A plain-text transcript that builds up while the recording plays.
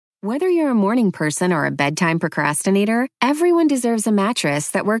Whether you're a morning person or a bedtime procrastinator, everyone deserves a mattress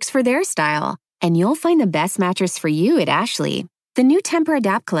that works for their style. And you'll find the best mattress for you at Ashley. The new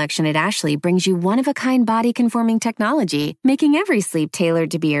Temper-Adapt collection at Ashley brings you one-of-a-kind body-conforming technology, making every sleep tailored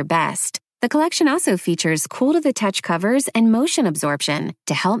to be your best. The collection also features cool-to-the-touch covers and motion absorption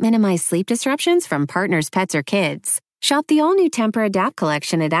to help minimize sleep disruptions from partners, pets, or kids. Shop the all-new Temper-Adapt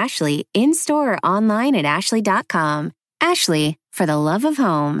collection at Ashley, in-store or online at ashley.com. Ashley, for the love of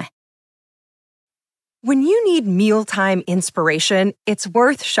home. When you need mealtime inspiration, it's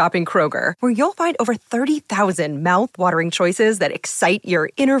worth shopping Kroger, where you'll find over 30,000 mouth-watering choices that excite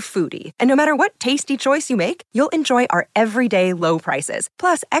your inner foodie. And no matter what tasty choice you make, you'll enjoy our everyday low prices,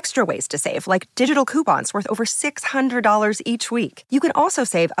 plus extra ways to save, like digital coupons worth over $600 each week. You can also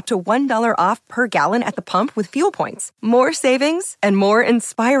save up to $1 off per gallon at the pump with fuel points. More savings and more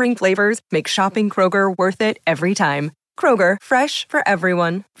inspiring flavors make shopping Kroger worth it every time. Kroger, fresh for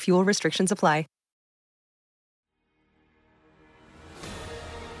everyone. Fuel restrictions apply.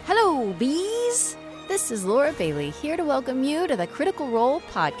 Hello, bees! This is Laura Bailey, here to welcome you to the Critical Role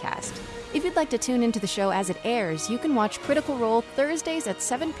podcast. If you'd like to tune into the show as it airs, you can watch Critical Role Thursdays at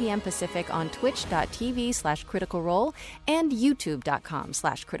 7 p.m. Pacific on twitch.tv/Critical Role and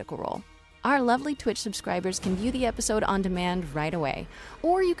youtube.com/Critical Role. Our lovely Twitch subscribers can view the episode on demand right away,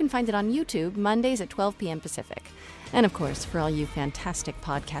 or you can find it on YouTube Mondays at 12 p.m. Pacific. And of course, for all you fantastic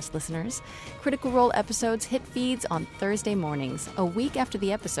podcast listeners, Critical Role episodes hit feeds on Thursday mornings, a week after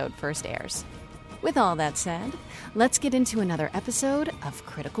the episode first airs. With all that said, let's get into another episode of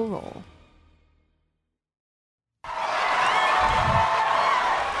Critical Role.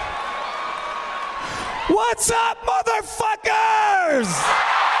 What's up, motherfuckers?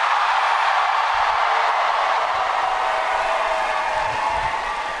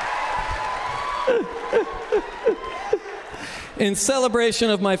 In celebration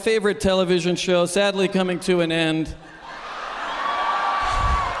of my favorite television show, sadly coming to an end,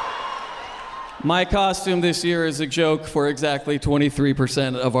 my costume this year is a joke for exactly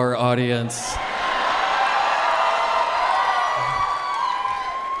 23% of our audience.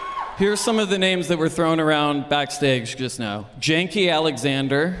 Here's some of the names that were thrown around backstage just now. Janky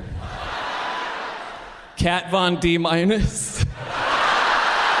Alexander, Kat Von D-.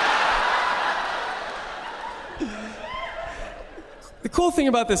 The cool thing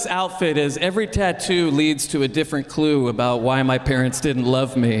about this outfit is every tattoo leads to a different clue about why my parents didn't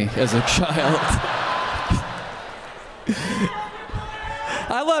love me as a child.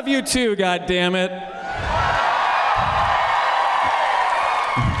 I love you too, goddammit.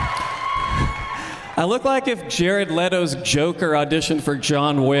 I look like if Jared Leto's Joker auditioned for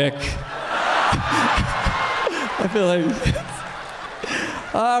John Wick. I feel like...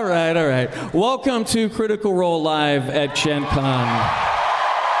 All right. Welcome to Critical Role Live at Gen Con.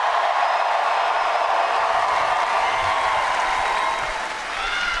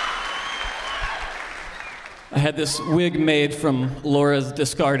 I had this wig made from Laura's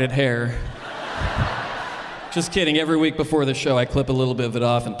discarded hair. Just kidding, every week before the show I clip a little bit of it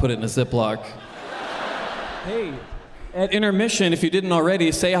off and put it in a Ziploc. Hey. At intermission, if you didn't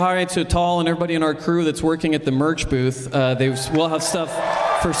already, say hi to Tall and everybody in our crew that's working at the merch booth. We'll have stuff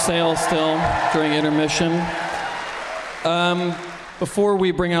for sale still during intermission. Before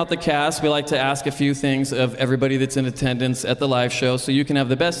we bring out the cast, we like to ask a few things of everybody that's in attendance at the live show so you can have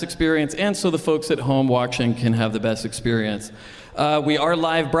the best experience and so the folks at home watching can have the best experience. We are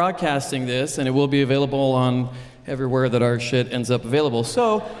live broadcasting this, and it will be available on everywhere that our shit ends up available.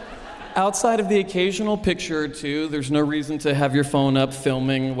 So, outside of the occasional picture or two, there's no reason to have your phone up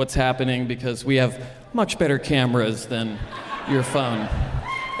filming what's happening because we have much better cameras than your phone.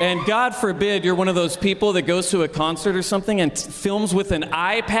 And God forbid you're one of those people that goes to a concert or something and films with an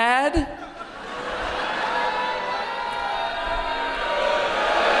iPad.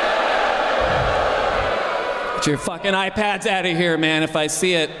 Get your fucking iPads out of here, man. If I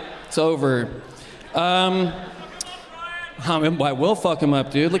see it, it's over. I will fuck him up,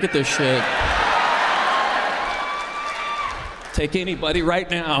 dude. Look at this shit. Take anybody right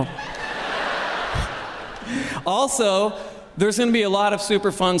now. Also, there's going to be a lot of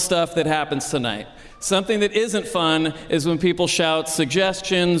super fun stuff that happens tonight. Something that isn't fun is when people shout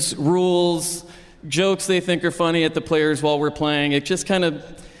suggestions, rules, jokes they think are funny at the players while we're playing. It just kind of,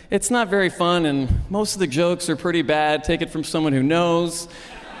 it's not very fun, and most of the jokes are pretty bad. Take it from someone who knows.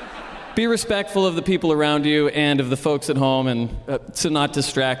 Be respectful of the people around you and of the folks at home, and to not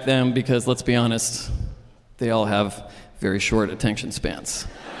distract them, because let's be honest, they all have very short attention spans.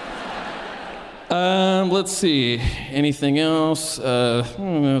 Let's see. Anything else? I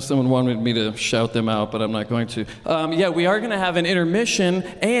don't know if someone wanted me to shout them out, but I'm not going to. Yeah, we are going to have an intermission,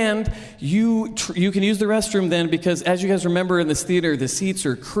 and you can use the restroom then, because as you guys remember in this theater, the seats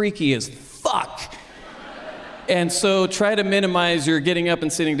are creaky as fuck. And so try to minimize your getting up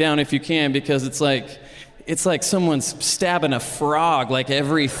and sitting down if you can, because it's like someone's stabbing a frog like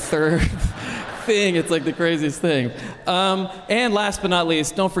every third thing. It's like the craziest thing. And last but not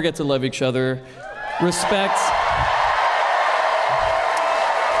least, don't forget to love each other.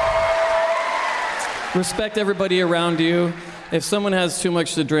 Respect everybody around you. If someone has too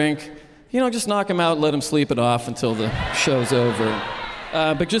much to drink, just knock them out and let them sleep it off until the show's over.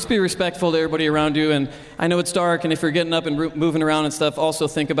 But just be respectful to everybody around you. And I know it's dark, and if you're getting up and moving around and stuff, also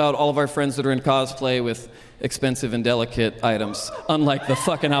think about all of our friends that are in cosplay with expensive and delicate items, unlike the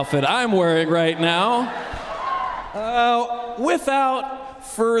fucking outfit I'm wearing right now. Without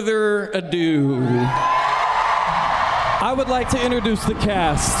further ado, I would like to introduce the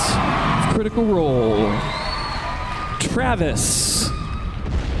cast of Critical Role. Travis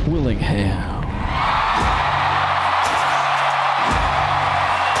Willingham.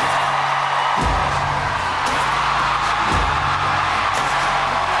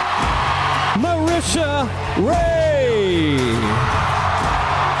 Marisha Ray.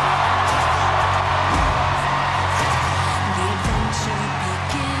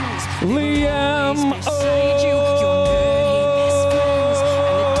 Liam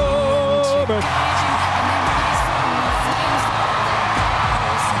Ober.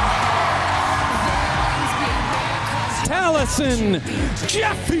 Taliesin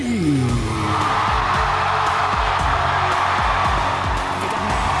Jeffy.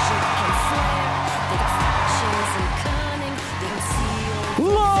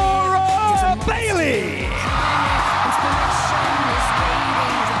 Laura Bailey.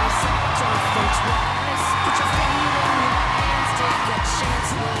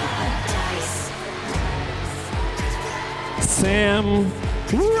 Sam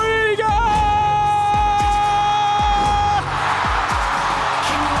Riga.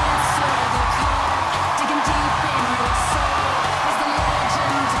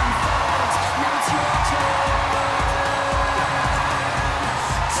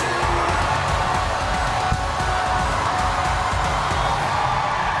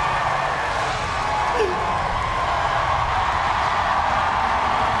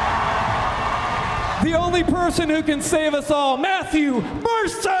 The only person who can save us all, Matthew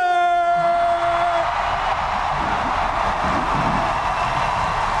Mercer!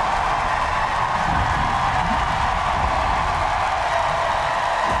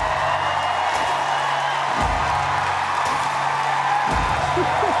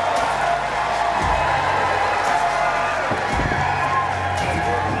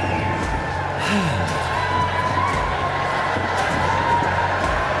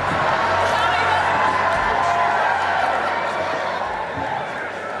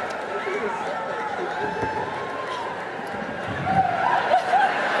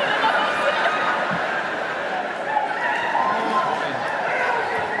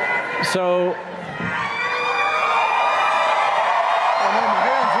 So,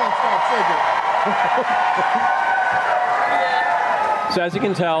 so as you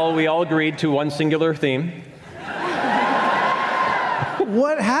can tell, we all agreed to one singular theme.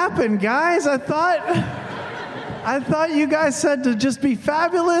 What happened, guys? I thought you guys said to just be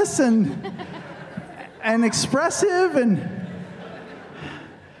fabulous and expressive, and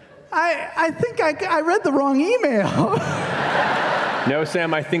I think I read the wrong email. No,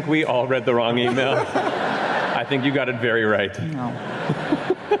 Sam, I think we all read the wrong email. I think you got it very right. No.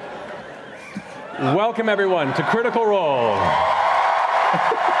 Welcome, everyone, to Critical Role.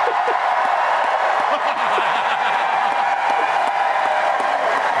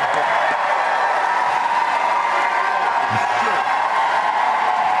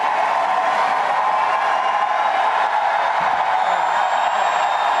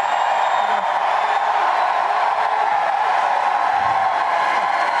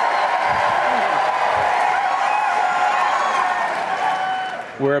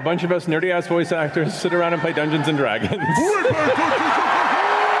 Where a bunch of us nerdy-ass voice actors sit around and play Dungeons and Dragons.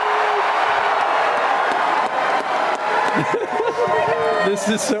 This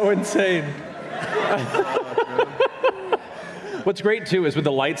is so insane. What's great, too, is with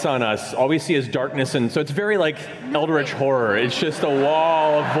the lights on us, all we see is darkness, and so it's very like Eldritch horror. It's just a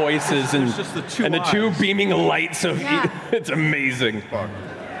wall of voices and the two beaming lights of it's amazing. Wow.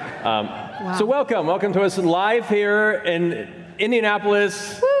 So welcome to us live here in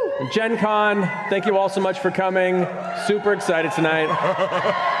Indianapolis, Gen Con. Thank you all so much for coming. Super excited tonight.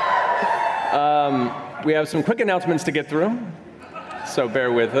 We have some quick announcements to get through, so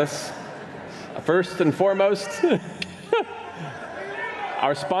bear with us. First and foremost,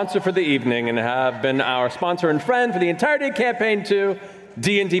 our sponsor for the evening and have been our sponsor and friend for the entirety of campaign 2,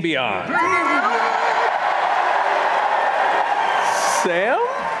 D&D Beyond. Sam?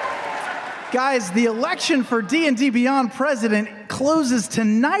 Guys, the election for D&D Beyond President closes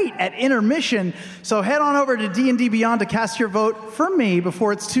tonight at intermission, so head on over to D&D Beyond to cast your vote for me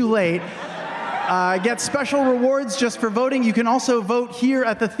before it's too late. Get special rewards just for voting. You can also vote here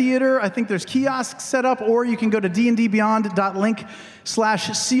at the theater. I think there's kiosks set up, or you can go to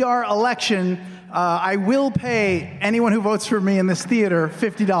dndbeyond.link/CR-election. I will pay anyone who votes for me in this theater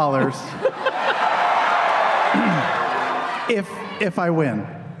 $50 if I win.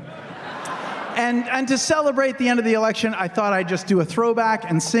 And to celebrate the end of the election, I thought I'd just do a throwback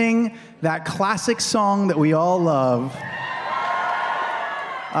and sing that classic song that we all love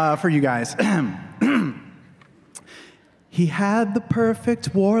for you guys. He had the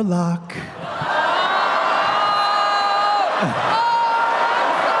perfect warlock.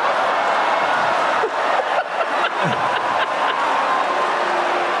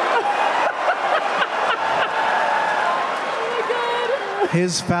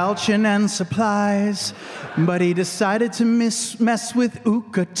 His falchion and supplies, but he decided to mess with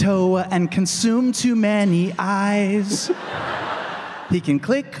Ukatoa and consume too many eyes. He can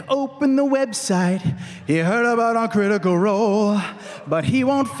click open the website he heard about on Critical Role, but he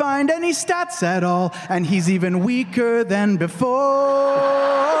won't find any stats at all, and he's even weaker than before.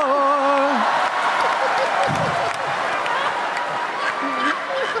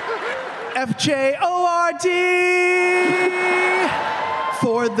 FJORD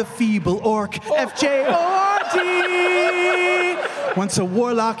for the feeble orc. FJORD. Once a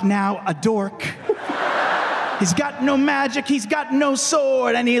warlock, now a dork. He's got no magic, he's got no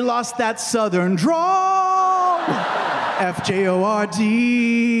sword, and he lost that southern drawl.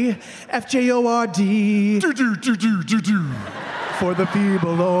 FJORD, FJORD. For the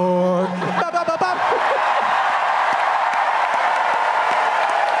feeble orc. Bop, bop, bop, bop.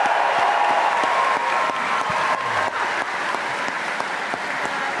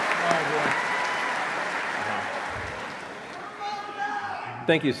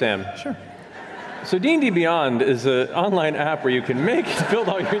 Thank you, Sam. Sure. So D&D Beyond is an online app where you can build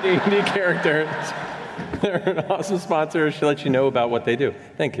all your D&D characters. They're an awesome sponsor. She'll let you know about what they do.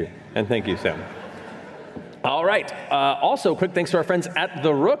 Thank you. And thank you, Sam. All right. Also, quick thanks to our friends at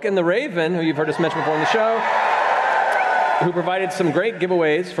The Rook and The Raven, who you've heard us mention before on the show, who provided some great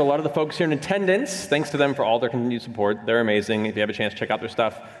giveaways for a lot of the folks here in attendance. Thanks to them for all their continued support. They're amazing. If you have a chance, check out their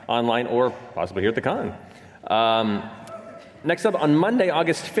stuff online or possibly here at the con. Next up, on Monday,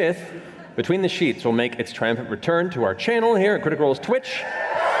 August 5th, Between the Sheets will make its triumphant return to our channel here at Critical Role's Twitch.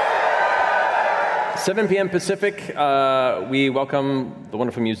 7 p.m. Pacific, we welcome the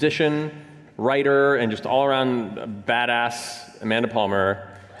wonderful musician, writer, and just all-around badass Amanda Palmer.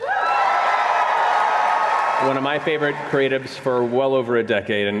 One of my favorite creatives for well over a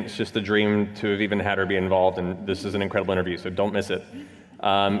decade, and it's just a dream to have even had her be involved, and this is an incredible interview, so don't miss it.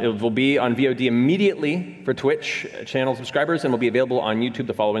 It will be on VOD immediately for Twitch channel subscribers and will be available on YouTube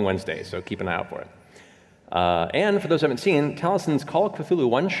the following Wednesday, so keep an eye out for it. And for those who haven't seen, Talison's Call of Cthulhu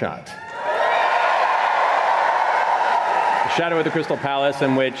one-shot. Shadow of the Crystal Palace,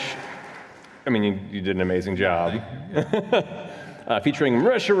 in which, I mean, you did an amazing job. Featuring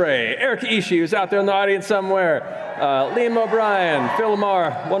Marisha Ray, Eric Ishii, who's out there in the audience somewhere, Liam O'Brien, Phil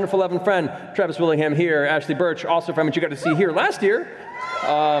Lamar, wonderful Evan friend, Travis Willingham here, Ashley Birch, also from what you got to see here last year.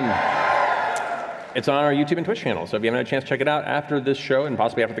 It's on our YouTube and Twitch channel, so if you haven't had a chance to check it out after this show and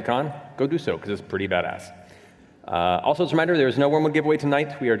possibly after the con, go do so, because it's pretty badass. Also, as a reminder, there is no Wormwood giveaway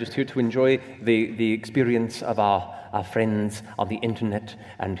tonight. We are just here to enjoy the experience of our friends on the internet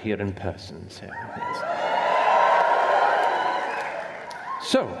and here in person. So, yes.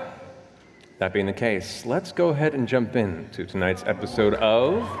 So, that being the case, let's go ahead and jump into tonight's episode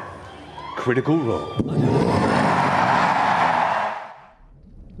of Critical Role.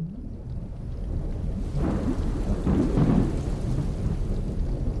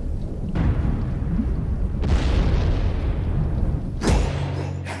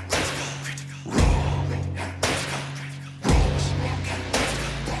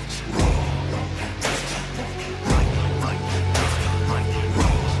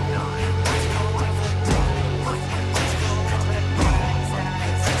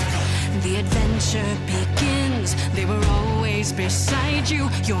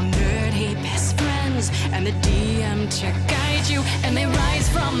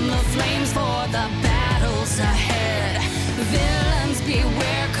 Villains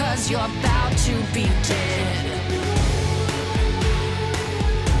beware, 'cause you're about to be dead.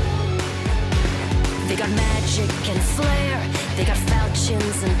 They got magic and flair, they got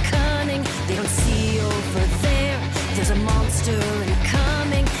falchions and cunning. They don't see over there, there's a monster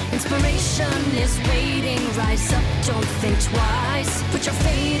incoming. Inspiration is waiting, rise up, don't think twice. Put your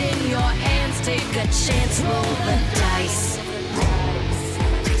fate in your hands, take a chance, roll the dice.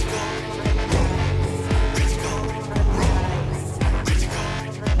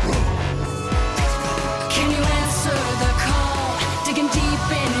 Can you answer the call, digging deep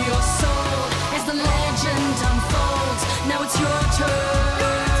in your soul? As the legend unfolds, now it's your turn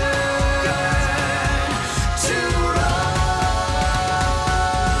to roll.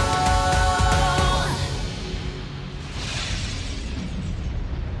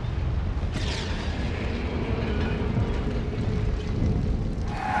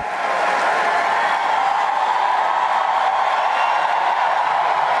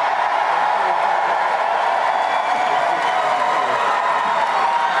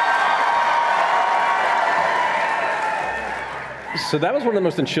 So that was one of the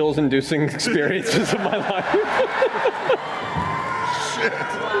most chills-inducing experiences of my life. Shit.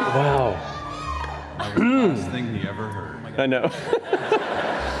 Wow. Last thing he ever heard. I know.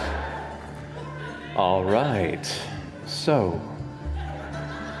 All right. So,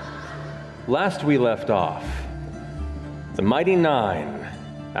 last we left off, the Mighty Nine,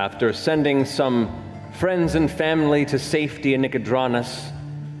 after sending some friends and family to safety in Nicodranus,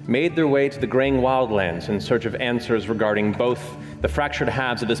 made their way to the graying wildlands in search of answers regarding both the fractured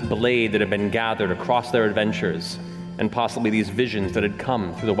halves of this blade that had been gathered across their adventures, and possibly these visions that had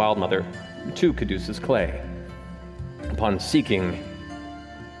come through the Wild Mother to Caduceus Clay. Upon seeking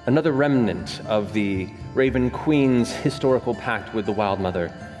another remnant of the Raven Queen's historical pact with the Wild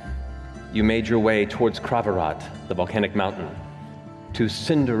Mother, you made your way towards Kravarat, the volcanic mountain, to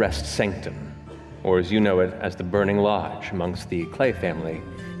Cinderest Sanctum, or as you know it as the Burning Lodge amongst the Clay family,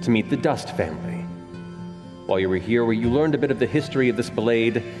 to meet the Dust family. While you were here, where you learned a bit of the history of this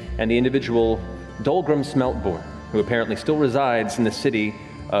blade and the individual Dolgrim Smeltborn, who apparently still resides in the city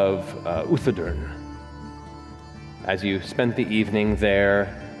of Uthodurn. As you spent the evening there,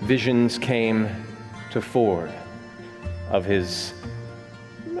 visions came to Ford of his,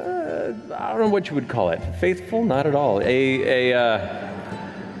 I don't know what you would call it, faithful? Not at all. A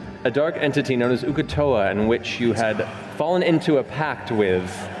dark entity known as Ukatoa, in which you had fallen into a pact with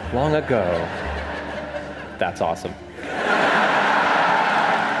long ago. That's awesome.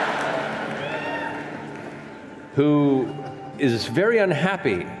 Who is very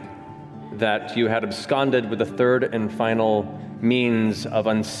unhappy that you had absconded with a third and final means of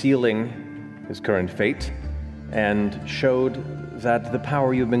unsealing his current fate, and showed that the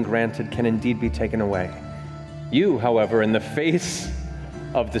power you've been granted can indeed be taken away. You, however, in the face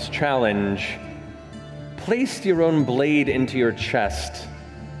of this challenge, placed your own blade into your chest,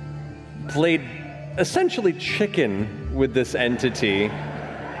 played essentially chicken with this entity,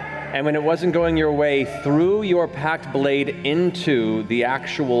 and when it wasn't going your way, threw your packed blade into the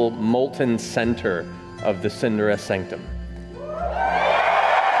actual molten center of the Cinderest Sanctum.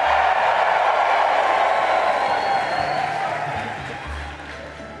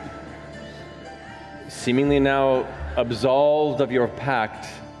 Seemingly now absolved of your pact,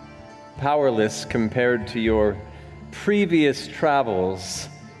 powerless compared to your previous travels,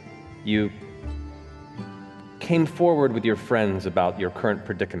 you came forward with your friends about your current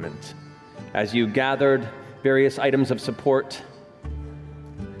predicament. As you gathered various items of support,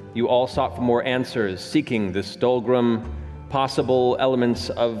 you all sought for more answers, seeking this Dolgrim, possible elements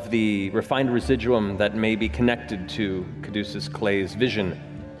of the refined residuum that may be connected to Caduceus Clay's vision,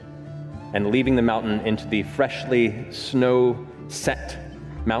 and leaving the mountain into the freshly snow-set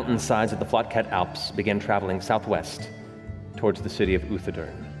mountainsides of the Flotket Alps, began traveling southwest towards the city of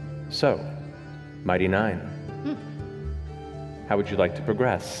Uthodurn. So, Mighty Nine, how would you like to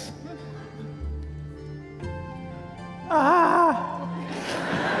progress? Are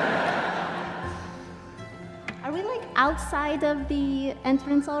we like outside of the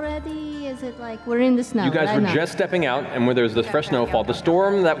entrance already? Is it like we're in the snow? You guys were just stepping out, and where there's this fresh snowfall. The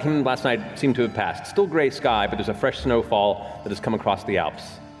storm that came last night seemed to have passed. Still gray sky, but there's a fresh snowfall that has come across the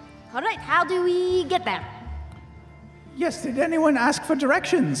Alps. All right, how do we get there? Yes, did anyone ask for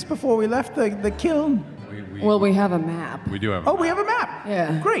directions before we left the kiln? Well, we have a map. We do have Oh, we have a map.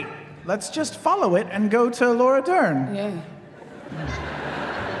 Yeah. Great. Let's just follow it and go to Laura Dern. Yeah.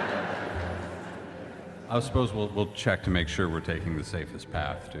 I suppose we'll check to make sure we're taking the safest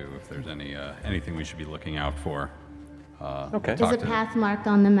path, too, if there's anything we should be looking out for. Okay. Is a path marked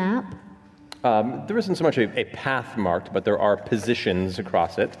on the map? There isn't so much a path marked, but there are positions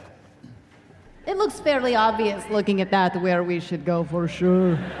across it. It looks fairly obvious looking at that where we should go for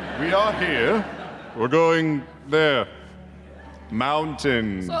sure. We are here. We're going there.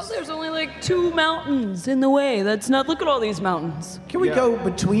 Mountains. So there's only like 2 mountains in the way. That's not. Look at all these mountains. Can we go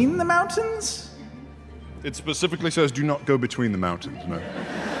between the mountains? It specifically says do not go between the mountains, no.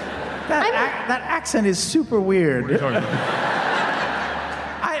 That accent is super weird. What are you talking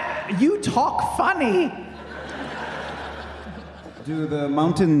about? You talk funny. Do the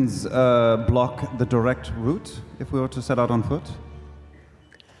mountains block the direct route if we were to set out on foot?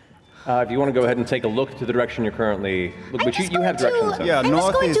 If you want to go ahead and take a look to the direction you're currently... But you have directions. Yeah, I'm just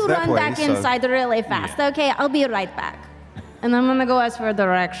north going is to that run way, back so- inside really fast. Okay, I'll be right back. And I'm gonna go ask for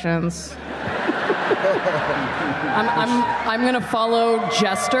directions. I'm gonna follow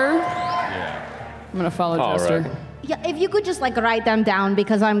Jester. Yeah. I'm gonna follow All Jester. right. Yeah, if you could just like write them down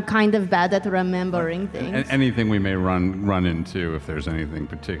because I'm kind of bad at remembering things. Anything we may run into if there's anything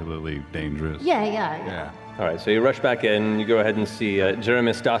particularly dangerous. Yeah. All right, so you rush back in. You go ahead and see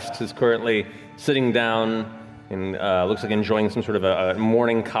Jeremis Dust is currently sitting down and looks like enjoying some sort of a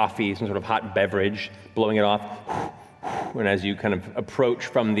morning coffee, some sort of hot beverage, blowing it off. And as you kind of approach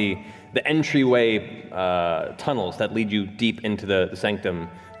from the entryway tunnels that lead you deep into the sanctum,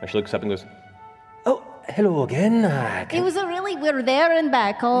 she looks up and goes, "Oh, hello again. It was we're there and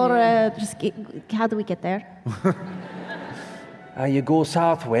back, or how do we get there? You go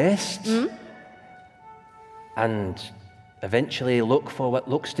southwest and eventually look for what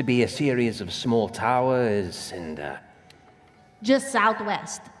looks to be a series of small towers and... Just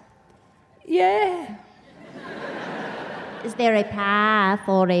southwest. Yeah. Is there a path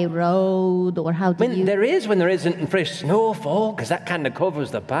or a road, or how do you... There is when there isn't fresh snowfall, because that kind of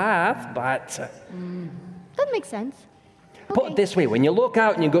covers the path, but... That makes sense. Put it this way, when you look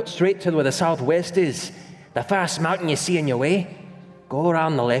out and you go straight to where the southwest is, the first mountain you see on your way, go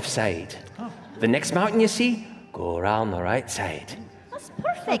around the left side. The next mountain you see, go around the right side. That's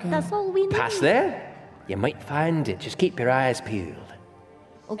perfect. That's all we need. Past there, you might find it. Just keep your eyes peeled.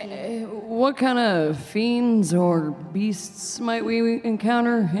 Okay. What kind of fiends or beasts might we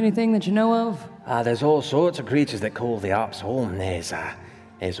encounter? Anything that you know of? There's all sorts of creatures that call the Alps home.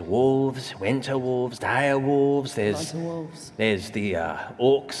 There's wolves, winter wolves, dire wolves. Lots of wolves. There's the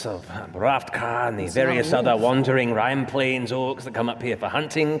oaks of Braftkar and the various other wandering Rhine Plains oaks that come up here for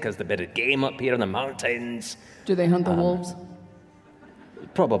hunting because there's a bit of game up here in the mountains. Do they hunt the wolves?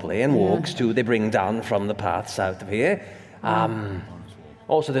 Probably, and wargs too. They bring down from the path south of here.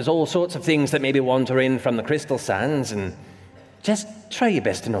 Also, there's all sorts of things that maybe wander in from the crystal sands, and just try your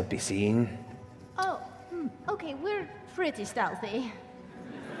best to not be seen. Oh, okay. We're pretty stealthy.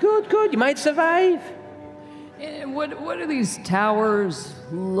 Good. You might survive. What do these towers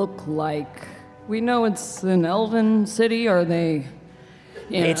look like? We know it's an elven city. Are they?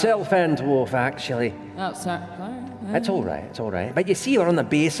 It's elf and dwarf, actually. Oh, sorry. It's all right. But you see, we're on the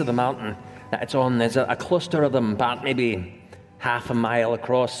base of the mountain that it's on. There's a cluster of them, about maybe half a mile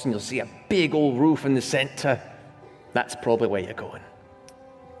across, and you'll see a big old roof in the center. That's probably where you're going.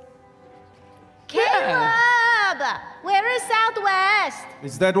 Caleb! Where is southwest?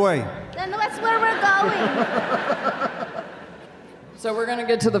 It's that way. Then that's where we're going. So we're gonna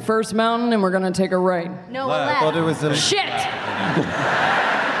get to the first mountain and we're gonna take a right. No, I thought it was a... Shit!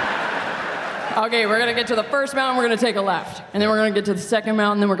 Okay, we're gonna get to the first mountain, we're gonna take a left. And then we're gonna get to the second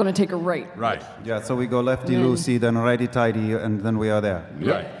mountain, then we're gonna take a right. Right. Yeah, so we go lefty-loosey, then righty-tighty, and then we are there.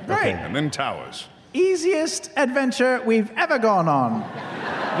 Right. Right. And then towers. Easiest adventure we've ever gone on.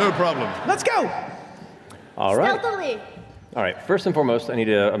 No problem. Let's go. All right. Stealthily. All right, first and foremost, I need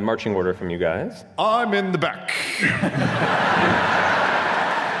a marching order from you guys. I'm in the back.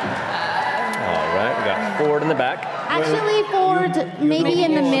 All right, we got Ford in the back. Actually, Ford, maybe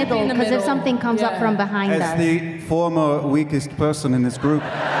in the middle, because if something comes up from behind As us. the former weakest person in this group.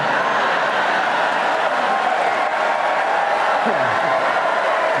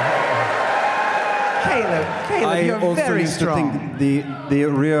 Caleb, I you're also very used to strong. think the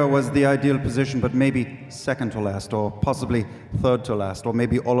rear was the ideal position, but maybe second to last, or possibly third to last, or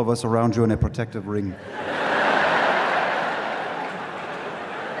maybe all of us around you in a protective ring.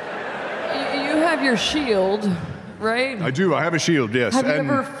 You have your shield, right? I do. I have a shield, yes. Have you and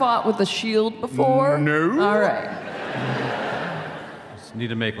ever fought with a shield before? No. All right. Just need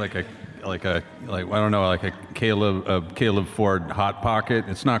to make like I don't know, like a Caleb Ford hot pocket.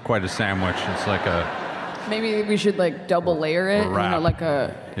 It's not quite a sandwich. It's like a... Maybe we should like double layer it. A wrap. Like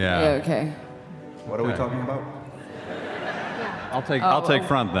a... Yeah. Okay. What are we talking about? I'll take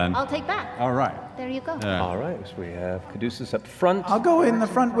front then. I'll take back. All right. There you go. Yeah. All right, so we have Caduceus up front. I'll go in the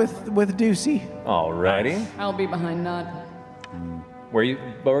front with Deucey. Alrighty. I'll be behind Not. Where are you,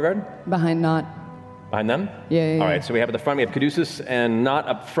 Beauregard? Behind Not. Behind them? Yeah. All right, so we have at the front, we have Caduceus and Not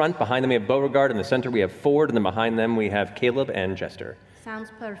up front. Behind them, we have Beauregard. In the center, we have Ford. And then behind them, we have Caleb and Jester. Sounds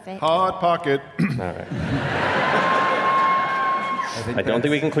perfect. Hot pocket. All right. I don't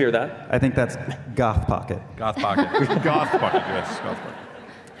think we can clear that. I think that's Goth Pocket. Goth pocket. Goth pocket, yes. Goth pocket.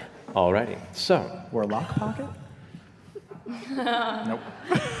 Alrighty, so. Or Lock Pocket? Nope.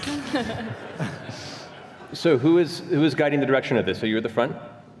 So who is guiding the direction of this? So you're at the front?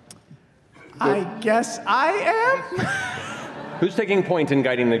 I guess I am? Who's taking point in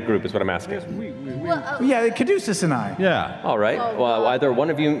guiding the group is what I'm asking. Yeah, Caduceus and I. Yeah. All right, well, either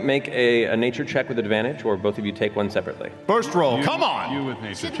one of you make a nature check with advantage, or both of you take one separately. First roll, come on! You with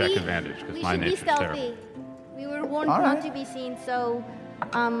nature check advantage, because We my should be nature's stealthy. terrible. We were warned All not right. to be seen, so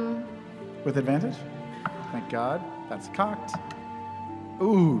With advantage? Thank God. That's cocked.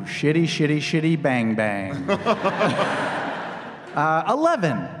 Ooh, shitty, bang, bang.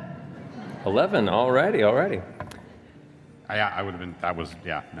 11. 11, alrighty. I would have been,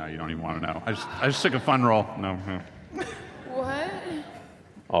 no, you don't even want to know. I just took a fun roll. No. What?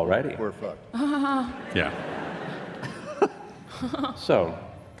 Alrighty. We're fucked. Yeah. So,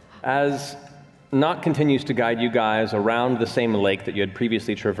 as Not continues to guide you guys around the same lake that you had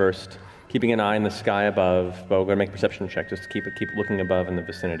previously traversed, keeping an eye in the sky above. But we're going to make a perception check just to keep looking above in the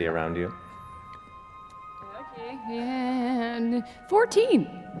vicinity around you. Okay, and 14.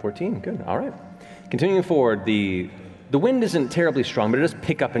 14, good, all right. Continuing forward, the wind isn't terribly strong, but it does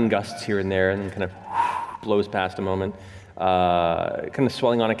pick up in gusts here and there and then kind of blows past a moment, kind of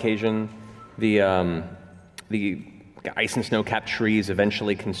swelling on occasion. The ice and snow-capped trees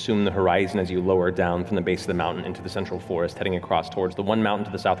eventually consume the horizon as you lower down from the base of the mountain into the central forest, heading across towards the one mountain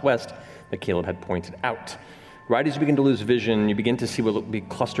to the southwest that Caleb had pointed out. Right as you begin to lose vision, you begin to see what look be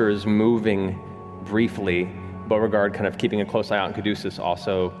clusters moving briefly. Beauregard kind of keeping a close eye out, and Caduceus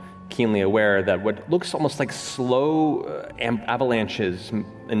also keenly aware that what looks almost like slow avalanches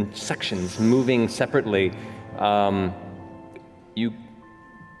in sections moving separately, you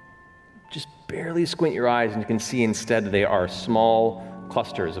just barely squint your eyes and you can see instead they are small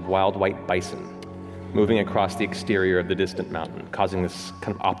clusters of wild white bison moving across the exterior of the distant mountain, causing this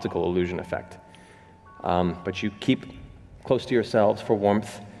kind of optical illusion effect. But you keep close to yourselves for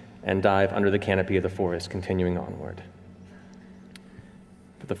warmth and dive under the canopy of the forest, continuing onward.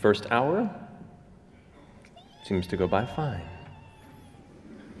 For the first hour, seems to go by fine.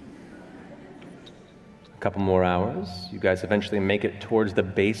 A couple more hours, you guys eventually make it towards the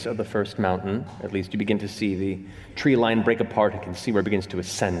base of the first mountain. At least you begin to see the tree line break apart and can see where it begins to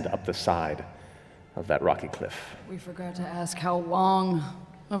ascend up the side of that rocky cliff. We forgot to ask how long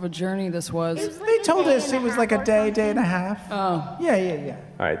of a journey this was. They told us it was like a day and a half. Oh. Yeah.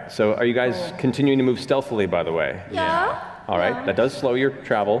 All right, so are you guys continuing to move stealthily, by the way? yeah. All right, that does slow your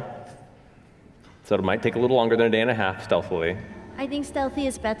travel. So it might take a little longer than a day and a half stealthily. I think stealthy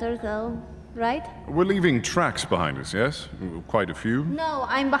is better, though, right? We're leaving tracks behind us, yes? Quite a few. No,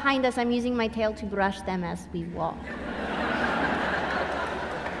 I'm behind us. I'm using my tail to brush them as we walk.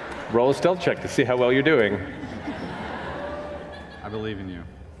 Roll a stealth check to see how well you're doing. I believe in you.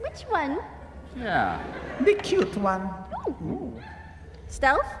 Which one? Yeah. The cute one.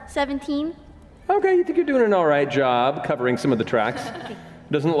 Stealth? 17. Okay, you think you're doing an all right job covering some of the tracks. It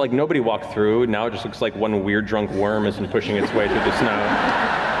doesn't look like nobody walked through. Now it just looks like one weird drunk worm has been pushing its way through the snow.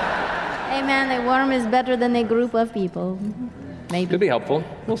 Hey man, a worm is better than a group of people. Maybe. Could be helpful.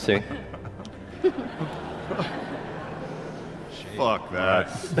 We'll see. Fuck that.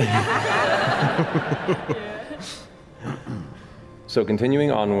 So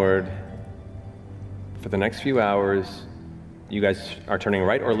continuing onward, for the next few hours, you guys are turning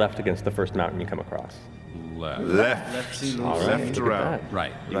right or left against the first mountain you come across? Left. Left. All right, Left look at around. that.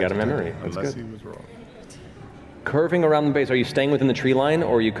 Right. You got a memory. That's Unless good. he was wrong. Curving around the base, are you staying within the tree line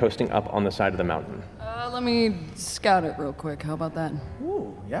or are you coasting up on the side of the mountain? Let me scout it real quick. How about that?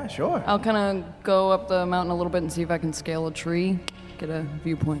 Ooh, yeah, sure. I'll kind of go up the mountain a little bit and see if I can scale a tree, get a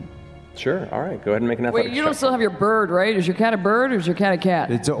viewpoint. Sure, all right, go ahead and make an athletics Wait, you don't check. still have your bird, right? Is your cat a bird or is your cat a cat?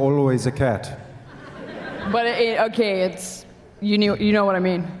 It's always a cat. But okay, it's you know what I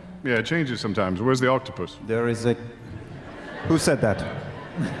mean. Yeah, it changes sometimes. Where's the octopus? There is a... Who said that?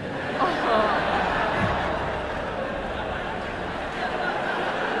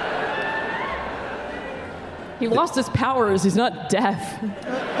 He lost his powers. He's not deaf.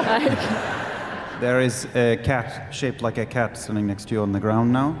 There is a cat shaped like a cat standing next to you on the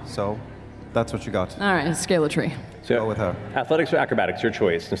ground now, so That's what you got. All right, scale a tree. So Go with her. Athletics or acrobatics, your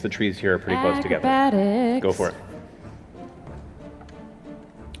choice, since the trees here are pretty close together. Acrobatics. Go for it.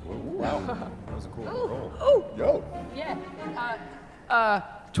 Wow. That was a cool roll. Oh. Yo. Yeah.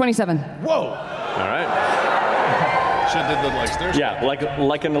 27. Whoa. All right. Should have did the like stairs. Yeah,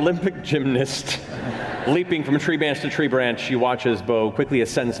 like an Olympic gymnast leaping from tree branch to tree branch, you watch as Bo quickly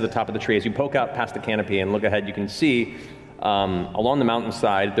ascends to the top of the tree. As you poke out past the canopy and look ahead, you can see along the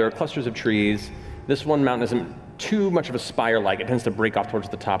mountainside there are clusters of trees. This one mountain isn't too much of a spire-like. It tends to break off towards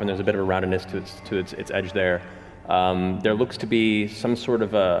the top, and there's a bit of a roundedness to its edge there. There looks to be some sort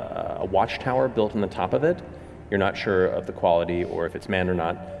of a watchtower built on the top of it. You're not sure of the quality or if it's manned or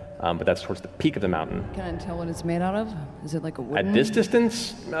not, but that's towards the peak of the mountain. Can I tell what it's made out of? Is it like a wooden? At this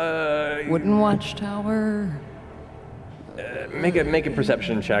distance, wooden watchtower? Make a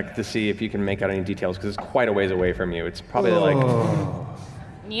perception check to see if you can make out any details, because it's quite a ways away from you. It's probably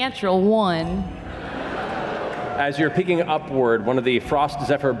Natural 1. As you're peeking upward, one of the frost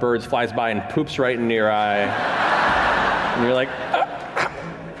zephyr birds flies by and poops right into your eye. And you're like,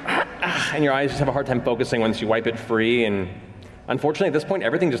 and your eyes just have a hard time focusing once you wipe it free. And unfortunately, at this point,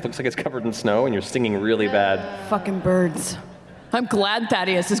 everything just looks like it's covered in snow, and you're stinging really bad. Fucking birds. I'm glad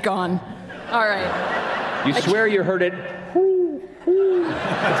Thaddeus is gone. All right. You swear you heard it. Whoo, whoo.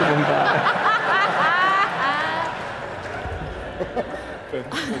 That's what went by.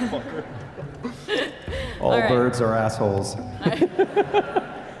 All right. birds are assholes.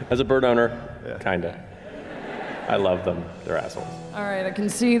 As a bird owner, kinda. I love them. They're assholes. All right, I can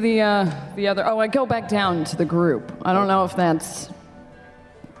see the other. Oh, I go back down to the group. I don't know if that's.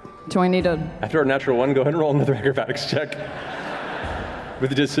 Do I need a? After a natural 1, go ahead and roll another acrobatics check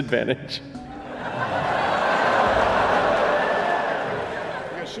with a disadvantage. You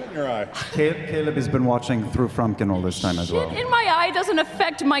got shit in your eye. Caleb has been watching through Frumpkin all this time as well. Shit in my eye doesn't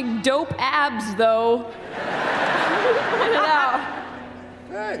affect my dope abs, though.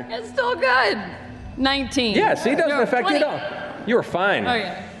 Hey. It's still good. 19. Yeah, see, it doesn't affect 20. you at all. You were fine. Oh,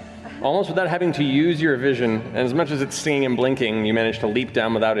 yeah. Almost without having to use your vision, and as much as it's stinging and blinking, you managed to leap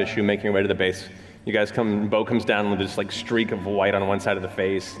down without issue, making your way to the base. You guys Bo comes down with this like streak of white on one side of the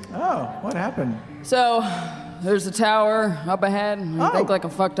face. Oh, what happened? So, there's a tower up ahead. I think like a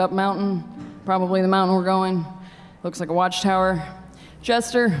fucked up mountain. Probably the mountain we're going. Looks like a watchtower.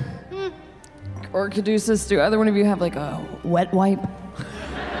 Jester, or Caduceus, do either one of you have like a wet wipe?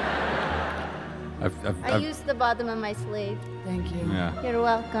 I used the bottom of my sleeve. Thank you. Yeah. You're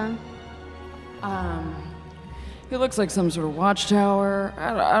welcome. It looks like some sort of watchtower.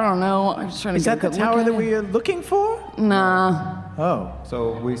 I don't know. I'm just trying to Is get that a the good look tower at that it. we are looking for? Nah. Oh.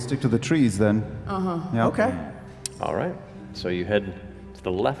 So we stick to the trees then. Yeah. Okay. All right. So you head to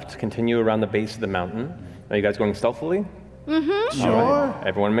the left, continue around the base of the mountain. Are you guys going stealthily? Mm-hmm. Sure. All right.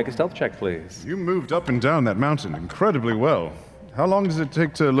 Everyone make a stealth check, please. You moved up and down that mountain incredibly well. How long does it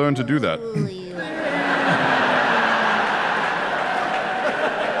take to learn to do that?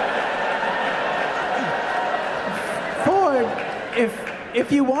 Ford,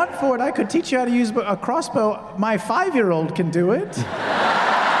 if you want, Ford, I could teach you how to use a crossbow. My 5-year-old can do it.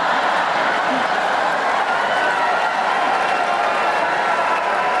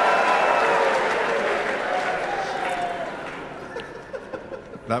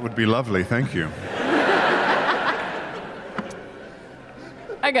 That would be lovely, thank you.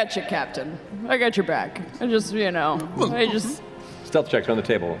 I got you, Captain. I got your back. I just. Stealth checks are on the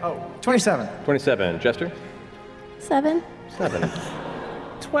table. Oh, 27. 27. Jester? 7. 7.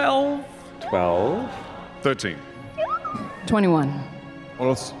 12. 12. 13. 21.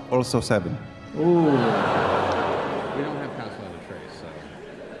 Also 7. We don't have pass without a trace, so.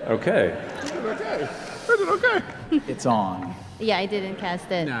 Okay. Okay. I did okay. It's on. Yeah, I didn't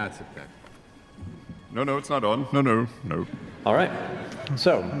cast it. Nah, it's okay. No, it's not on. No. All right.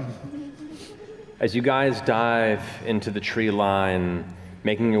 So, as you guys dive into the tree line,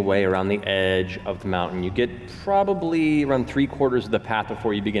 making your way around the edge of the mountain, you get probably around 3/4 of the path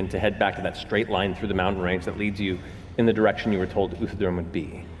before you begin to head back to that straight line through the mountain range that leads you in the direction you were told Uthodurn would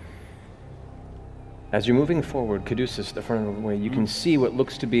be. As you're moving forward, Caduceus, the front of the way, you can see what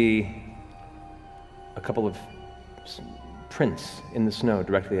looks to be a couple of prints in the snow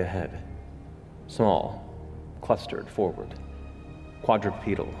directly ahead. Small, clustered forward,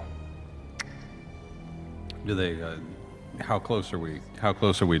 quadrupedal. Do they? How close are we? How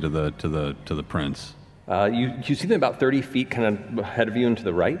close are we to the prince? You see them about 30 feet, kind of ahead of you and to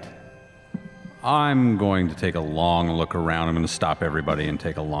the right. I'm going to take a long look around. I'm going to stop everybody and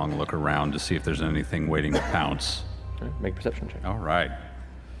take a long look around to see if there's anything waiting to pounce. Okay, make a perception check. All right.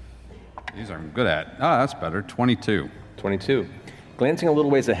 These I'm good at. Ah, that's better. 22. 22. glancing a little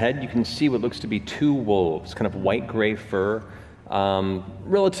ways ahead, you can see what looks to be 2 wolves, kind of white-gray fur,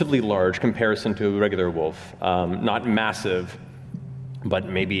 relatively large comparison to a regular wolf. Not massive, but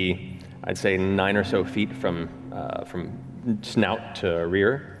maybe, I'd say 9 or so feet from snout to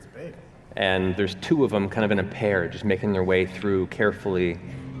rear. That's big. And there's 2 of them kind of in a pair, just making their way through carefully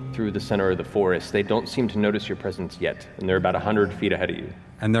through the center of the forest. They don't seem to notice your presence yet, and they're about 100 feet ahead of you.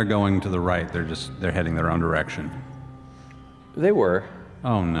 And they're going to the right. They're heading their own direction. They were.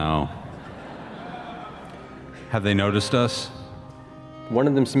 Oh no. Have they noticed us? One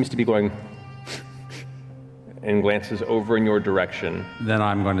of them seems to be going and glances over in your direction. Then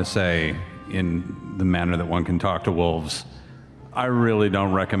I'm going to say, in the manner that one can talk to wolves, I really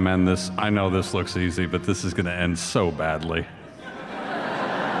don't recommend this. I know this looks easy, but this is going to end so badly.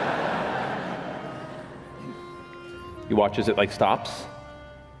 You watch as it stops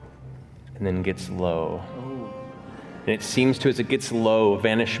and then gets low. And it seems to, as it gets low,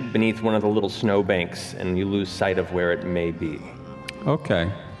 vanish beneath one of the little snowbanks, and you lose sight of where it may be.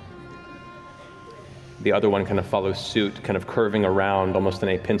 Okay. The other one kind of follows suit, kind of curving around almost in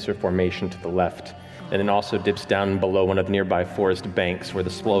a pincer formation to the left, and then also dips down below one of the nearby forest banks where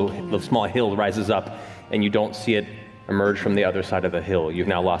the small hill rises up, and you don't see it emerge from the other side of the hill. You've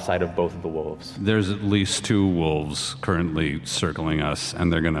now lost sight of both of the wolves. There's at least 2 wolves currently circling us,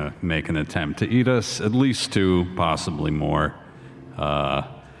 and they're going to make an attempt to eat us. At least 2, possibly more.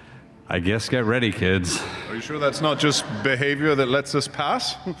 I guess get ready, kids. Are you sure that's not just behavior that lets us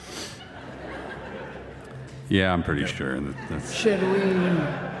pass? Yeah, I'm pretty sure. That's... Should we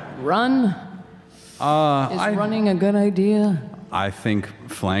run? Is running a good idea? I think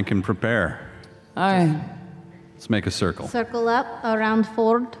flank and prepare. Aye. Let's make a circle. Circle up around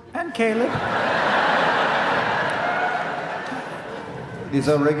Ford. And Caleb. These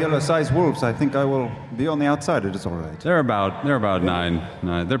are regular-sized wolves. I think I will be on the outside. It is all right. They're about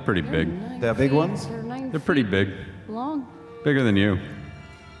 9. They're pretty big. They're big ones? They're pretty big. Long. Bigger than you.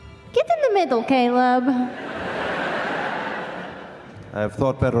 Get in the middle, Caleb. I have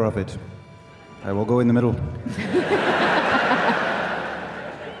thought better of it. I will go in the middle.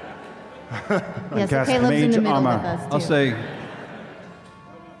 Yeah, so Caleb's in the middle with us, too. I'll say,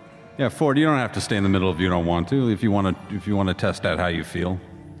 yeah, Ford, you don't have to stay in the middle if you don't want to. If you want to test out how you feel.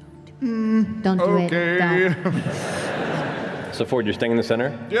 Don't do it. Don't. So Ford, you're staying in the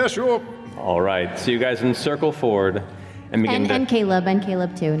center? Yeah, sure. All right. So you guys encircle Ford and begin And Caleb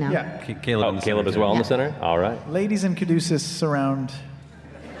too now. Yeah. Caleb, Caleb as well in the center? All right. Ladies and caduceus surround.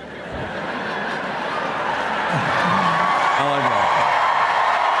 I like that.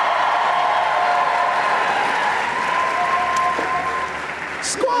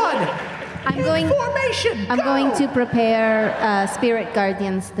 Squad! Formation! I'm going to prepare Spirit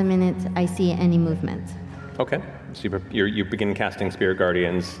Guardians the minute I see any movement. Okay. So you begin casting Spirit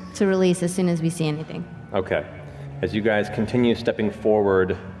Guardians. To release as soon as we see anything. Okay. As you guys continue stepping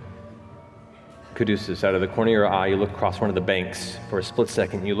forward, Caduceus, out of the corner of your eye, you look across one of the banks. For a split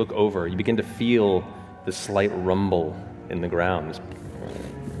second, you look over. You begin to feel the slight rumble in the ground.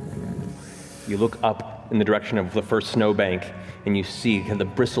 You look up in the direction of the first snowbank, and you see kind of the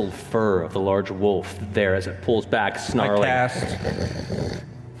bristled fur of the large wolf there as it pulls back, snarling. I cast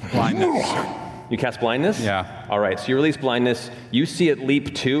blindness. You cast blindness? Yeah. All right, so you release blindness. You see it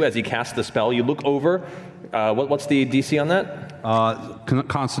leap too as he casts the spell. You look over. What's the DC on that?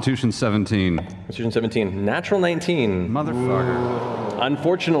 Constitution 17. Constitution 17. Natural 19. Motherfucker.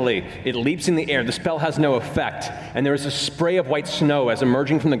 Unfortunately, it leaps in the air. The spell has no effect, and there is a spray of white snow as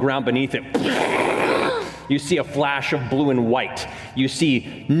emerging from the ground beneath it. You see a flash of blue and white. You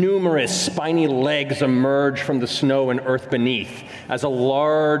see numerous spiny legs emerge from the snow and earth beneath as a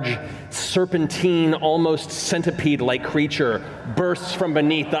large, serpentine, almost centipede-like creature bursts from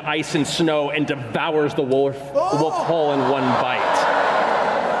beneath the ice and snow and devours the wolf whole in one bite.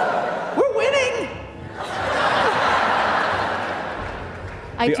 We're winning!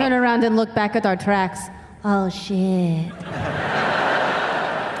 I turn around and look back at our tracks. Oh, shit.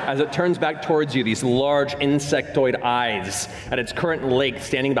 As it turns back towards you, these large insectoid eyes at its current length,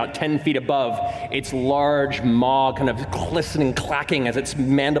 standing about 10 feet above, its large maw kind of glistening, clacking as its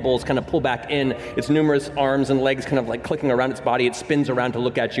mandibles kind of pull back in, its numerous arms and legs kind of like clicking around its body. It spins around to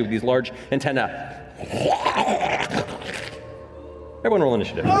look at you with these large antennae. Everyone roll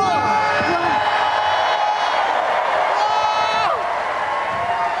initiative.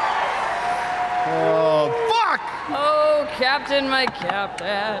 Captain, my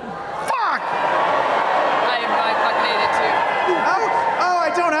captain. Fuck! I fucking ate it too.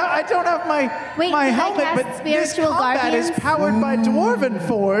 I don't have my Wait, my did I helmet, cast but this Spiritual combat Guardians? is powered by Dwarven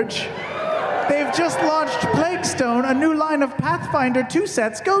Forge. They've just launched Plaguestone, a new line of Pathfinder 2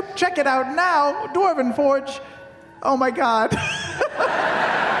 sets. Go check it out now, Dwarven Forge. Oh my god.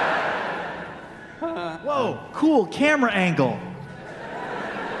 Whoa, cool camera angle.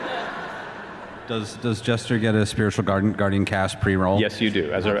 Does Jester get a spiritual guardian cast pre-roll? Yes, you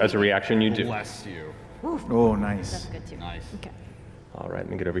do. As a reaction, you do. Bless you. Oh, nice. That's good too. Nice. Okay. All right, let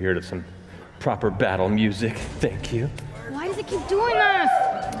me get over here to some proper battle music. Thank you. Why does it keep doing this?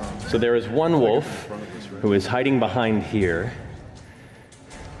 So there is one wolf who is hiding behind here.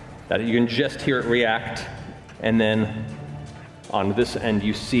 That you can just hear it react, and then on this end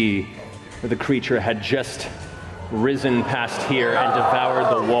you see where the creature had just risen past here and devoured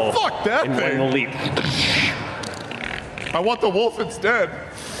the wolf Fuck that in thing. one leap. I want the wolf instead.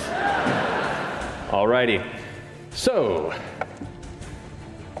 Alrighty. So,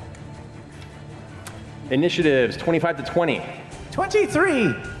 initiatives 25 to 20.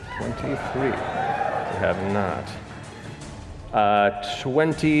 23. 23. We have not.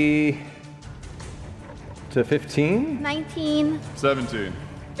 20 to 15? 19. 17.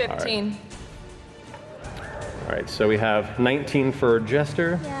 15. All right, so we have 19 for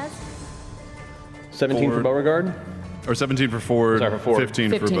Jester, Yes. 17 for Ford. Beauregard. Or 17 for Ford. Sorry, for Ford. 15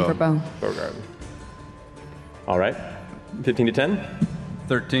 15 for Bo. Beauregard. All right, 15 to 10.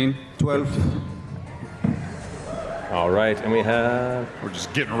 13. 12. All right, and we have. We're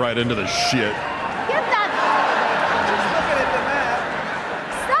just getting right into the shit. Get that.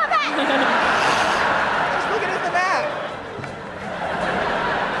 Stop it! Just looking at the map.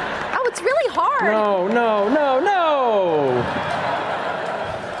 Oh, it's really hard. No.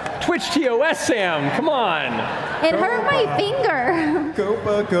 Twitch TOS, Sam, come on. It hurt my finger.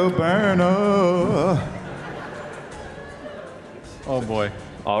 Copacabana. Oh boy.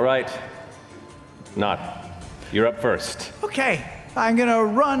 All right. Not. You're up first. Okay, I'm gonna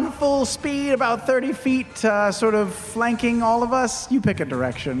run full speed, about 30 feet, sort of flanking all of us. You pick a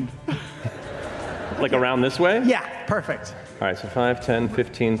direction. Like around this way? Yeah, perfect. All right, so 5, 10,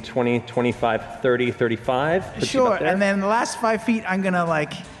 15, 20, 25, 30, 35. Put you Sure, up there. and then the last 5 feet, I'm gonna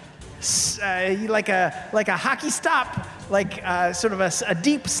like a hockey stop, like sort of a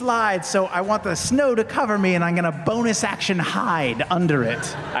deep slide. So I want the snow to cover me, and I'm gonna bonus action hide under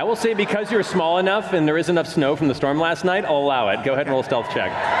it. I will say because you're small enough and there is enough snow from the storm last night, I'll allow it. Go ahead and roll a stealth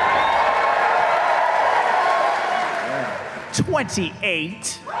check.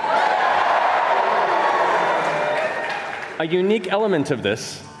 28. A unique element of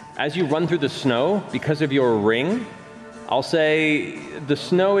this, as you run through the snow, because of your ring, I'll say the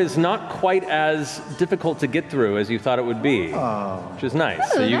snow is not quite as difficult to get through as you thought it would be, which is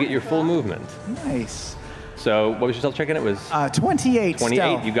nice. So you get your full movement. Nice. So what was your stealth check in? It was 28. 28.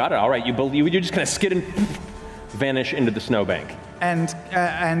 Stealth. You got it. All right. You just kind of skid and vanish into the snowbank. And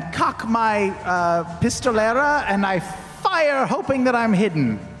cock my pistolera, and I fire, hoping that I'm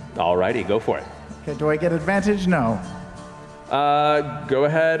hidden. All righty, go for it. Okay, do I get advantage? No. Go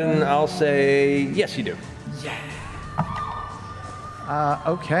ahead and I'll say yes, you do.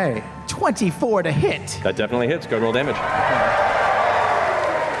 Okay. 24 to hit. That definitely hits. Go and roll damage.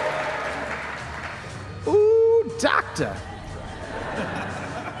 Ooh, doctor.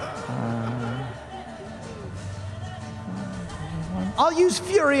 I'll use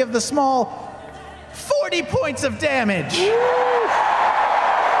Fury of the Small. 40 points of damage.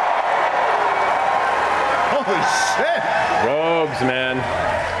 Holy shit! Rogues, man.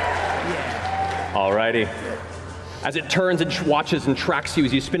 Alrighty. As it turns and watches and tracks you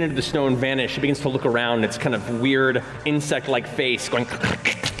as you spin into the snow and vanish, it begins to look around. Its kind of weird insect-like face going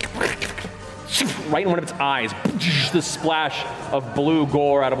right in one of its eyes. The splash of blue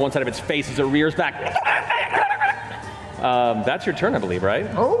gore out of one side of its face as it rears back. That's your turn, I believe, right?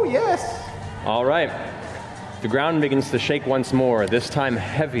 Oh, yes. All right. The ground begins to shake once more, this time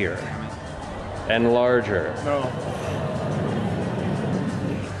heavier and larger. No.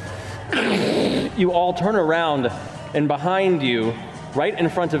 You all turn around, and behind you, right in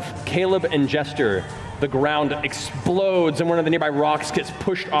front of Caleb and Jester, the ground explodes and one of the nearby rocks gets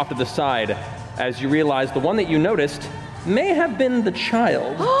pushed off to the side as you realize the one that you noticed may have been the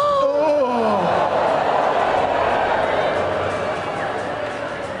child.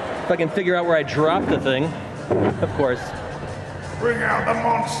 If I can figure out where I dropped the thing, of course. Bring out the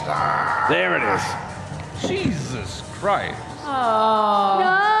monster! There it is. Jesus Christ.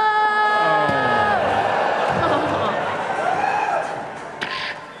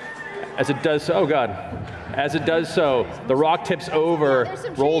 As it does so, oh God. As it does so, the rock tips over,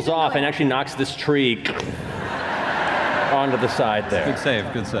 rolls off, and actually knocks this tree onto the side there. Good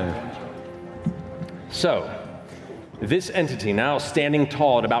save, good save. So, This entity, now standing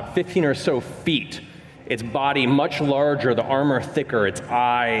tall at about 15 or so feet, its body much larger, the armor thicker, its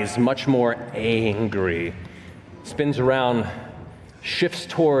eyes much more angry, spins around, shifts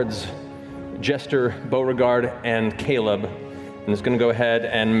towards Jester, Beauregard, and Caleb, and is going to go ahead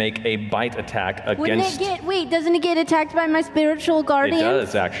and make a bite attack against... Doesn't it get attacked by my spiritual guardian? It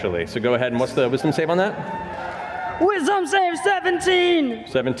does, actually. So go ahead, and what's the wisdom save on that? Wisdom save 17!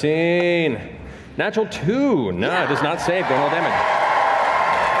 17. Natural 2. No, it does not save. Don't roll damage.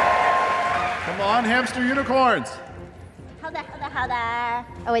 Come on, hamster unicorns. Hold on.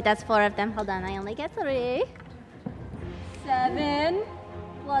 Oh wait, that's 4 of them. Hold on, I only get 3. 7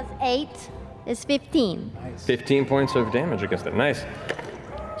 plus 8 is 15. Nice. 15 points of damage against it. Nice.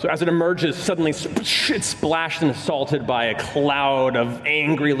 So as it emerges, suddenly it's splashed and assaulted by a cloud of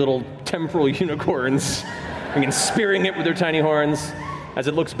angry little temporal unicorns, and spearing it with their tiny horns. As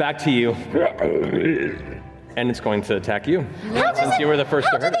it looks back to you, and it's going to attack you. Since you were the first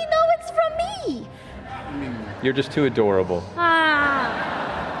to hurt it. How do they know it's from me? You're just too adorable.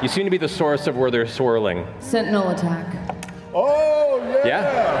 You seem to be the source of where they're swirling. Sentinel attack. Oh, yeah.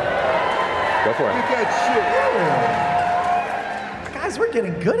 Yeah? Go for it. Get that shit. Guys, we're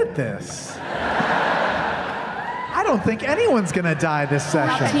getting good at this. I don't think anyone's gonna die this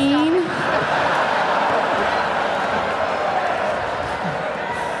session. 14.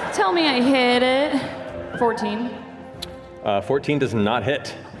 Tell me I hit it. 14. 14 does not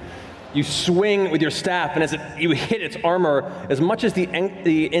hit. You swing with your staff, and as you hit its armor, as much as the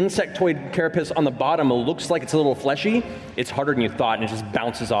insectoid carapace on the bottom looks like it's a little fleshy, it's harder than you thought, and it just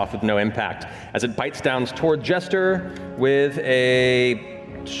bounces off with no impact. As it bites down toward Jester with a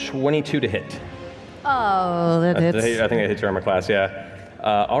 22 to hit. Oh, that hits. I think it hits your armor class, yeah.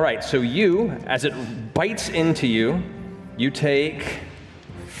 All right, so you, as it bites into you, you take...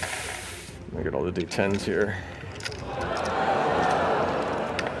 Let me get all the D10s here.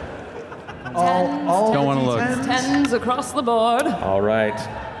 Don't want to look. 10s across the board. All right.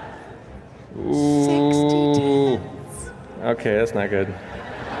 Ooh. Okay, that's not good.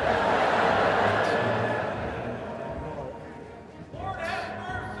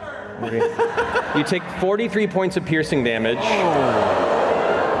 You take 43 points of piercing damage.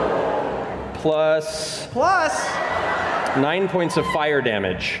 Plus 9 points of fire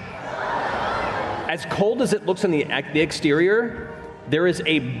damage. As cold as it looks on the exterior, there is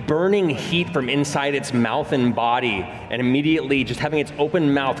a burning heat from inside its mouth and body, and immediately just having its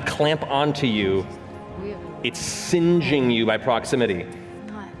open mouth clamp onto you, it's singeing you by proximity.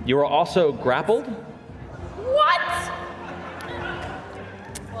 You are also grappled. What?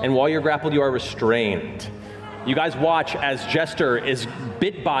 And while you're grappled, you are restrained. You guys watch as Jester is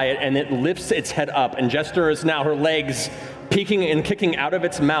bit by it, and it lifts its head up, and Jester is now her legs peeking and kicking out of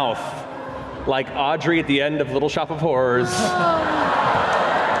its mouth, like Audrey at the end of Little Shop of Horrors.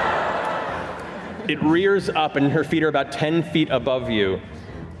 It rears up, and her feet are about 10 feet above you.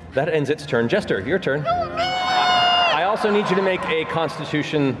 That ends its turn. Jester, your turn. I also need you to make a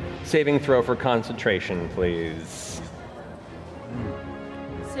Constitution saving throw for concentration, please.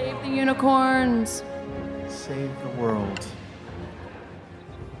 Save the unicorns. Save the world.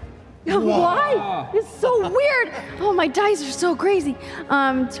 Why? It's so weird. Oh, my dice are so crazy.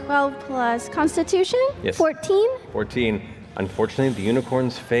 12 plus Constitution? Yes. 14? 14. Unfortunately, the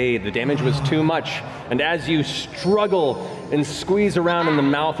unicorns fade. The damage was too much. And as you struggle and squeeze around in the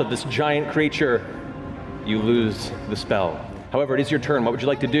mouth of this giant creature, you lose the spell. However, it is your turn. What would you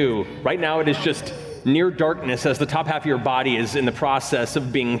like to do? Right now, it is just near darkness as the top half of your body is in the process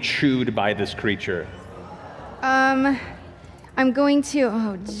of being chewed by this creature. I'm going to...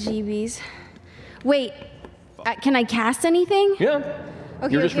 Oh, jeebies. Wait, can I cast anything? Yeah.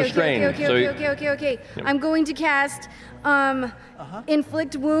 Okay, You're just restrained. Okay. I'm going to cast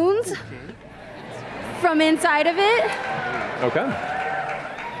Inflict Wounds from inside of it. Okay.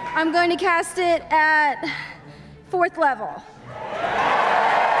 I'm going to cast it at 4th level.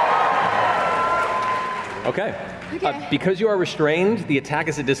 Okay. Because you are restrained, the attack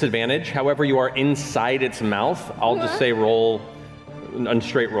is a disadvantage. However, you are inside its mouth. I'll just say roll a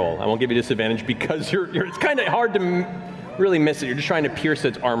straight roll. I won't give you disadvantage because it's kind of hard to really miss it. You're just trying to pierce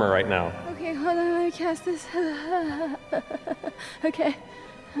its armor right now. Okay, hold on. Let me cast this. Okay.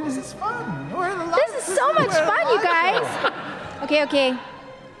 This is fun. This is so much fun, you guys. Okay.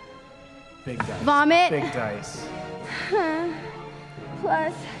 Big dice. Vomit. Big dice.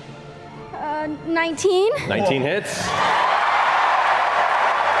 Plus 19. 19 hits.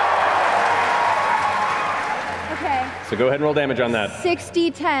 Okay. So go ahead and roll damage on that.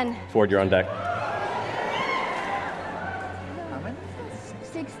 60-10. Ford, you're on deck.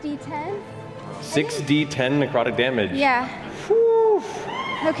 60-10. 6d10 necrotic damage. Yeah. Whew.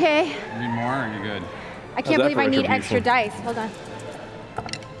 Okay. Need more, or are you good? I can't believe I need extra dice. Hold on.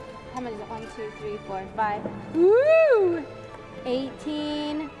 How many is it? 1, 2, 3, 4, 5. Woo!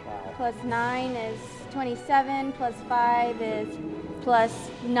 18 plus 9 is 27, plus 5 is plus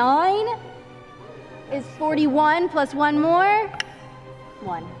 9 is 41, plus 1 more.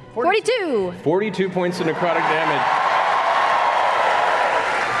 1. 42. 42 points of necrotic damage.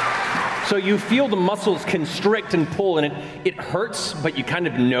 So you feel the muscles constrict and pull, and it hurts, but you kind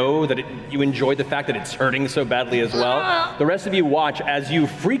of know that you enjoy the fact that it's hurting so badly as well. The rest of you watch as you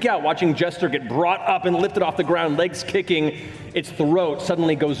freak out watching Jester get brought up and lifted off the ground, legs kicking. Its throat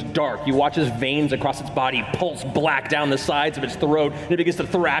suddenly goes dark. You watch as veins across its body pulse black down the sides of its throat, and it begins to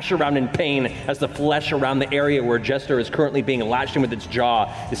thrash around in pain as the flesh around the area where Jester is currently being latched in with its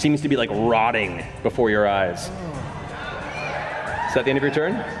jaw, it seems to be like rotting before your eyes. Is that the end of your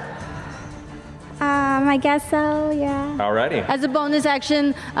turn? I guess so, yeah. Alrighty. As a bonus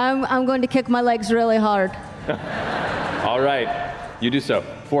action, I'm going to kick my legs really hard. All right, you do so.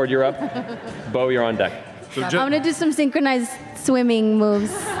 Ford, you're up. Bo, you're on deck. So I'm going to do some synchronized swimming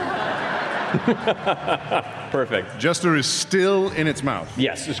moves. Perfect. Jester is still in its mouth.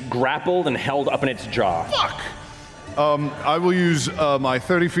 Yes, just grappled and held up in its jaw. Fuck! I will use my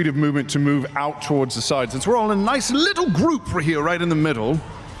 30 feet of movement to move out towards the side, since we're all in a nice little group here, right in the middle.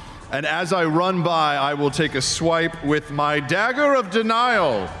 And as I run by, I will take a swipe with my Dagger of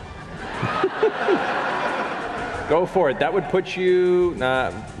Denial. Go for it. That would put you...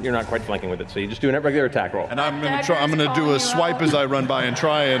 Nah, you're not quite flanking with it, so you just do a regular attack roll. And I'm gonna do a swipe as I run by and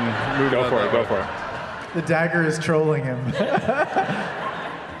try and move. Go for it. Go for it. The dagger is trolling him.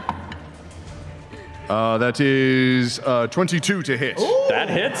 That is 22 to hit. Ooh. That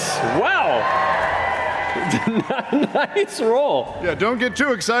hits. Wow. Nice roll. Yeah, don't get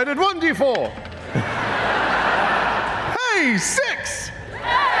too excited. 1d4. Hey, 6.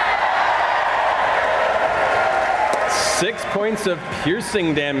 6 points of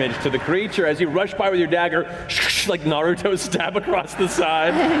piercing damage to the creature as you rush by with your dagger, like Naruto stab across the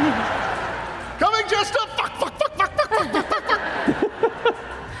side. Coming, Jester! Fuck, fuck, fuck, fuck, fuck, fuck, fuck, fuck.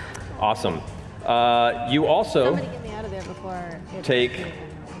 Awesome. You also Somebody get me out of there before take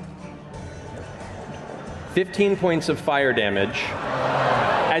 15 points of fire damage.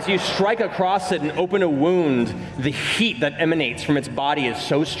 As you strike across it and open a wound, the heat that emanates from its body is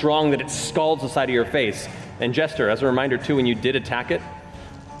so strong that it scalds the side of your face. And Jester, as a reminder too, when you did attack it,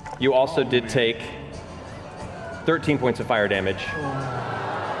 you also did take 13 points of fire damage.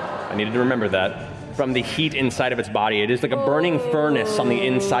 I needed to remember that. From the heat inside of its body. It is like a burning furnace on the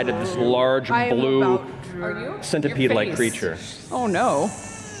inside of this large blue centipede-like creature. Oh no.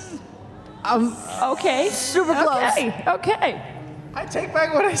 Okay. Super close. Okay. I take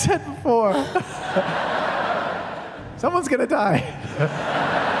back what I said before. Someone's gonna die.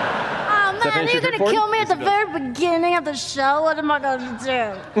 Oh man, you're gonna kill me at the very beginning of the show? What am I gonna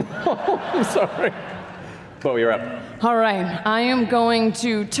do? I'm sorry. Bo, you're up. All right, I am going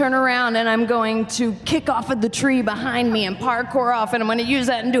to turn around and I'm going to kick off of the tree behind me and parkour off, and I'm going to use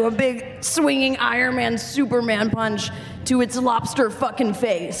that and do a big swinging Iron Man Superman punch to its lobster fucking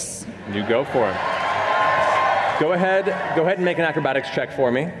face. You go for it. Go ahead and make an acrobatics check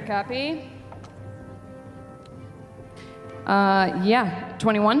for me. Copy. Yeah,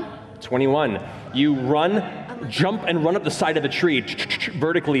 21. 21. You jump and run up the side of the tree,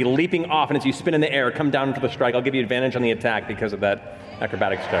 vertically leaping off, and as you spin in the air, come down for the strike. I'll give you advantage on the attack because of that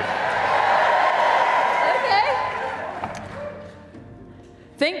acrobatics check. Okay.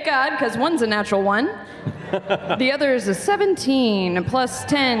 Thank God, because one's a natural 1. The other is a 17 plus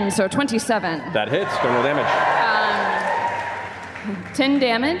 10, so 27. That hits. Go roll damage. 10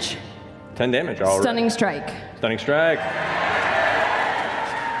 damage. 10 damage. All right. Stunning strike. Stunning strike.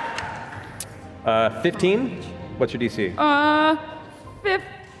 15? What's your DC?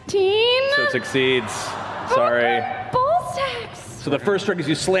 15? So it succeeds. Sorry. Bull sacks. So the first strike is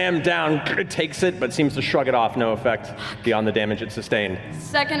you slam down, it takes it, but seems to shrug it off. No effect beyond the damage it sustained.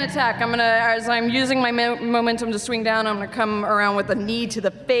 Second attack, as I'm using my momentum to swing down, I'm gonna come around with a knee to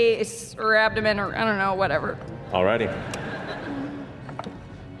the face or abdomen or I don't know, whatever. Alrighty.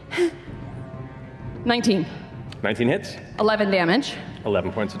 19. 19 hits. 11 damage.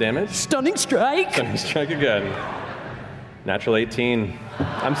 11 points of damage. Stunning strike. Stunning strike again. Natural 18.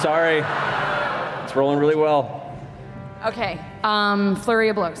 I'm sorry. It's rolling really well. Okay, flurry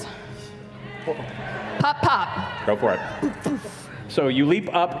of blows. Pop, pop. Go for it. So you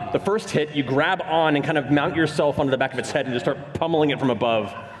leap up, the first hit, you grab on and kind of mount yourself onto the back of its head and just start pummeling it from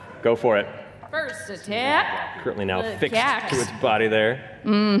above. Go for it. First attack. Currently now The fixed gax. to its body there.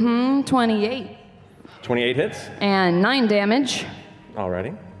 28. 28 hits. And 9 damage.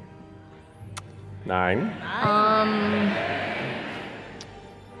 Alrighty. 9.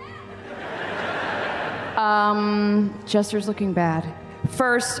 Jester's looking bad.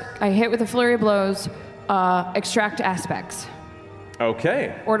 First, I hit with a flurry of blows, extract aspects.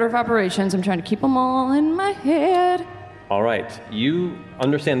 Okay. Order of operations, I'm trying to keep them all in my head. All right. You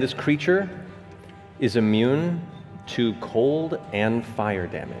understand this creature is immune to cold and fire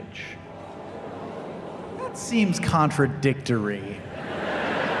damage. That seems contradictory.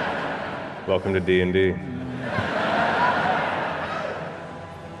 Welcome to D&D.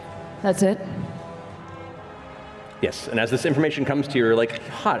 That's it? Yes, and as this information comes to you, you're like,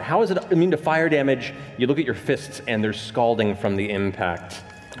 hot, how is it immune to fire damage? You look at your fists and they're scalding from the impact.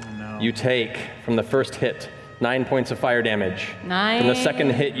 Oh, no. You take, from the first hit, 9 points of fire damage. 9. From the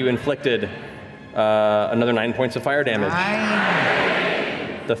second hit, you inflicted another 9 points of fire damage.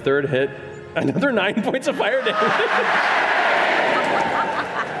 9. The third hit, another 9 points of fire damage.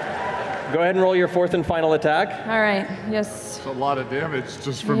 Go ahead and roll your fourth and final attack. All right, yes. It's a lot of damage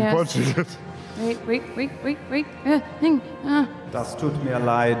just from Yes. punching it. Wait. Das tut mir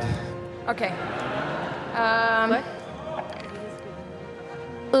leid. Okay.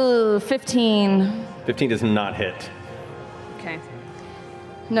 15. 15 does not hit. Okay.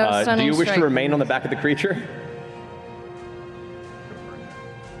 No Do stunning you wish strike. to remain on the back of the creature?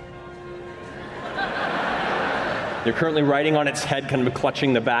 You're currently riding on its head, kind of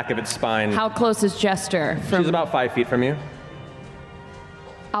clutching the back of its spine. How close is Jester? She's about 5 feet from you.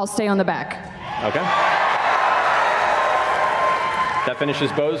 I'll stay on the back. Okay. That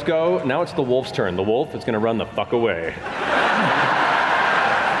finishes Bo's go. Now it's the wolf's turn. The wolf is going to run the fuck away.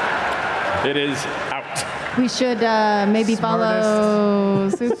 It is out. We should maybe follow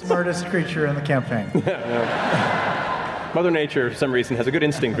suit. Smartest creature in the campaign. Mother Nature, for some reason, has a good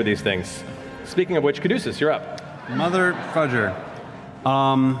instinct for these things. Speaking of which, Caduceus, you're up. Mother fudger.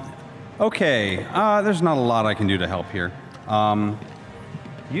 Okay, there's not a lot I can do to help here.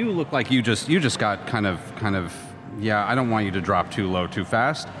 You look like you just got kind of, yeah, I don't want you to drop too low too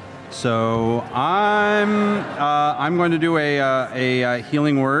fast. So I'm going to do a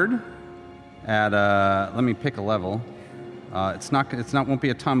healing word at, let me pick a level. Won't be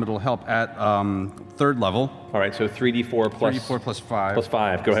a ton, but it'll help at 3rd level. All right, so 3d4 plus 3d4 plus 5. Plus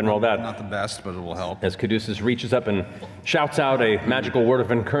 5. Go ahead and roll that. Not the best, but it will help. As Caduceus reaches up and shouts out a magical word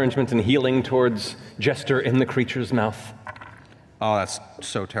of encouragement and healing towards Jester in the creature's mouth. Oh, that's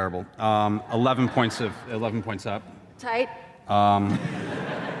so terrible. 11 points up. Tight.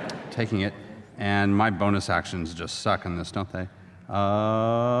 Taking it, and my bonus actions just suck in this, don't they?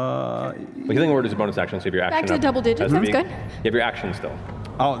 The healing word is a bonus action, so you have your action Back to up double digits. as Sounds being- good. You have your action still.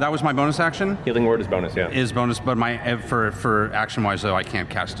 Oh, that was my bonus action? Healing word is bonus, yeah. Is bonus, but for action-wise, though, I can't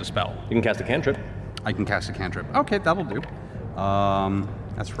cast a spell. You can cast a cantrip. I can cast a cantrip. Okay, that'll do.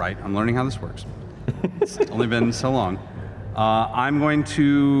 That's right. I'm learning how this works. It's only been so long. I'm going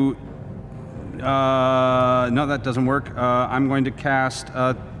to... no, that doesn't work. I'm going to cast,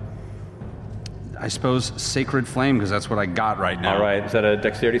 I suppose, Sacred Flame, because that's what I got right now. All right. Is that a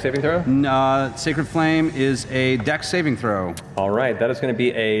dexterity saving throw? Sacred Flame is a dex saving throw. All right. That is going to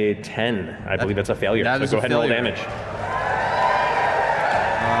be a 10. I believe that's a failure. That so is go a ahead and roll failure. damage.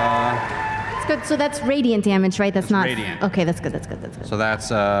 That's good. So that's radiant damage, right? That's not radiant. Okay, that's good. So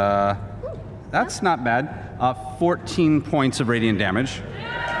that's not bad. 14 points of radiant damage.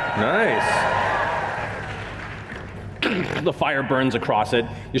 Nice. The fire burns across it.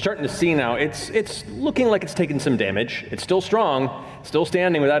 You're starting to see now, it's looking like it's taken some damage. It's still strong, still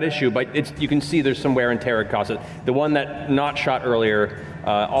standing without issue, but you can see there's some wear and tear across it. The one that not shot earlier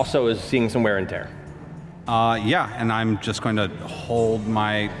also is seeing some wear and tear. Yeah, and I'm just going to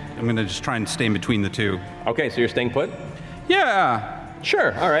I'm going to just try and stay in between the two. Okay, so you're staying put? Yeah.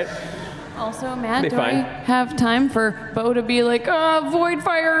 Sure, all right. Also, Matt, Be do fine. I have time for Bo to be like, void,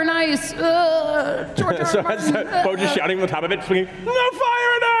 fire, and ice? George R. So Martin, Bo just shouting on the top of it, swinging, no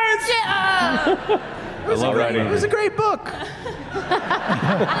fire and ice! Yeah! It was a great book.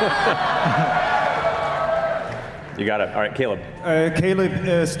 You got it. All right, Caleb.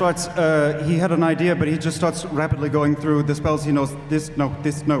 Caleb starts, he had an idea, but he just starts rapidly going through the spells. He knows this, no,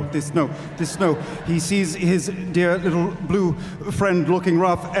 this, no, this, no, this, no. He sees his dear little blue friend looking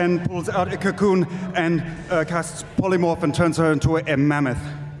rough and pulls out a cocoon and casts polymorph and turns her into a mammoth.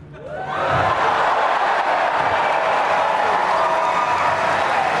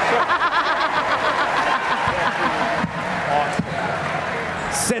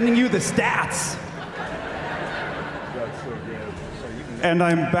 Sending you the stats. and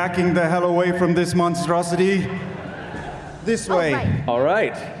I'm backing the hell away from this monstrosity. This way. Right. All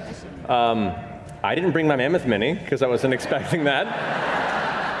right. I didn't bring my mammoth mini because I wasn't expecting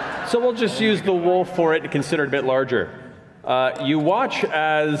that. So we'll just use the wolf for it and consider it a bit larger. You watch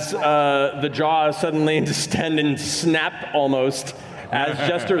as the jaws suddenly distend and snap almost as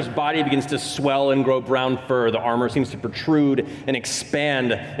Jester's body begins to swell and grow brown fur. The armor seems to protrude and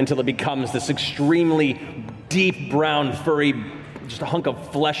expand until it becomes this extremely deep brown furry, just a hunk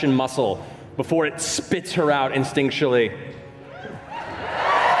of flesh and muscle before it spits her out instinctually.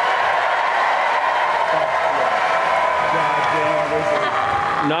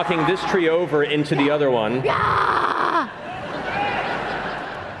 Knocking this tree over into the other one.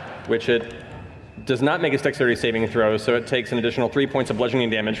 Which it does not make its dexterity saving throw, so it takes an additional 3 points of bludgeoning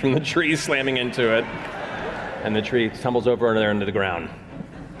damage from the tree slamming into it. And the tree tumbles over there into the ground.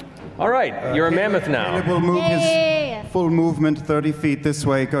 All right, you're a mammoth now. Caleb will move his full movement 30 feet this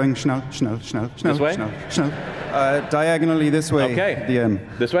way, going schnell, schnell, schnell, schnell, This way? schnell, schnell. Diagonally this way. Okay. The end.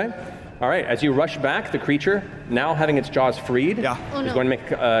 This way? All right, as you rush back, the creature, now having its jaws freed, is going to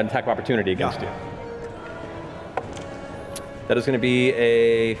make an attack of opportunity against you. That is going to be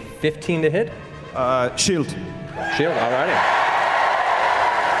a 15 to hit. Shield. Shield, all righty.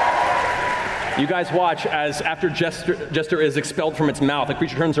 You guys watch as after Jester is expelled from its mouth, the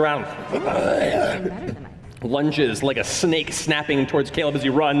creature turns around, lunges like a snake snapping towards Caleb as he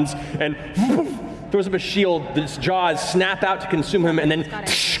runs, and throws up a shield. Its jaws snap out to consume him, and then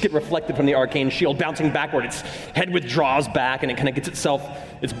get reflected from the arcane shield, bouncing backward. Its head withdraws back, and it kind of gets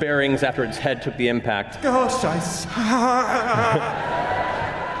its bearings after its head took the impact. Gosh,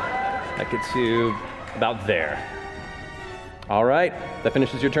 That gets you about there. All right, that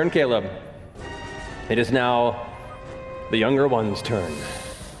finishes your turn, Caleb. It is now the younger one's turn.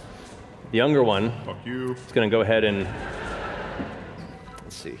 The younger one is going to go ahead and,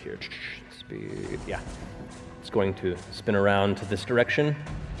 let's see here, speed, yeah. It's going to spin around to this direction,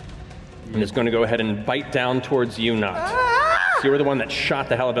 and it's going to go ahead and bite down towards you, Nott. So you were the one that shot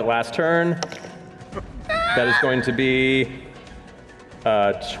the hell out of it last turn. That is going to be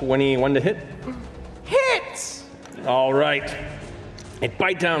 21 to hit. Hits! All right. It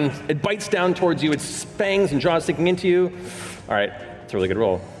bites down towards you, its fangs and jaws sinking into you. All right, it's a really good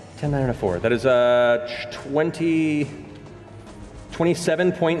roll. 10, 9, and a 4. That is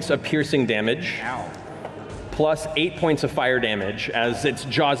 27 points of piercing damage. Ow. Plus 8 points of fire damage. As its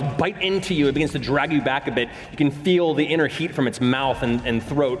jaws bite into you, it begins to drag you back a bit. You can feel the inner heat from its mouth and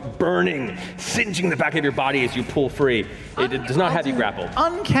throat burning, singeing the back of your body as you pull free. It does not have you grappled.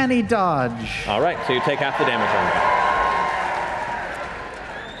 Uncanny dodge. All right, so you take half the damage on that.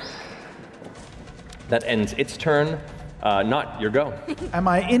 That ends its turn. Not your go. Am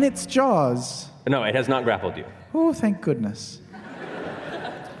I in its jaws? No, it has not grappled you. Oh, thank goodness.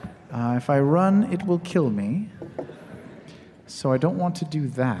 If I run, it will kill me. So I don't want to do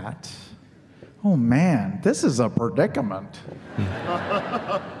that. Oh man, this is a predicament.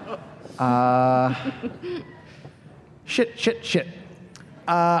 Shit.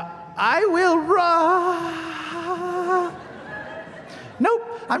 I will run. Nope,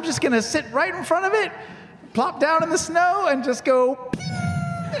 I'm just gonna sit right in front of it, plop down in the snow, and just go.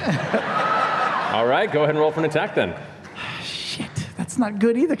 All right, go ahead and roll for an attack then. Shit, that's not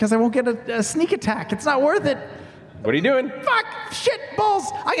good either, because I won't get a sneak attack. It's not worth it. What are you doing? Fuck, shit,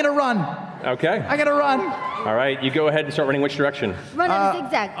 balls, I gotta run. Okay. I gotta run. All right, you go ahead and start running which direction? Run in a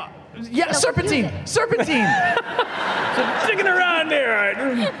zigzag. Yeah, No, serpentine. So sticking around there. All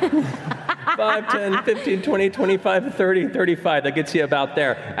right. 5, 10, 15, 20, 25, 30, 35. That gets you about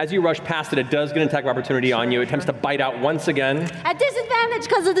there. As you rush past it, it does get an attack of opportunity on you. It attempts to bite out once again. At disadvantage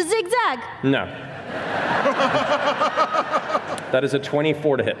because of the zigzag. No. That is a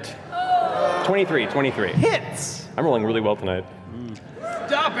 24 to hit. 23. Hits. I'm rolling really well tonight.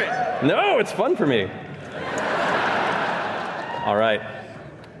 Stop it! No, it's fun for me. All right.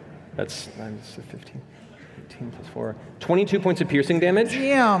 That's 15, 18 plus 4. 22 points of piercing damage.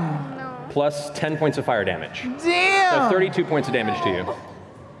 Damn. Plus 10 points of fire damage. Damn. So 32 points of damage to you.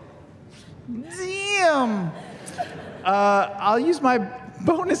 Damn. I'll use my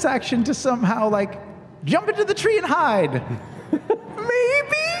bonus action to somehow, like, jump into the tree and hide.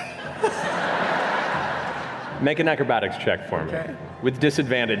 Maybe? Make an acrobatics check for me. Okay. With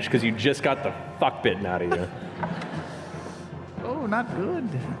disadvantage, because you just got the fuck bitten out of you. Oh, not good.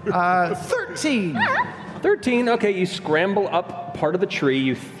 13. 13, okay, you scramble up part of the tree.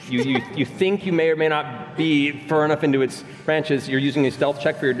 You think you may or may not be far enough into its branches. You're using a stealth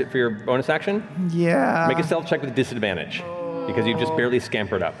check for your bonus action? Yeah. Make a stealth check with disadvantage, because you just barely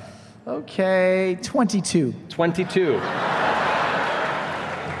scampered up. Okay, 22. 22.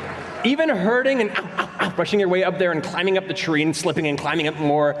 even hurting and rushing your way up there and climbing up the tree and slipping and climbing up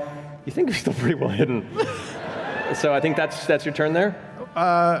more, you think you're still pretty well hidden. So I think that's your turn there?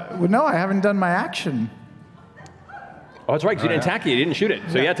 Well, no, I haven't done my action. Oh, that's right, because you didn't attack it, you didn't shoot it.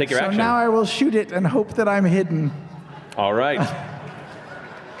 So yeah, take your action. So now I will shoot it and hope that I'm hidden. All right.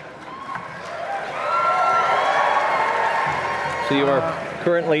 So you are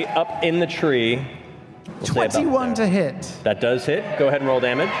currently up in the tree. We'll 21 to hit. That does hit. Go ahead and roll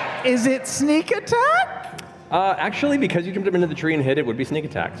damage. Is it sneak attack? Actually, because you jumped up into the tree and hit, it would be sneak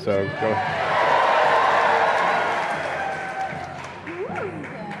attack. So go.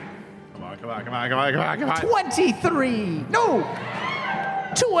 Come on. 23. No.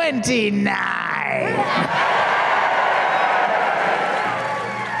 29.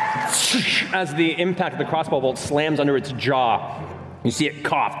 As the impact of the crossbow bolt slams under its jaw, you see it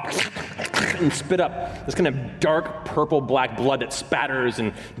cough and spit up this kind of dark purple-black blood that spatters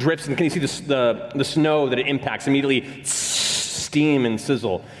and drips, and can you see the snow that it impacts immediately steam and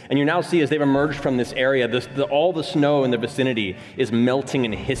sizzle. And you now see as they've emerged from this area, all the snow in the vicinity is melting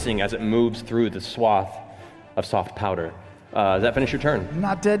and hissing as it moves through the swath of soft powder. Does that finish your turn?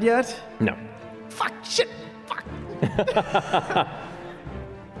 Not dead yet? No. Fuck, shit, fuck.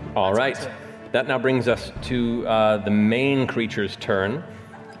 All right. That now brings us to the main creature's turn.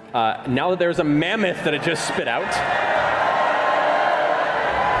 Now that there's a mammoth that it just spit out.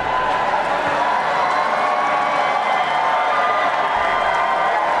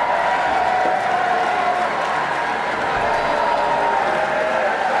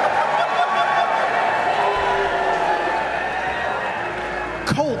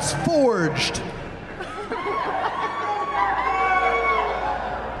 Colts forged.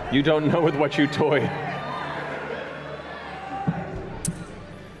 You don't know with what you toy.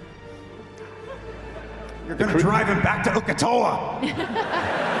 You're gonna drive him back to Ukatoa.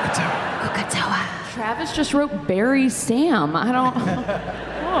 Ukatoa. Travis just wrote Barry Sam. I don't.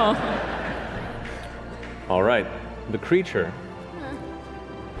 All right. The creature,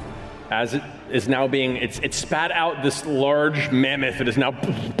 as it is now being, it spat out this large mammoth that is now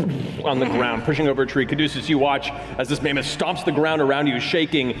on the ground, pushing over a tree. Caduceus, you watch as this mammoth stomps the ground around you,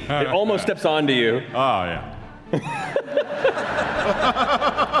 shaking. It almost steps onto you. Oh, yeah.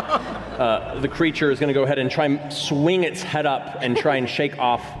 The creature is going to go ahead and try and swing its head up and try and shake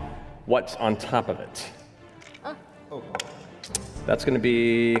off what's on top of it. That's going to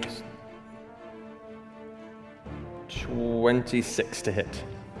be 26 to hit.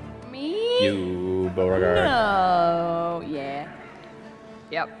 Me? You, Beauregard. No. Yeah.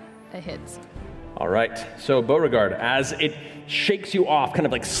 Yep. It hits. All right. So Beauregard, as it shakes you off, kind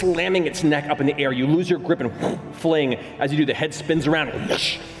of like slamming its neck up in the air, you lose your grip and fling. As you do, the head spins around and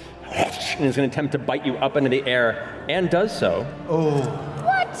it's going to attempt to bite you up into the air, and does so. Oh.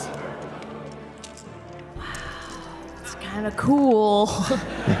 What? Wow. It's kind of cool.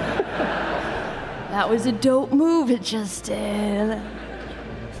 That was a dope move it just did.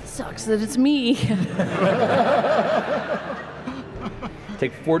 Sucks that it's me.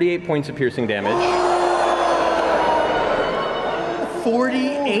 Take 48 points of piercing damage.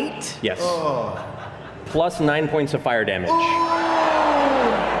 48? Yes. Oh. Plus 9 points of fire damage.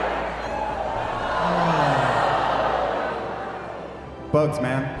 Bugs,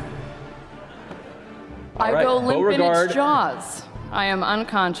 man. I right, go limp Beauregard. in its jaws. I am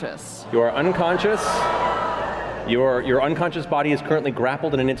unconscious. You are unconscious. Your unconscious body is currently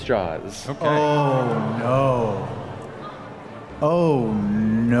grappled and in its jaws. Okay. Oh, no. Oh,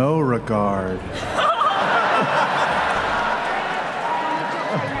 no regard.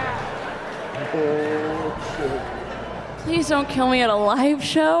 Please don't kill me at a live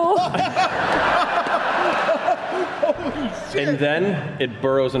show. And then it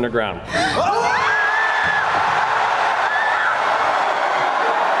burrows underground.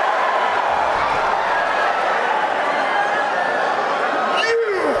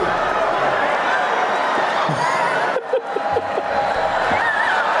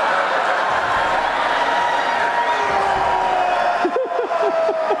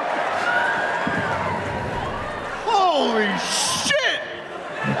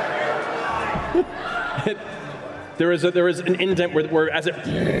 There is an indent where as it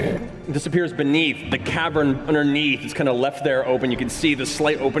disappears beneath, the cavern underneath is kind of left there open. You can see the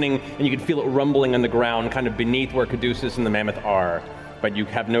slight opening, and you can feel it rumbling on the ground, kind of beneath where Caduceus and the mammoth are. But you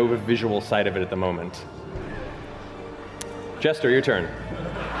have no visual sight of it at the moment. Jester, your turn.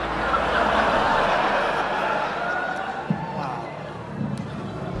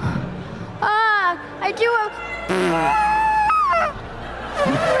 I do a...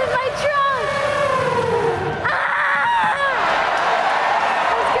 with my trunk.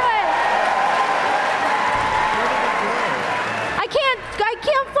 That's good.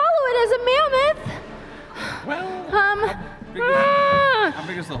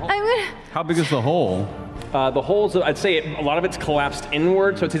 How big is the hole? The holes, I'd say a lot of it's collapsed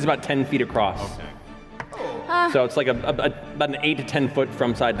inward, so it's about 10 feet across. Okay. So it's like about an 8 to 10 foot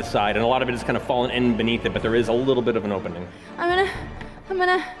from side to side, and a lot of it is kind of fallen in beneath it, but there is a little bit of an opening. I'm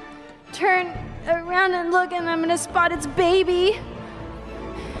gonna turn around and look, and I'm gonna spot its baby.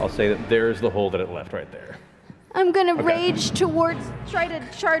 I'll say that there's the hole that it left right there. I'm gonna rage towards, try to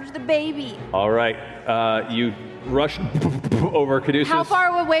charge the baby. All right, you rush over Caduceus. How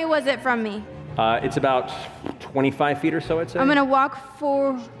far away was it from me? It's about 25 feet or so, I'd say. I'm gonna walk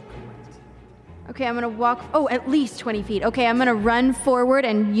for. Okay, I'm gonna walk. Oh, at least 20 feet. Okay, I'm gonna run forward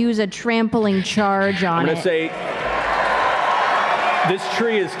and use a trampling charge on it. I'm gonna say this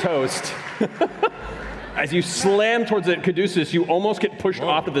tree is toast. As you slam towards it, Caduceus, you almost get pushed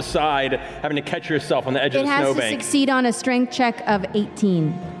off to the side, having to catch yourself on the edge of the snowbank. It has to succeed on a strength check of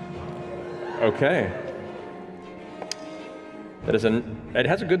 18. Okay. That is it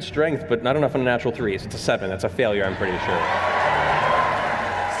has a good strength, but not enough on a natural 3, so it's a 7. That's a failure, I'm pretty sure.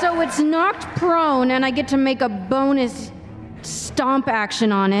 So it's knocked prone, and I get to make a bonus stomp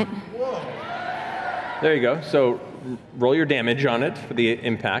action on it. There you go. So roll your damage on it for the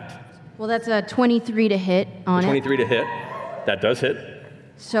impact. Well, that's a 23 to hit on 23 to hit. That does hit.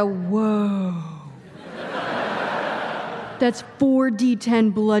 So, whoa. That's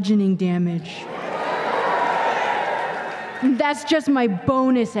 4d10 bludgeoning damage. That's just my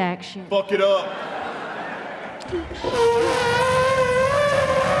bonus action. Fuck it up.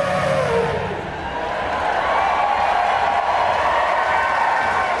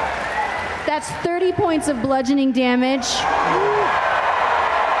 That's 30 points of bludgeoning damage.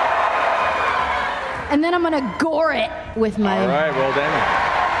 And then I'm gonna gore it with my... All right, roll damage.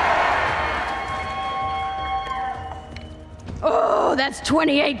 Oh, that's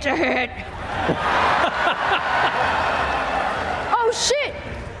 28 to hit. Oh, shit.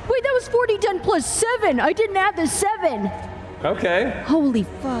 Wait, that was 40 plus 7. I didn't add the 7. Okay. Holy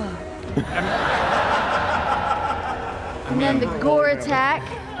fuck. And then the gore attack.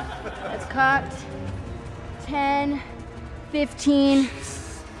 That's cocked. 10, 15.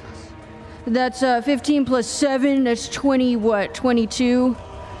 That's 15 plus 7. That's 22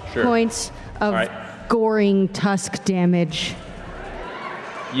 points of goring tusk damage.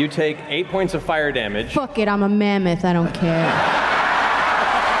 You take 8 points of fire damage. Fuck it, I'm a mammoth. I don't care.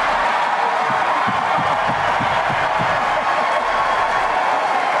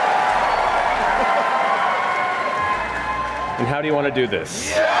 And how do you want to do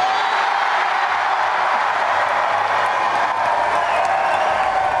this?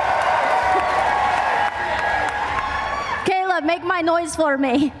 Caleb, make my noise for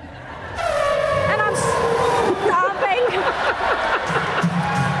me. And I'm stomping.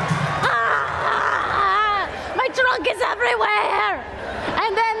 My trunk is everywhere.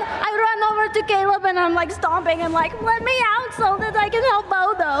 And then I run over to Caleb and I'm like stomping and like, let me out so that I can help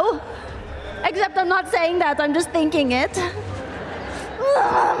Bodo. Except I'm not saying that, I'm just thinking it.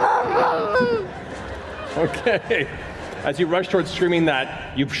 Okay. As you rush towards screaming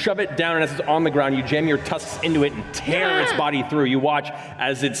that, you shove it down, and as it's on the ground, you jam your tusks into it and tear its body through. You watch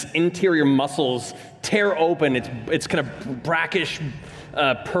as its interior muscles tear open, its kind of brackish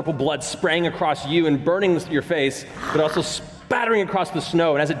purple blood spraying across you and burning your face, but also spattering across the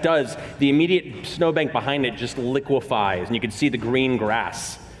snow. And as it does, the immediate snowbank behind it just liquefies, and you can see the green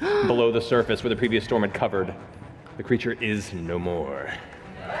grass below the surface where the previous storm had covered. The creature is no more.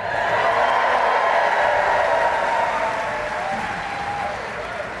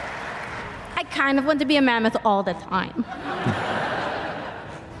 I kind of want to be a mammoth all the time.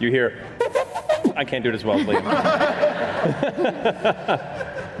 You hear, I can't do it as well, please.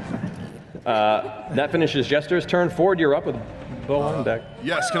 That finishes Jester's turn. Ford, you're up with bow on deck.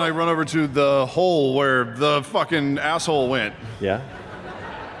 Yes, can I run over to the hole where the fucking asshole went? Yeah.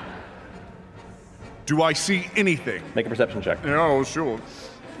 Do I see anything? Make a perception check. Oh, sure.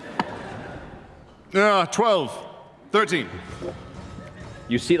 12, 13.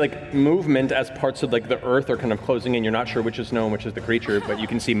 You see like movement as parts of like the earth are kind of closing in. You're not sure which is snow and which is the creature, but you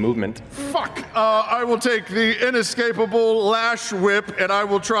can see movement. Fuck! I will take the inescapable lash whip and I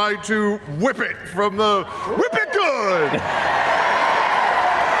will try to whip it from the whip it good!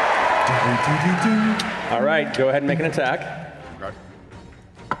 All right, go ahead and make an attack. Okay.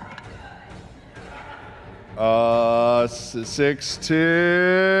 16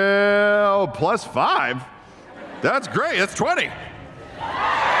 plus 5. That's great. That's 20.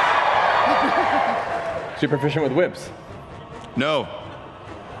 So you're proficient with whips? No.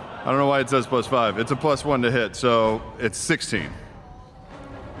 I don't know why it says plus 5. It's a plus 1 to hit, so it's 16.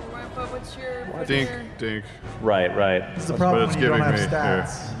 But what's your... Dink, dink. Right. It's the problem when you don't have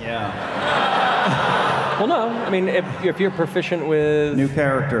stats. Yeah. Well, no. I mean, if you're proficient with New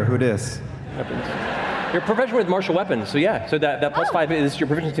character, who dis? weapons, you're proficient with martial weapons. So yeah. So that +5 is your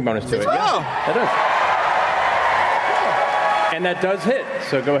proficiency bonus to it. Oh. Yeah, that does. And that does hit.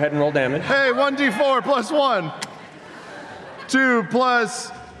 So go ahead and roll damage. Hey, 1d4 plus 1. 2 plus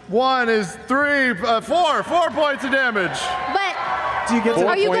 1 is 3. 4 points of damage. But Do you get 4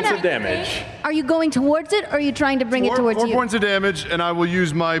 Are you points gonna- of damage. are you going towards it, or are you trying to bring it towards 4 you? points of damage, and I will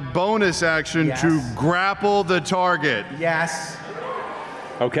use my bonus action Yes. to grapple the target. Yes.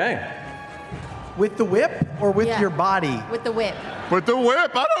 Okay. With the whip or with Yeah. your body? With the whip. With the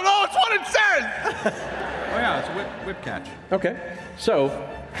whip, I don't know, it's what it says! Oh yeah, it's a whip catch. Okay. So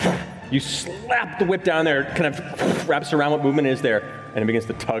you slap the whip down there, kind of wraps around what movement is there, and it begins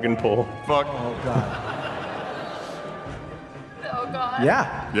to tug and pull. Fuck. Oh, God. Oh, God.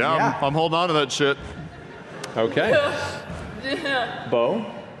 Yeah. Yeah, I'm holding on to that shit. Okay. Bo,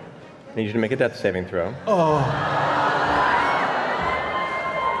 I need you to make a death saving throw. Oh.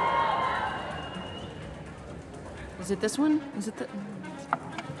 Is it this one? Is it the...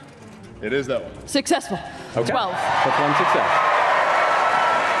 It is that one. Successful. Okay. 12. That's one success.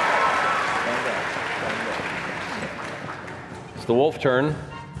 It's the wolf turn.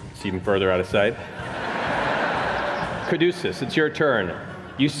 It's even further out of sight. Caduceus, it's your turn.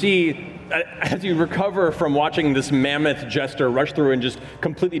 You see, as you recover from watching this mammoth jester rush through and just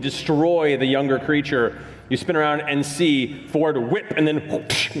completely destroy the younger creature, you spin around and see Ford whip and then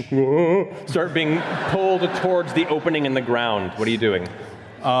start being pulled towards the opening in the ground. What are you doing?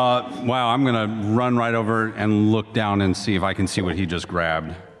 Wow, I'm gonna run right over and look down and see if I can see what he just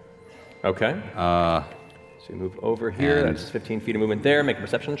grabbed. Okay. So you move over here. and- That's 15 feet of movement there. Make a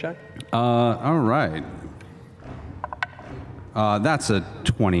perception check. All right. That's a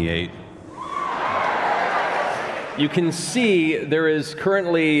 28. You can see there is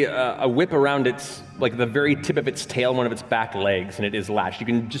currently a whip around its, like the very tip of its tail, one of its back legs, and it is lashed. You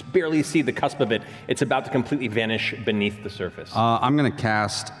can just barely see the cusp of it. It's about to completely vanish beneath the surface. I'm gonna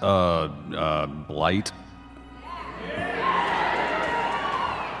cast Blight.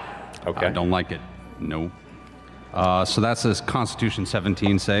 Okay. I don't like it. No. So that's a Constitution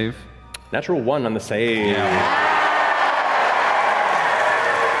 17 save. Natural 1 on the save.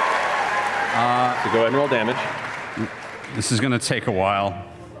 So go ahead and roll damage. This is gonna take a while.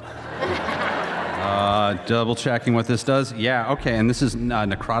 Double checking what this does. Yeah, okay, and this is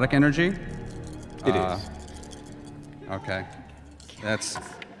necrotic energy? It is. Okay. That's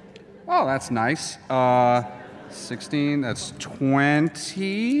nice. 16, that's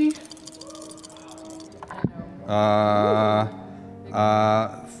 20.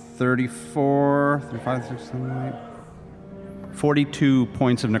 34, 35, 36, 38. 42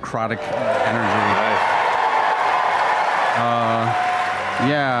 points of necrotic energy.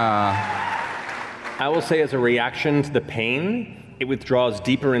 Yeah. I will say as a reaction to the pain, it withdraws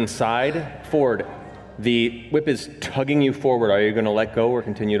deeper inside. Ford, the whip is tugging you forward. Are you going to let go or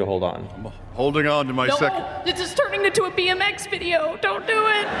continue to hold on? I'm holding on to my second. This is turning into a BMX video. Don't do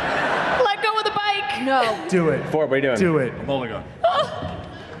it. Let go of the bike. No. Do it. Ford, what are you doing? Do it. I'm holding on.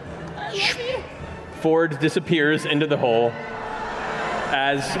 Ford disappears into the hole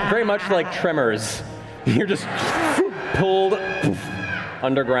as very much like Tremors. You're just pulled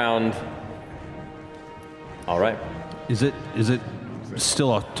underground. All right. Is it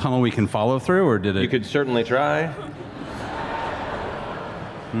still a tunnel we can follow through, or did it? You could certainly try.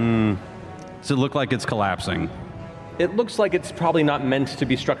 Does it look like it's collapsing? It looks like it's probably not meant to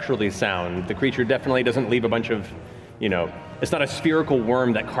be structurally sound. The creature definitely doesn't leave a bunch of, it's not a spherical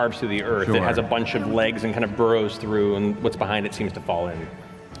worm that carves through the earth. Sure. It has a bunch of legs and kind of burrows through, and what's behind it seems to fall in.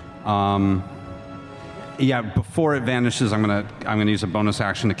 Yeah, before it vanishes, I'm gonna use a bonus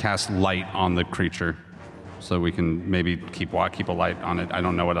action to cast light on the creature, so we can maybe keep a light on it. I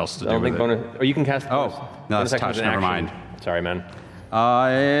don't know what else to do with it. Or you can cast. Oh, no, bonus that's action touch. as an Never action. mind. Sorry, man.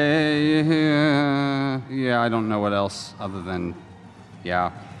 Yeah, I don't know what else other than,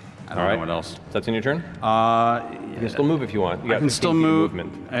 yeah, I don't know what else. So that's in your turn? You can still move if you want. You got I can 15 still feet of move.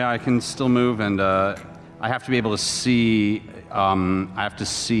 movement. Yeah, I can still move, and I have to be able to see. I have to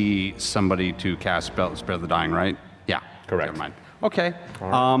see somebody to cast Spare the Dying, right? Yeah. Correct. Never mind. Okay.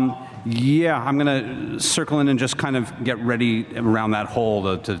 Yeah, I'm gonna circle in and just kind of get ready around that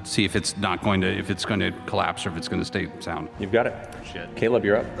hole to see if it's going to collapse or if it's going to stay sound. You've got it. Shit. Caleb,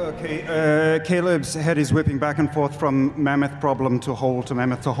 you're up. Okay, Caleb's head is whipping back and forth from mammoth problem to hole to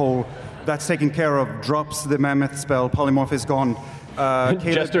mammoth to hole. That's taken care of. Drops the mammoth spell. Polymorph is gone.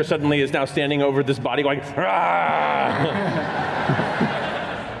 Jester suddenly is now standing over this body going,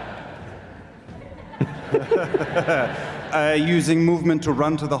 Using movement to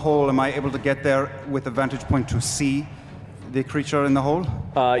run to the hole, am I able to get there with a vantage point to see the creature in the hole?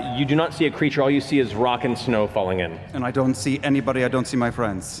 You do not see a creature. All you see is rock and snow falling in. And I don't see anybody. I don't see my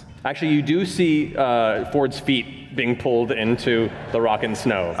friends. Actually, you do see Ford's feet being pulled into the rock and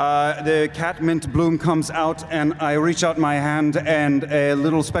snow. The cat mint bloom comes out, and I reach out my hand, and a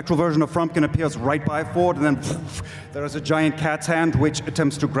little spectral version of Frumpkin appears right by Ford, and then there is a giant cat's hand which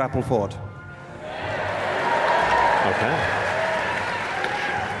attempts to grapple Ford. Okay.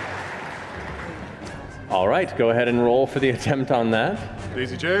 All right, go ahead and roll for the attempt on that.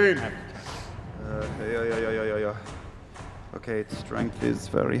 Daisy Jane. Yeah. Okay, its strength is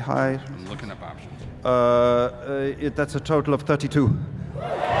very high. I'm looking up options. That's a total of 32.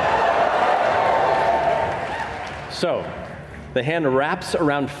 So, the hand wraps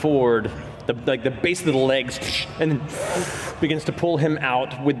around Ford, the base of the legs, and then begins to pull him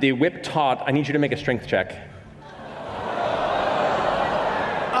out with the whip taut. I need you to make a strength check.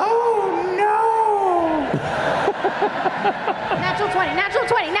 Oh, no! Natural 20, natural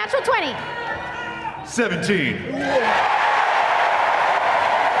 20, natural 20. 17.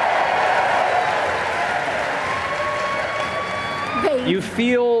 You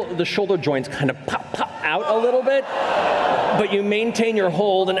feel the shoulder joints kind of pop out a little bit, but you maintain your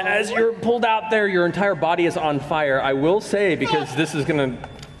hold, and as you're pulled out there, your entire body is on fire. I will say, because this is gonna,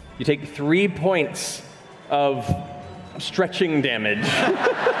 you take 3 points of stretching damage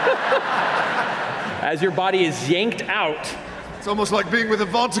as your body is yanked out. It's almost like being with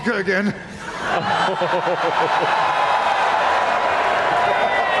Avantika again.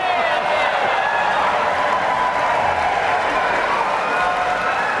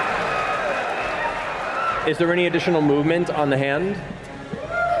 Is there any additional movement on the hand?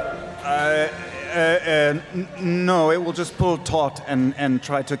 No, it will just pull taut and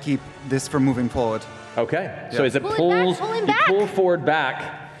try to keep this from moving forward. Okay. Yeah. So as it pulls, you pull Ford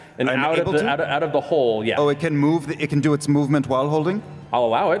back and out of the hole. Yeah. Oh, it can move. It can do its movement while holding. I'll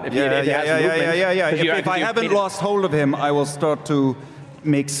allow it if it has movement. Yeah. If I haven't lost hold of him, I will start to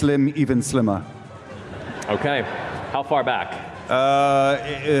make Slim even slimmer. Okay. How far back?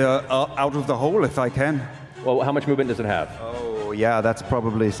 Out of the hole, if I can. Well, how much movement does it have? Oh, yeah, that's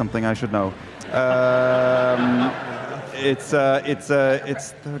probably something I should know. It's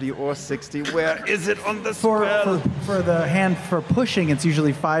 30 or 60. Where is it on the spell? For the hand for pushing, it's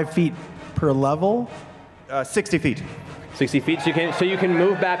usually 5 feet per level. 60 feet. 60 feet. So you can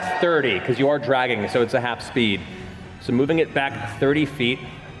move back 30 because you are dragging, so it's a half speed. So moving it back 30 feet,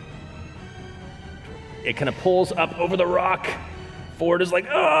 it kind of pulls up over the rock. Ford is like,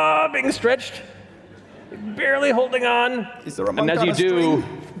 being stretched, barely holding on. Is there a and as you do,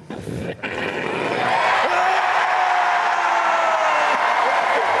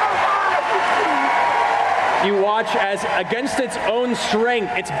 you watch as, against its own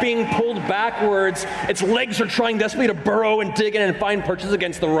strength, it's being pulled backwards. Its legs are trying desperately to burrow and dig in and find perches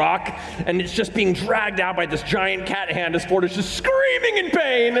against the rock, and it's just being dragged out by this giant cat hand as Ford is just screaming in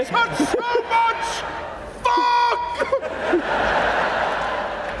pain. That's so much! Fuck!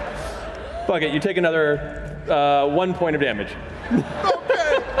 Fuck it, you take another 1 point of damage.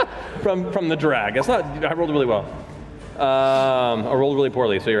 Okay. from the drag. It's not, I rolled really well. I rolled really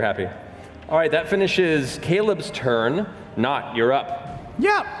poorly, so you're happy. All right, that finishes Caleb's turn. Not, you're up.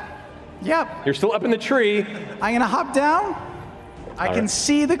 Yep. You're still up in the tree. I'm gonna hop down. I can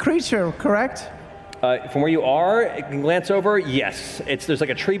see the creature, correct? From where you are, it can glance over. Yes, there's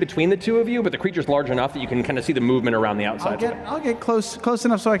like a tree between the two of you, but the creature's large enough that you can kind of see the movement around the outside. I'll get close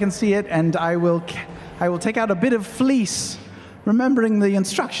enough so I can see it, and I will take out a bit of fleece, remembering the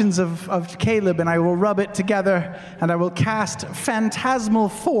instructions of Caleb, and I will rub it together, and I will cast Phantasmal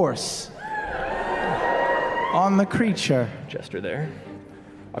Force on the creature. Jester there.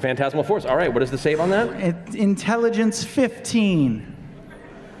 A Phantasmal Force. All right, what is the save on that? Intelligence 15.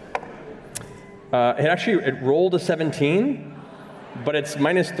 It rolled a 17, but it's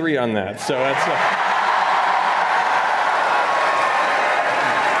 -3 on that, so that's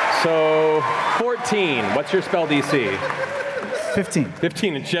so 14. What's your spell DC? 15.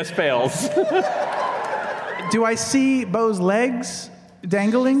 15, it just fails. Do I see Bo's legs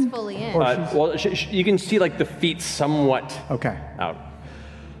dangling? She's fully in. Well, you can see like the feet somewhat out.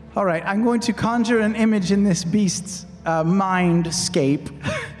 All right, I'm going to conjure an image in this beast's mindscape.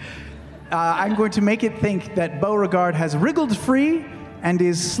 I'm going to make it think that Beauregard has wriggled free and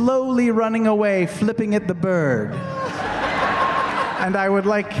is slowly running away, flipping at the bird. And I would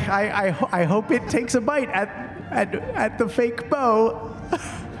like, I hope it takes a bite at the fake bow.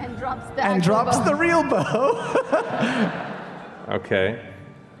 And drops the real bow. Okay.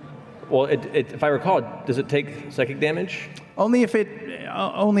 Well, if I recall, does it take psychic damage? Only if the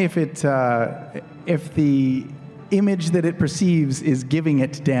image that it perceives is giving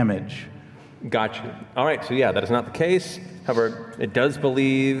it damage. Gotcha. All right, so yeah, that is not the case. However, it does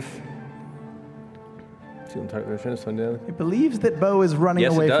believe... It believes that Bo is running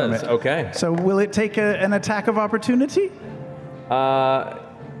away from it. Yes, it does. Okay. So will it take an attack of opportunity?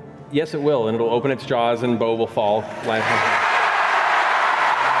 Yes, it will, and it'll open its jaws, and Bo will fall.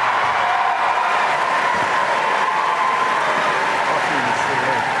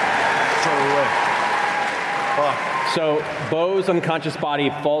 So Bo's unconscious body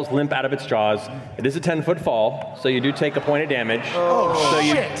falls limp out of its jaws. It is a 10-foot fall, so you do take a point of damage. Oh, so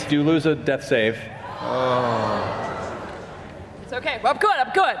shit. You do lose a death save. It's okay. I'm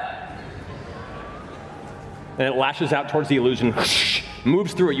good. And it lashes out towards the illusion,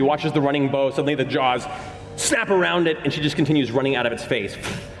 moves through it. You watch as the running Bo, suddenly the jaws snap around it, and she just continues running out of its face.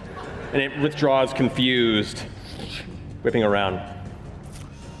 And it withdraws confused, whipping around.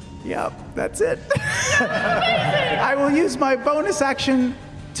 Yep, that's it. I will use my bonus action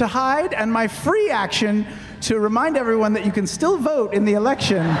to hide and my free action to remind everyone that you can still vote in the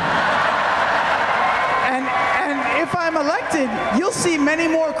election. And if I'm elected, you'll see many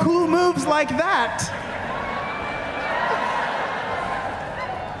more cool moves like that.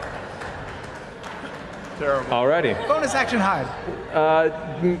 Terrible. Alrighty. Bonus action hide.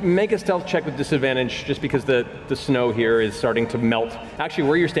 Make a stealth check with disadvantage, just because the snow here is starting to melt. Actually,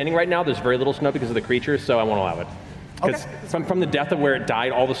 where you're standing right now, there's very little snow because of the creatures, so I won't allow it. Because from the death of where it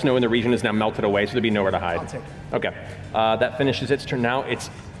died, all the snow in the region is now melted away, so there'd be nowhere to hide. I'll take it. Okay. That finishes its turn. Now it's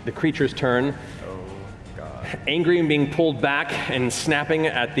the creature's turn. Angry and being pulled back and snapping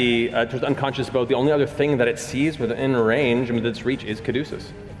at the towards the unconscious Bo. The only other thing that it sees within range and within its reach is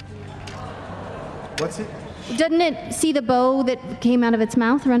Caduceus. What's it? Doesn't it see the bow that came out of its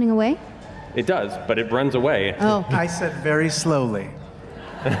mouth running away? It does, but it runs away. Oh. I said very slowly.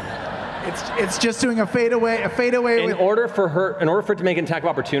 It's just doing a fade away. In order for it to make an attack of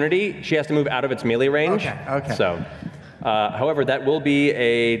opportunity, she has to move out of its melee range. Okay. So, however, that will be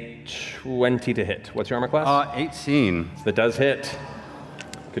a 20 to hit. What's your armor class? 18. That does hit.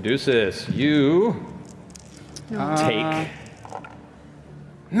 Caduceus, you take.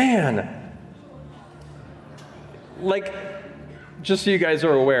 Man. Like, just so you guys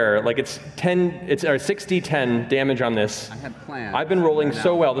are aware, like it's 60-10 damage on this. I had planned. I've been rolling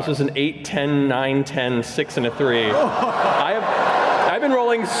so well. This is an 8, 10, 9, 10, 6, and a 3. I've been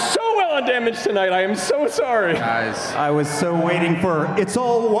rolling so well on damage tonight. I am so sorry. Guys. I was so waiting for, it's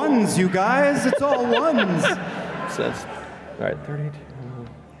all ones, you guys. It's all ones. So that's, all right, 32,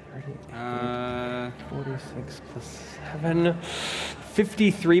 38, 46 plus 7.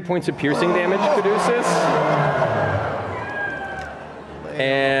 53 points of piercing damage, Caduceus.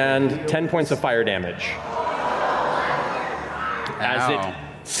 And 10 points of fire damage. As it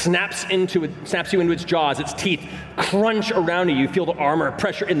snaps you into its jaws, its teeth crunch around you. You feel the armor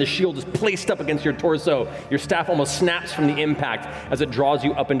pressure in the shield is placed up against your torso. Your staff almost snaps from the impact as it draws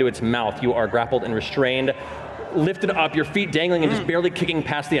you up into its mouth. You are grappled and restrained, lifted up, your feet dangling and just barely kicking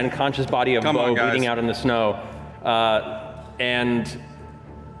past the unconscious body of Bo, bleeding out in the snow. And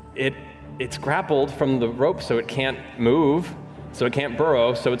it's grappled from the rope, so it can't move, so it can't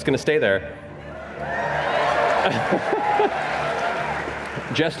burrow, so it's going to stay there.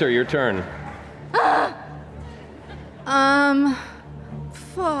 Jester, your turn.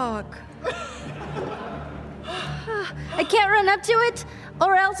 Fuck. I can't run up to it,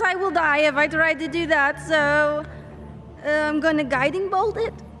 or else I will die if I try to do that, so I'm gonna guiding bolt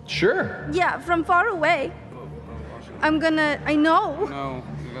it. Sure. Yeah, from far away. I know. No,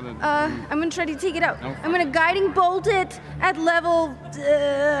 you're gonna... I'm gonna try to take it out. No. I'm gonna guiding bolt it at level... 20.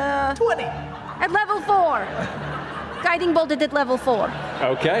 At level 4. Guiding bolt it at level 4.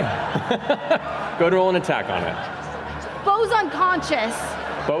 Okay. Go to roll an attack on it. Bo's unconscious.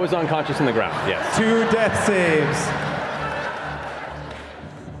 Bo is unconscious on the ground, yes. 2 death saves.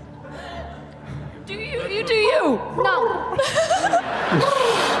 Do you? No.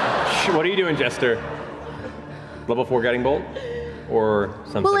 What are you doing, Jester? Level 4 guiding bolt? Or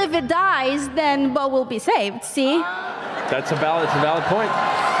something? Well, if it dies, then Bo will be saved, see? That's a valid point.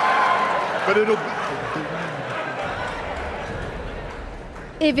 But it'll...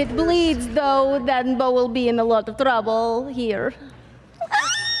 If it bleeds, though, then Bo will be in a lot of trouble here.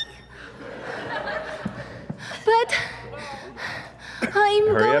 But I'm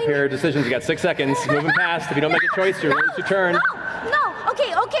Hurry going... up here, decisions. You got 6 seconds. Moving past. If you don't make a choice, you're lose your turn. No.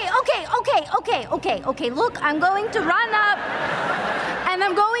 Okay. Look, I'm going to run up, and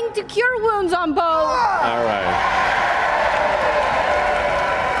I'm going to cure wounds on Bo. All right.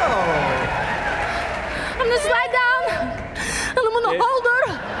 I'm gonna slide down, and I'm gonna hold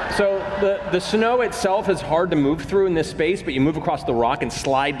her. So the snow itself is hard to move through in this space, but you move across the rock and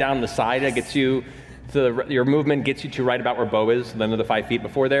slide down the side. That gets you to your movement gets you to right about where Bo is, then another 5 feet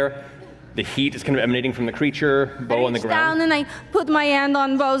before there. The heat is kind of emanating from the creature. Bo on the ground. Down and I put my hand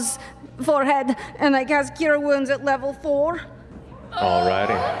on Bo's forehead, and I cast Cure Wounds at level 4.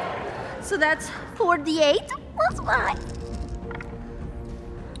 Alrighty. So that's 4d8 plus 5.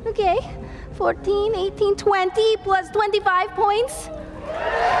 Okay, 14, 18, 20 plus 25 points.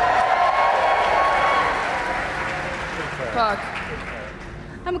 Fuck.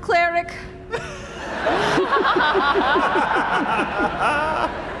 I'm a cleric.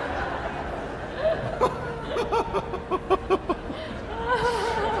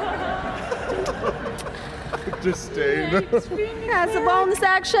 Disdain. As a bonus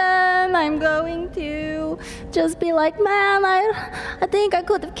action, I'm going to just be like, man, I think I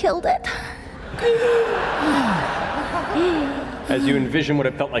could have killed it. As you envision what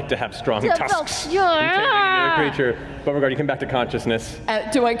it felt like to have strong tusks and the creature. Beauregard, you come back to consciousness.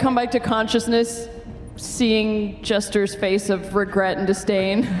 Do I come back to consciousness seeing Jester's face of regret and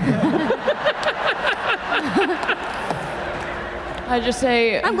disdain? I just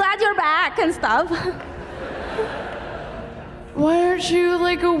say, I'm glad you're back and stuff. Why aren't you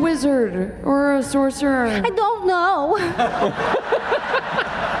like a wizard or a sorcerer? I don't know.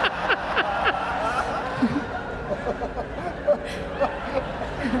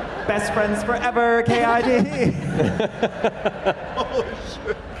 Best friends forever, KID. Holy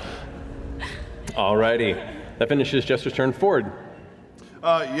shit. Alrighty. That finishes Jester's turn. Ford.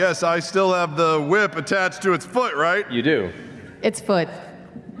 Yes, I still have the whip attached to its foot, right? You do. Its foot.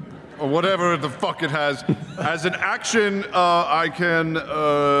 Or whatever the fuck it has. As an action, I can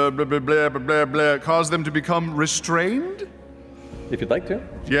cause them to become restrained? If you'd like to.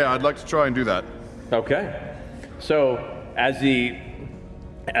 Yeah, I'd like to try and do that. Okay. So as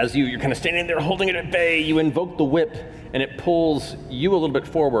you're kind of standing there holding it at bay, you invoke the whip, and it pulls you a little bit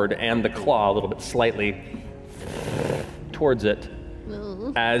forward and the claw a little bit slightly towards it.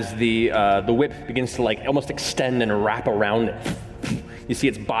 As the whip begins to like almost extend and wrap around it. You see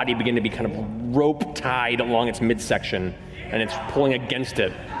its body begin to be kind of rope tied along its midsection, and it's pulling against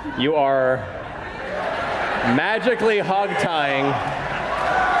it. You are magically hog tying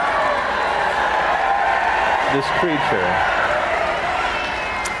this creature.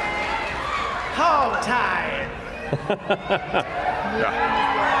 Hog tied.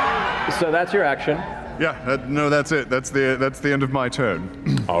 Yeah. So that's your action. Yeah, no, that's it. That's the end of my turn.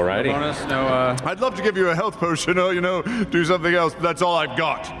 Alrighty. No bonus, no, I'd love to give you a health potion or, do something else, but that's all I've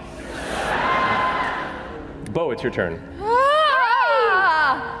got. Bo, it's your turn.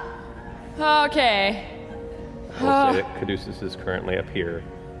 Okay. We'll say that Caduceus is currently up here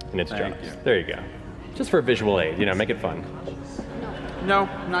in its jaws. There you go. Just for visual aid, make it fun. No,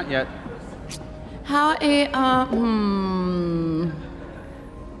 not yet. How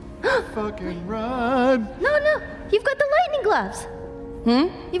Fucking run. No, you've got the lightning gloves.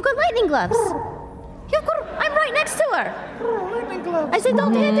 You've got lightning gloves. I'm right next to her. Lightning gloves. I said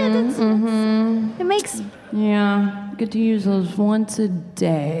don't hit it. It makes... Yeah, get to use those once a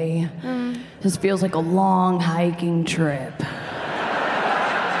day. This feels like a long hiking trip.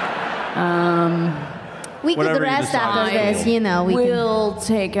 We could rest after this, we will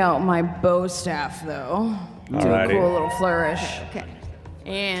take out my bow staff, though. Do a cool little flourish. Okay.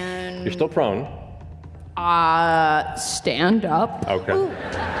 And... You're still prone. Stand up. Okay. Ooh,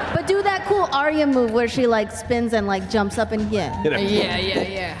 but do that cool Arya move where she spins and jumps up and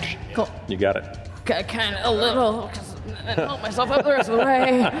Yeah. Cool. You got it. Kind of a little, because I help myself up the rest of the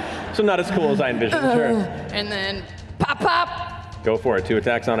way. So not as cool as I envisioned, sure. And then pop. Go for it. 2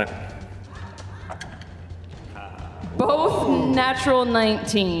 attacks on it. Both natural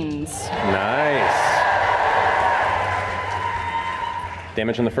 19s. Nice.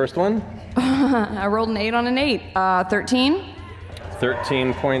 Damage on the first one? I rolled an 8 on an 8. 13.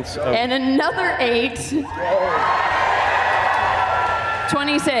 13 points of... And another 8.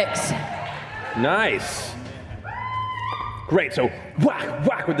 26. Nice. Great, so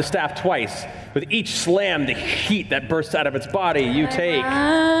whack with the staff twice. With each slam, the heat that bursts out of its body, you take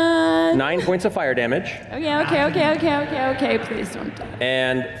 9 points of fire damage. Oh yeah, okay, please don't die.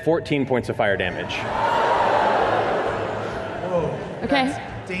 And 14 points of fire damage. Whoa. Okay.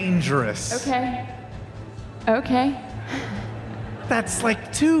 That's dangerous. Okay. That's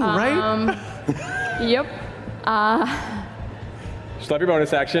 2, right? Yep. Still have your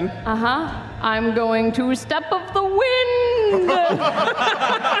bonus action. I'm going to step of the wind.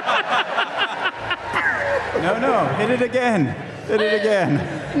 No, hit it again.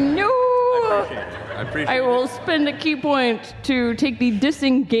 No. I appreciate it. I will spend a key point to take the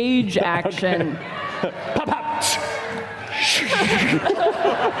disengage action. Pop, pop.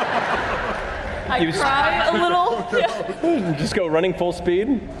 I cry a little. Yeah. Just go running full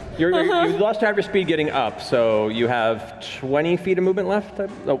speed. You lost half your speed getting up, so you have 20 feet of movement left.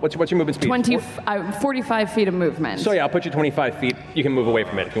 Oh, what's your movement speed? 45 feet of movement. So yeah, I'll put you 25 feet. You can move away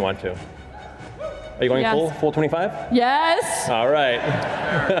from it if you want to. Are you going full 25? Yes. All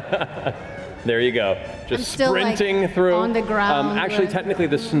right. There you go. Just still, sprinting through. on the ground. Actually, technically,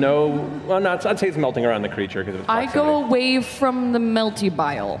 the snow. Well, I'd say it's melting around the creature because I go away from the melty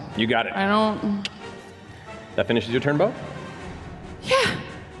bile. You got it. I don't. That finishes your turn, Bo? Yeah.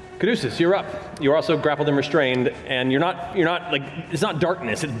 Caduceus, you're up. You're also grappled and restrained, and you're not like, it's not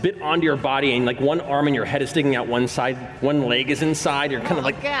darkness. It's bit onto your body, and like one arm and your head is sticking out one side, one leg is inside. You're kind of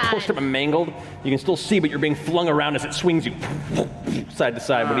like pushed up and mangled. You can still see, but you're being flung around as it swings you side to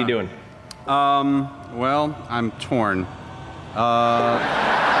side. What are you doing? Well, I'm torn.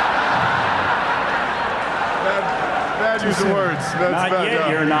 Bad use of words. That's Not bad. yet,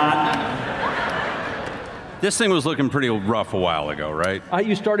 you're not. This thing was looking pretty rough a while ago, right?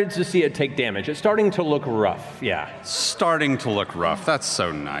 You started to see it take damage. It's starting to look rough, yeah. Starting to look rough. That's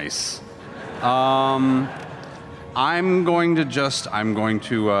so nice. I'm going to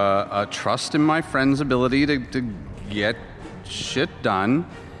trust in my friend's ability to get shit done,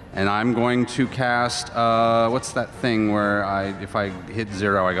 and I'm going to cast what's that thing where if I hit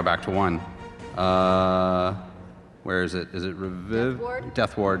 0, I go back to 1. Where is it? Is it Revive? Death Ward?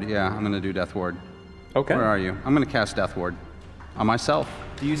 Death Ward. Yeah, I'm going to do Death Ward. Okay. Where are you? I'm going to cast Death Ward on myself.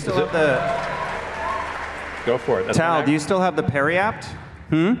 Do you still have the... Go for it. That's Tal, do you still have the Periapt?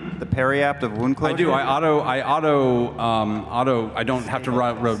 The Periapt of Wound Closure? I do. I don't have to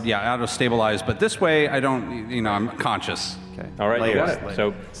auto stabilize, but this way I don't, I'm conscious. Okay. All right, you got it.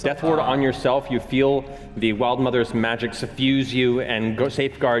 So Death Ward on yourself. You feel the Wild Mother's magic suffuse you and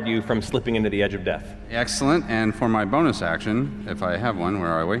safeguard you from slipping into the edge of death. Excellent. And for my bonus action, if I have one,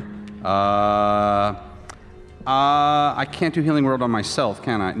 where are we? I can't do Healing Word on myself,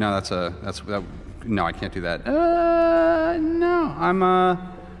 can I? No, no, I can't do that. No, I'm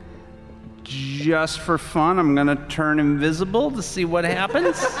just for fun, I'm gonna turn invisible to see what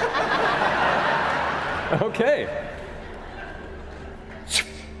happens. Okay.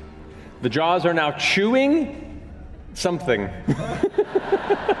 The jaws are now chewing something.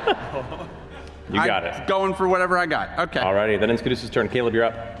 You got it. Going for whatever I got. Okay. Alrighty, then it's Caduceus' turn. Caleb, you're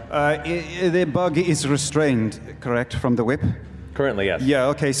up. The bug is restrained, correct, from the whip? Currently, yes. Yeah,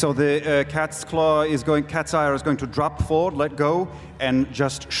 okay, so the cat's ire is going to drop forward, let go, and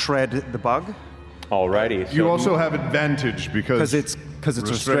just shred the bug. Alrighty. So You also have advantage because it's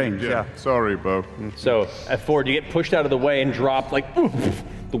restrained, yeah. Sorry, Bo. So at forward, you get pushed out of the way and drop like, oof.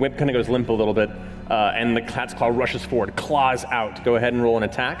 The whip kind of goes limp a little bit, and the cat's claw rushes forward, claws out. Go ahead and roll an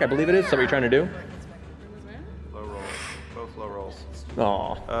attack, I believe it is. Is that what you're trying to do? Low roll. Both low rolls.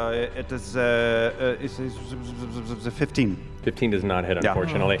 Oh. It is a 15. 15 does not hit,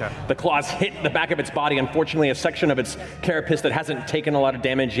 unfortunately. Okay. The claws hit the back of its body. Unfortunately, a section of its carapace that hasn't taken a lot of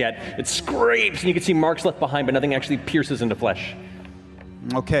damage yet. It scrapes, and you can see marks left behind, but nothing actually pierces into flesh.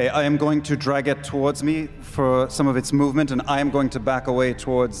 Okay, I am going to drag it towards me for some of its movement, and I am going to back away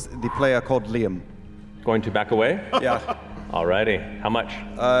towards the player called Liam. Going to back away? Yeah. Alrighty. How much?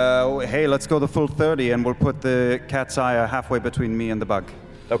 Hey, let's go the full 30, and we'll put the cat's ire halfway between me and the bug.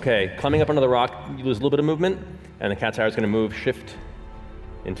 Okay, climbing up onto the rock, you lose a little bit of movement, and the cat's ire is going to shift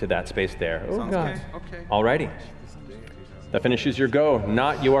into that space there. Oh, Sounds God. okay. Alrighty. That finishes your go.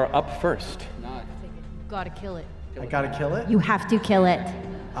 Not, you are up first. Gotta kill it. I gotta kill it? You have to kill it.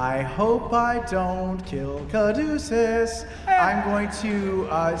 I hope I don't kill Caduceus. I'm going to,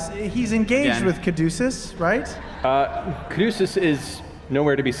 he's engaged Again. with Caduceus, right? Caduceus is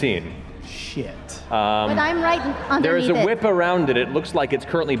nowhere to be seen. Shit. But I'm right underneath There is a it. whip around it. It looks like it's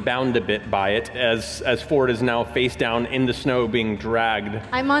currently bound a bit by it as Ford is now face down in the snow being dragged.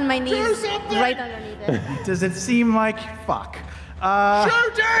 I'm on my knees right underneath it. Does it seem like fuck?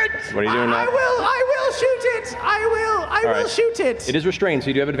 Shoot it! What are you doing now? I will shoot it! I All will right. shoot it! It is restrained, so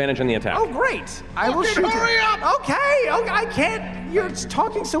you do have advantage on the attack. Oh, great! I will shoot it. Hurry up! Okay, I can't. You're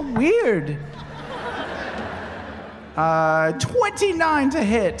talking so weird. 29 to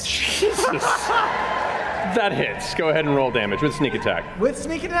hit. Jesus. That hits. Go ahead and roll damage with sneak attack. With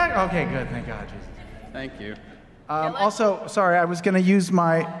sneak attack? Okay, good. Thank God, Jesus. Thank you. Also, sorry, I was going to use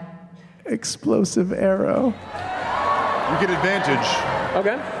my explosive arrow. You get advantage.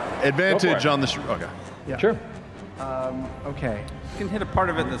 Okay. Advantage on the... Okay. Yeah. Sure. Okay. You can hit a part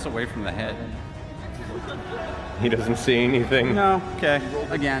of it that's away from the head. He doesn't see anything. No. Okay.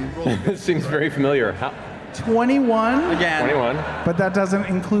 Again. It seems very familiar. 21. Again. 21. But that doesn't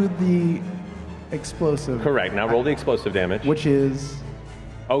include the explosive. Correct. Now roll the explosive damage. Which is?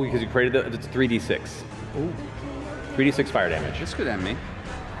 Oh, because you created it's 3d6. Ooh. 3d6 fire damage. This could end me.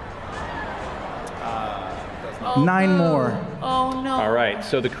 9 more. Oh no. All right,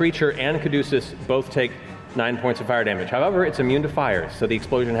 so the creature and Caduceus both take 9 points of fire damage. However, it's immune to fire, so the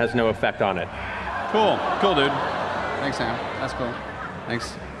explosion has no effect on it. Cool. Cool, dude. Thanks, Sam. That's cool.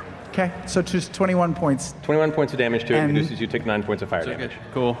 Thanks. Okay, so just 21 points. 21 points of damage to it. And- Caduceus, you take 9 points of fire damage.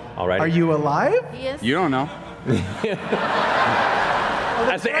 Cool. All right. Are you alive? Yes. You don't know.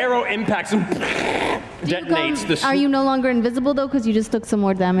 As the arrow impacts and detonates, the Are you no longer invisible though, because you just took some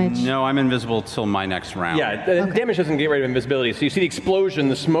more damage? No, I'm invisible till my next round. Yeah, the damage doesn't get rid of invisibility. So you see the explosion,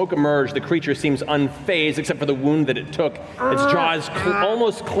 the smoke emerge, the creature seems unfazed except for the wound that it took. Its jaw is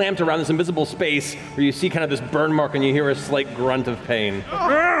almost clamped around this invisible space where you see kind of this burn mark and you hear a slight grunt of pain.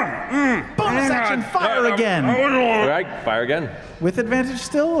 Bonus action, fire again. All right, fire again. With advantage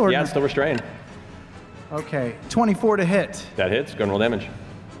still? Or Yeah, no? it's still restrained. Okay, 24 to hit. That hits. Go and roll damage.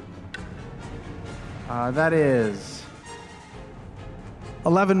 That is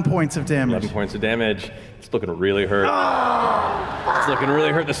 11 points of damage. 11 points of damage. It's looking to really hurt. It's looking to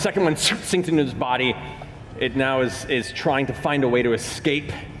really hurt. The second one sinks into his body. It now is trying to find a way to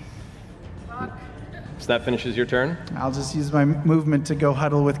escape. So that finishes your turn. I'll just use my movement to go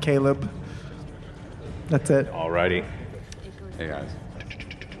huddle with Caleb. That's it. Alrighty. Hey, guys.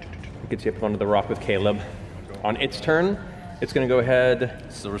 Gets you up onto the rock with Caleb. On its turn, it's going to go ahead.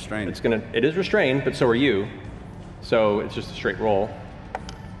 Still restrained. It is restrained, but so are you. So it's just a straight roll.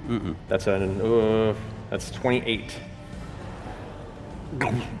 That's 28.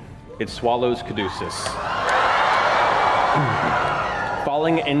 It swallows Caduceus.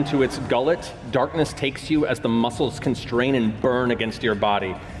 Falling into its gullet, darkness takes you as the muscles constrain and burn against your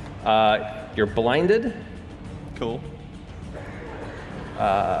body. You're blinded. Cool.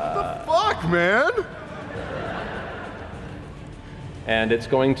 What the fuck, man? And it's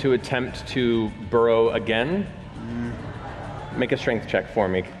going to attempt to burrow again. Make a strength check for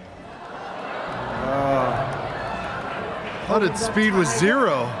me. Thought its speed was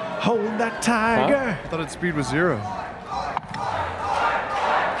 0. Hold that tiger. Thought its speed was 0.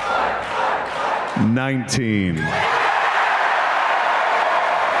 19.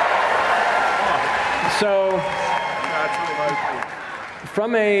 So,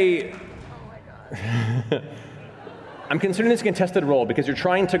 from a... I'm considering this a contested roll because you're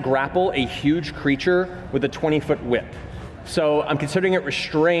trying to grapple a huge creature with a 20-foot whip. So I'm considering it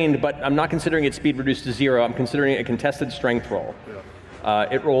restrained, but I'm not considering its speed reduced to 0. I'm considering it a contested strength roll.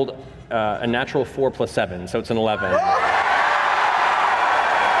 It rolled a natural 4 plus 7, so it's an 11.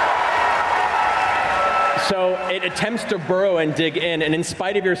 So it attempts to burrow and dig in, and in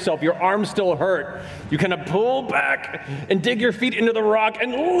spite of yourself, your arms still hurt. You kind of pull back and dig your feet into the rock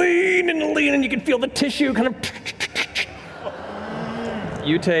and lean, and you can feel the tissue kind of...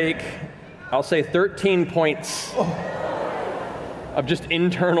 You take, I'll say 13 points of just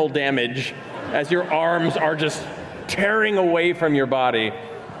internal damage as your arms are just tearing away from your body,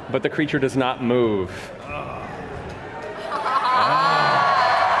 but the creature does not move.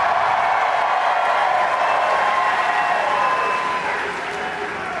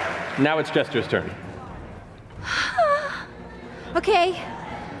 Now it's Jester's turn. Okay.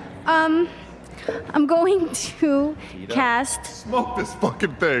 I'm going to cast. Smoke this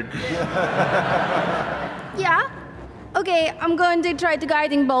fucking thing. Yeah. Okay, I'm going to try to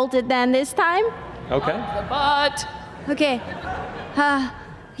guiding bolt it then this time. Okay. The butt. Okay.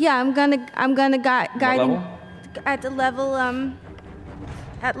 Yeah, I'm gonna guiding level?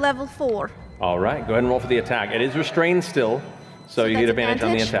 at level 4. All right, go ahead and roll for the attack. It is restrained still, so you get that's advantage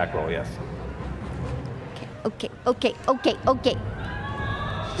on the advantage? attack roll, yes. Okay.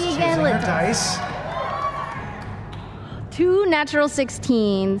 Using her dice. 2 natural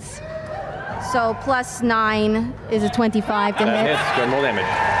 16s. So plus 9 is a 25 to That hit. hits, go ahead and roll damage.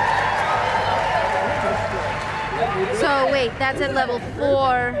 So wait, that's at level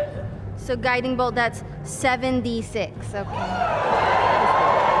 4. So guiding bolt, that's 7d6. Okay.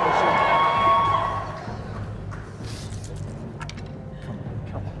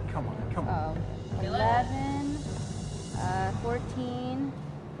 Come on. 11, 14,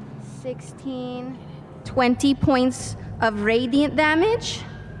 16, 20 points of radiant damage.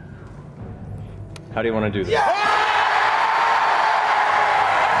 How do you want to do this?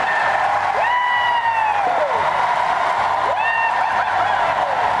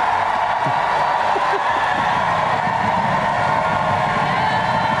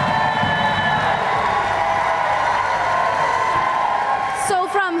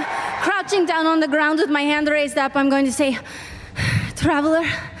 the ground with my hand raised up, I'm going to say, Traveler,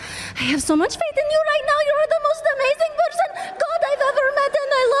 I have so much faith in you right now. You're the most amazing person God I've ever met,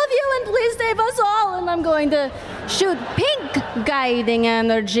 and I love you, and please save us all. And I'm going to shoot pink guiding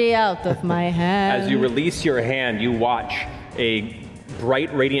energy out of my hand. As you release your hand, you watch a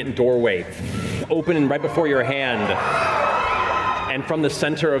bright, radiant doorway open right before your hand. And from the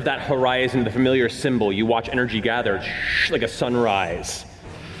center of that horizon, the familiar symbol, you watch energy gather like a sunrise.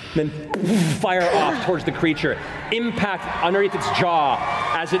 Then fire off towards the creature. Impact underneath its jaw.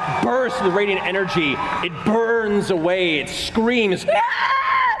 As it bursts with radiant energy, it burns away. It screams,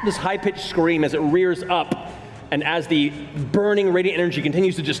 this high-pitched scream as it rears up. And as the burning radiant energy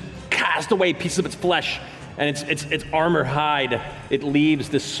continues to just cast away pieces of its flesh and its armor hide, it leaves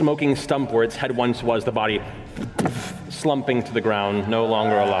this smoking stump where its head once was, the body slumping to the ground, no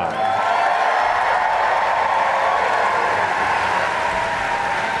longer alive.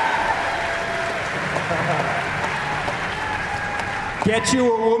 Get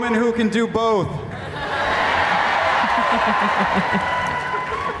you a woman who can do both.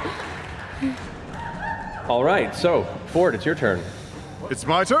 All right, so Ford, it's your turn. It's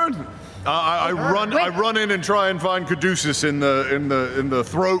my turn. I run in and try and find Caduceus in the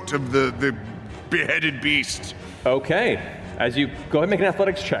throat of the beheaded beast. Okay, as you go ahead and make an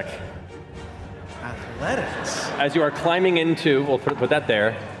athletics check. Athletics. As you are climbing into, we'll put that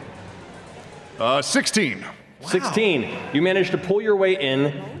there. 16. Wow. 16. You manage to pull your way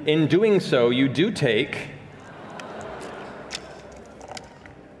in. In doing so, you do take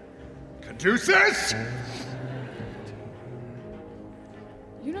Caduceus!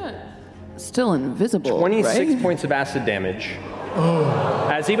 You're not still invisible, 26 right? points of acid damage. Oh.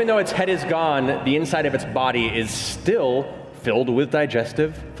 As even though its head is gone, the inside of its body is still filled with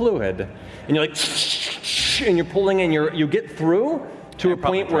digestive fluid. And you're like, and you're pulling and you get through to a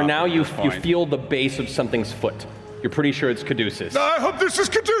point where now you feel the base of something's foot. You're pretty sure it's Caduceus. I hope this is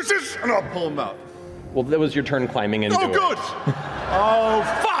Caduceus! And I'll pull him out. Well, that was your turn climbing into it. Oh, good! Oh,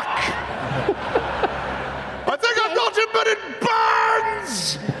 fuck! I think I've got him, but it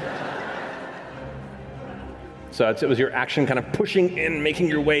burns! So it was your action kind of pushing in, making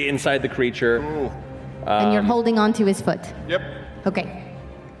your way inside the creature. And you're holding on to his foot. Yep. Okay.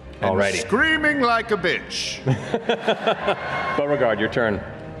 Alrighty. Screaming like a bitch. Beauregard, your turn.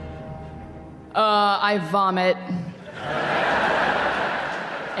 I vomit.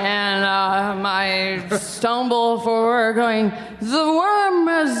 And I stumble forward going, the worm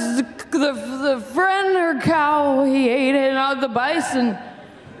is the friend or cow, he ate it, not the bison.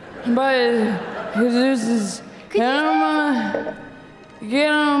 But this is, and I'm gonna get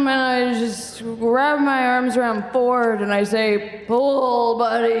him, and I just grab my arms around Ford and I say, pull,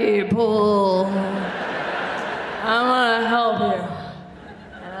 buddy, pull. I'm gonna help you.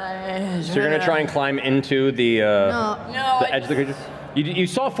 So you're gonna try and climb into the edge of the creature? You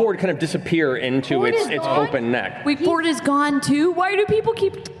saw Ford kind of disappear into its open neck. Wait, Ford is gone too? Why do people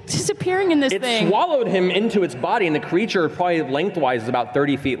keep disappearing in this thing? It swallowed him into its body, and the creature probably lengthwise is about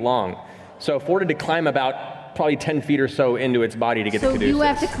 30 feet long. So Ford had to climb about probably 10 feet or so into its body to get to Caduceus. So you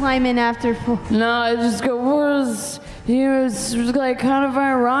have to climb in after Ford. No, I just go, it's like kind of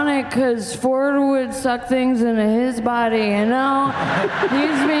ironic because Ford would suck things into his body, and now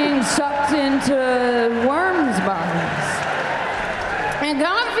he's being sucked into worms' bodies. It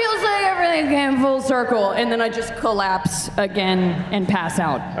kind of feels like everything came full circle, and then I just collapse again and pass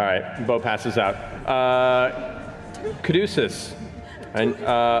out. All right, Bo passes out. Caduceus, and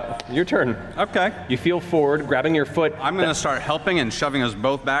your turn. Okay. You feel Ford grabbing your foot. I'm going to start helping and shoving us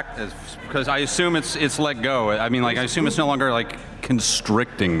both back, because I assume it's let go. I mean, like, I assume it's no longer, like,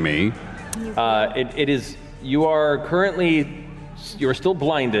 constricting me. It is, you are still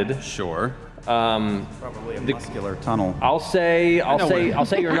blinded. Sure. Probably a muscular tunnel. I'll say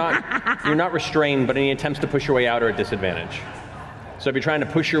you're not restrained, but any attempts to push your way out are at disadvantage. So if you're trying to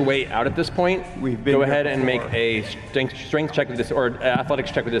push your way out at this point, go ahead and make a strength check with this, or athletics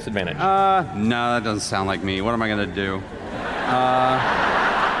check with disadvantage. No, that doesn't sound like me. What am I gonna do?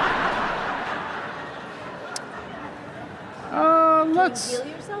 Let's. Heal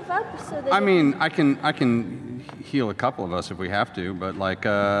yourself up so that I mean, I can heal a couple of us if we have to, but like,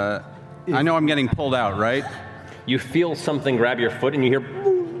 I know I'm getting pulled out, right? You feel something grab your foot, and you hear.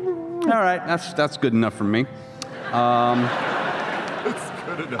 All right, that's good enough for me.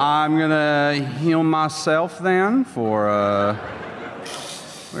 I'm gonna heal myself then for.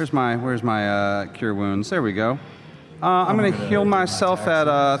 Where's my cure wounds? There we go. I'm gonna heal myself at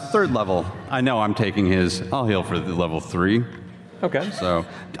 3rd level. I know I'm taking his. I'll heal for the level 3. Okay. So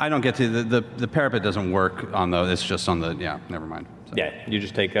I don't get to the parapet doesn't work on the. It's just on the. Yeah, never mind. So. Yeah, you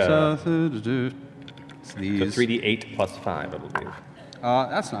just take. It's So these. 3d8 plus 5, I believe.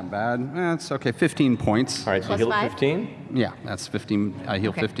 That's not bad. That's okay. 15 points. All right, so Plus you heal 5? 15. Yeah, that's 15. I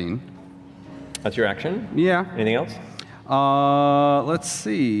heal Okay. 15. That's your action. Yeah. Anything else? Let's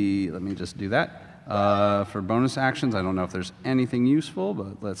see. Let me just do that. For bonus actions, I don't know if there's anything useful,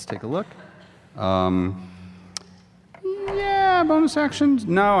 but let's take a look. Yeah, bonus actions.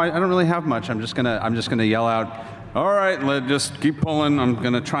 No, I don't really have much. I'm just gonna yell out. All right, just keep pulling. I'm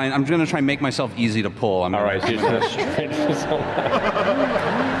gonna try and make myself easy to pull. All right, so you're just gonna straight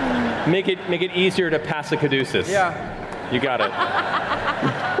make it easier to pass a caduceus. Yeah. You got it.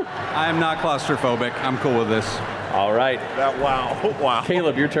 I am not claustrophobic. I'm cool with this. All right. Wow.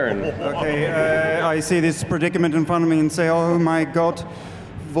 Caleb, your turn. Okay, I see this predicament in front of me and say, oh my god,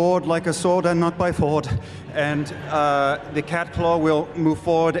 Vord like a sword and not by Ford. And the cat claw will move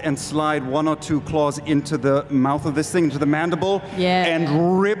forward and slide 1 or 2 claws into the mouth of this thing, into the mandible,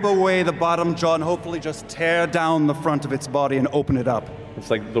 and rip away the bottom jaw and hopefully just tear down the front of its body and open it up. It's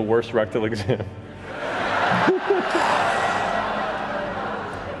like the worst rectal exam.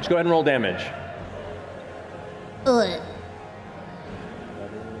 Just go ahead and roll damage. Ugh.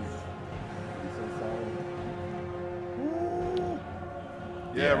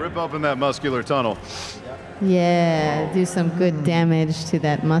 Yeah, rip open that muscular tunnel. Yeah, do some good damage to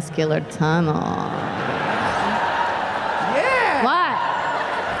that muscular tunnel. Yeah!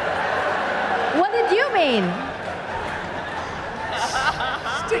 What did you mean?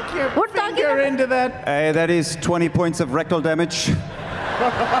 Stick your We're talking finger about- into that. That is 20 points of rectal damage.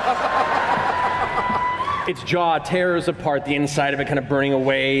 Its jaw tears apart, the inside of it kind of burning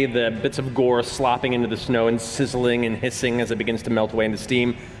away, the bits of gore slopping into the snow and sizzling and hissing as it begins to melt away into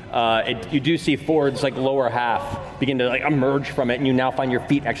steam. You do see Ford's lower half begin to emerge from it, and you now find your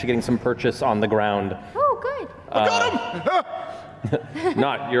feet actually getting some purchase on the ground. Oh, good.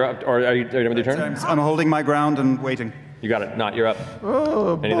 Not, you're up, or are you done with your turn? I'm holding my ground and waiting. You got it. Not, you're up.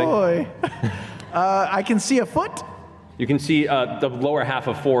 Oh, Anything? boy. I can see a foot. You can see the lower half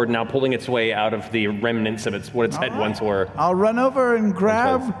of Ford now pulling its way out of the remnants of what its head once were. I'll run over and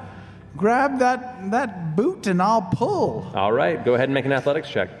grab that boot and I'll pull. All right, go ahead and make an athletics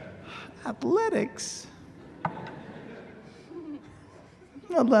check. Athletics.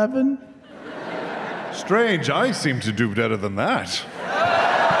 11. Strange, I seem to do better than that.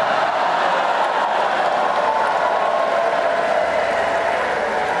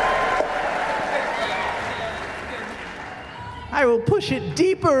 I will push it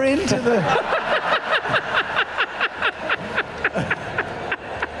deeper into the...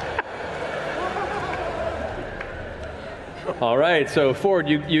 All right, so Ford,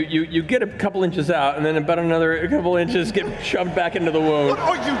 you get a couple inches out, and then about another couple inches get shoved back into the wound. What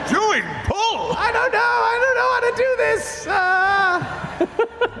are you doing? Pull! I don't know how to do this.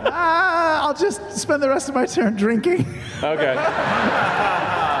 I'll just spend the rest of my turn drinking. Okay.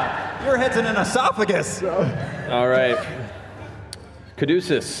 Your head's in an esophagus. All right.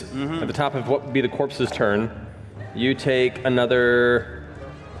 Caduceus, at the top of what would be the corpse's turn, you take another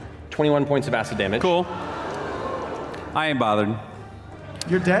 21 points of acid damage. Cool. I ain't bothered.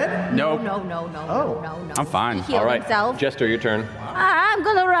 You're dead? Nope. No. Oh. No. I'm fine. He healed All right, himself. Jester, your turn. I'm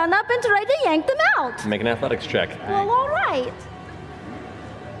gonna run up and try to yank them out. Make an athletics check. Well, all right.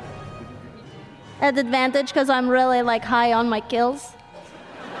 At advantage because I'm really high on my kills.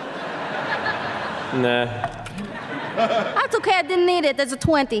 Nah. That's okay. I didn't need it. There's a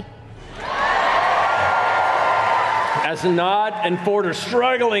 20. As Nod and Ford are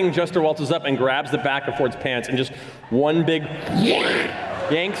struggling, Jester waltzes up and grabs the back of Ford's pants and just one big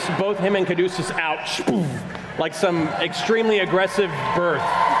yanks both him and Caduceus out like some extremely aggressive birth.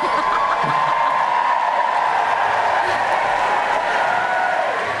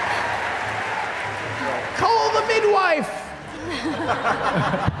 Call the midwife!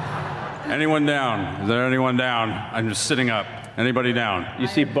 Anyone down? Is there anyone down? I'm just sitting up. Anybody down? You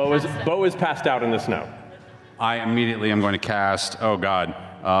see Bo is passed out in the snow. I immediately am going to cast, oh God,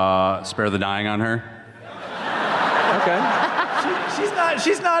 spare the dying on her. Okay.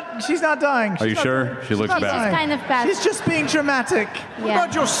 She's not dying. Are you sure? She looks She's bad. kind of bad. She's just being dramatic. What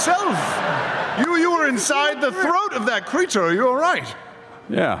about yourself? You were inside the throat of that creature. Are you all right?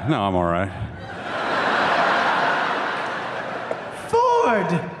 Yeah, no, I'm all right.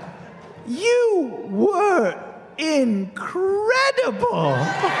 Ford, you were incredible.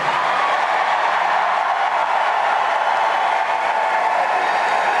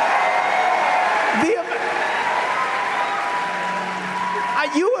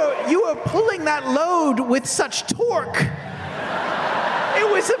 You were pulling that load with such torque. It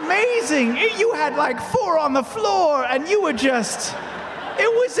was amazing. You had like 4 on the floor, and you were just.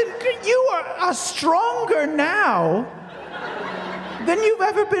 You are stronger now than you've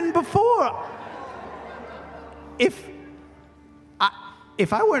ever been before. If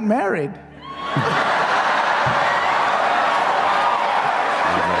I weren't married.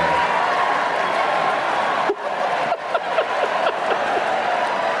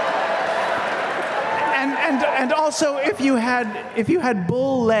 And also, if you had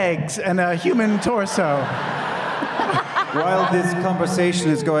bull legs and a human torso. While this conversation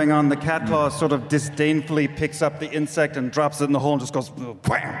is going on, the cat claw sort of disdainfully picks up the insect and drops it in the hole and just goes wham,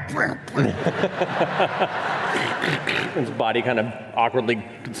 wham, wham. Its body kind of awkwardly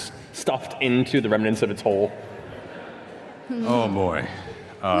stuffed into the remnants of its hole. Oh boy.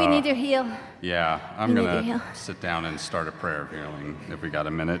 We need to heal. Yeah, I'm gonna sit down and start a prayer of healing if we got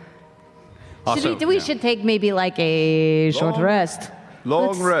a minute. Also, we should take maybe like a short rest.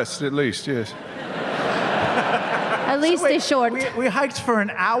 Long rest, at least, yes. At least a short. We hiked for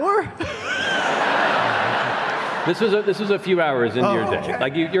an hour? This was a few hours into your day. Okay.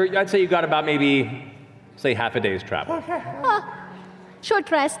 Like I'd say you got about maybe, say, half a day's travel. Okay.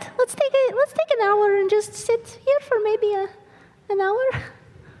 Short rest. Let's take an hour and just sit here for maybe an hour.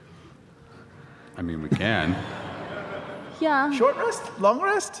 I mean, we can. Yeah. Short rest? Long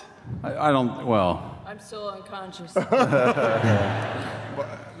rest? I don't, well. I'm still unconscious.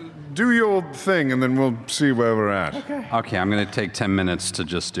 Do your thing, and then we'll see where we're at. Okay, I'm going to take 10 minutes to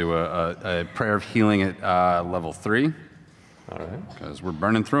just do a prayer of healing at level 3. All right. Because we're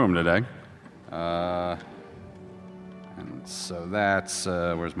burning through them today. And so that's,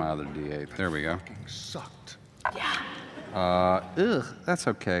 where's my other D8? There we go. Sucked. That's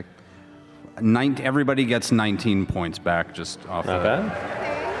okay. Everybody gets 19 points back just off Not of bad.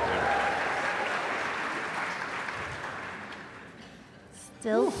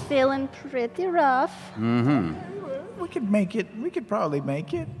 Still feeling pretty rough. Mm-hmm. We could make it. We could probably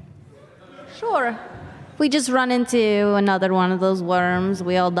make it. Sure. We just run into another one of those worms,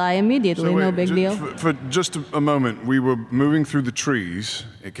 we all die immediately, So wait, no big deal. For just a moment, we were moving through the trees.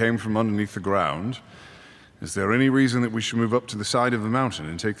 It came from underneath the ground. Is there any reason that we should move up to the side of the mountain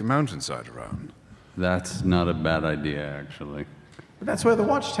and take the mountainside around? That's not a bad idea, actually. But that's where the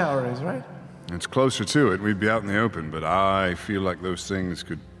watchtower is, right? It's closer to it. We'd be out in the open, but I feel like those things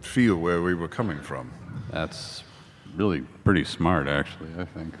could feel where we were coming from. That's really pretty smart, actually, I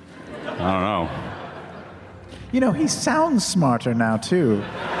think. I don't know. You know, he sounds smarter now, too.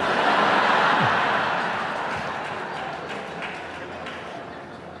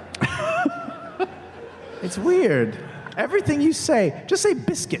 It's weird. Everything you say, just say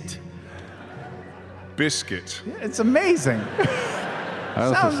biscuit. Biscuit. Yeah, it's amazing.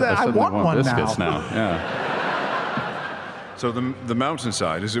 I want one biscuits now. Yeah. So the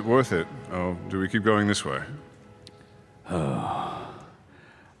mountainside, is it worth it? Or do we keep going this way?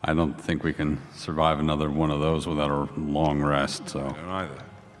 I don't think we can survive another one of those without a long rest, so. I don't either.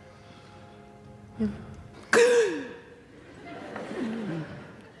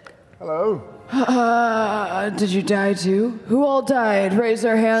 Hello? Did you die too? Who all died? Raise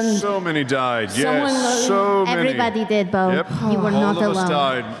their hand. So many died, Someone yes. So many. Everybody did, Bo. Yep. You were not All of alone. us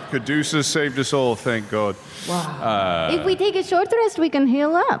died. Caduceus saved us all, thank God. Wow. If we take a short rest, we can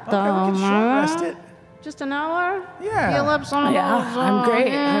heal up, though. Okay, we can short rest it. Just an hour? Yeah. Heal up some of Yeah, those, I'm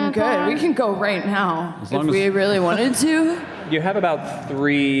great. I'm good. fine. We can go right now As if long as- we really wanted to. You have about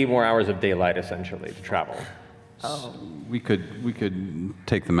 3 more hours of daylight, essentially, to travel. We could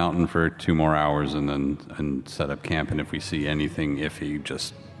take the mountain for 2 more hours and set up camp, and if we see anything iffy,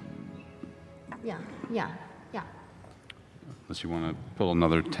 just Yeah. unless you want to pull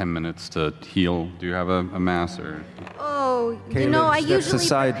another 10 minutes to heal. Do you have a mass or? Oh, Caleb I steps usually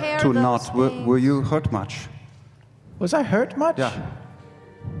aside prepare to those not. things. Were you hurt much? Was I hurt much? Yeah.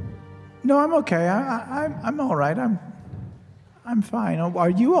 No, I'm okay. I'm all right. I'm fine. Are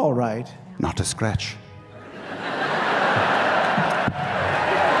you all right? Not a scratch.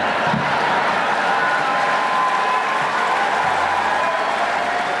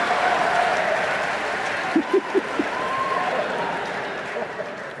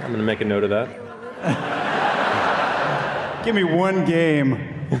 I'm going to make a note of that. Give me one game.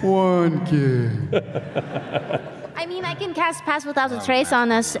 One game. I mean, I can cast Pass Without a Trace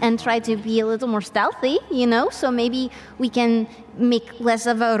on us and try to be a little more stealthy, so maybe we can make less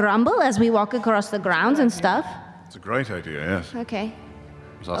of a rumble as we walk across the grounds and stuff. It's a great idea, yes. Okay.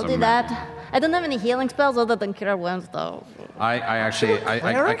 There's I'll also do that. I don't have any healing spells other than Cure Wounds, though. I actually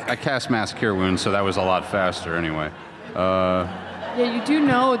I cast Mass Cure Wounds, so that was a lot faster anyway. Yeah, you do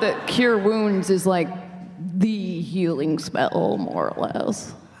know that Cure Wounds is like the healing spell, more or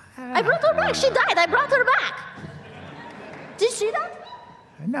less. I brought her back. She died. I brought her back. Did you see that?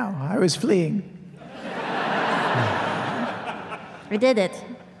 No, I was fleeing. I did it.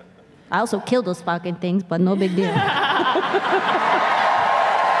 I also killed those fucking things, but no big deal.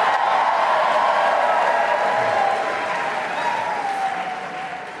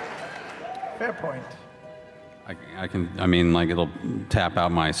 Fair point. I mean, like, it'll tap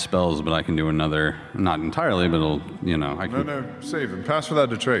out my spells, but I can do another, not entirely, but it'll, you know, I can... No, save them. Pass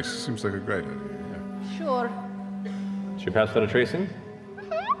without a trace. Seems like a great idea. Sure. Should you pass without a tracing?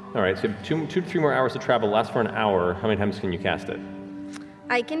 All right, so you have 2 to 3 more hours to travel. Lasts for an hour. How many times can you cast it?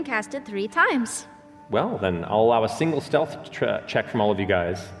 I can cast it 3 times. Well, then I'll allow a single stealth check from all of you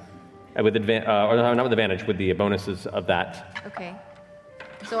guys, with or not with advantage, with the bonuses of that. Okay.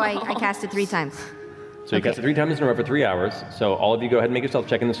 So I cast it 3 times. So you cast it 3 times in a row for 3 hours. So all of you go ahead and make your stealth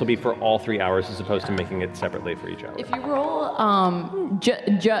check, and this will be for all 3 hours as opposed to making it separately for each hour. If you roll,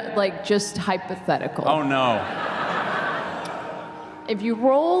 just hypothetical. Oh, no. If you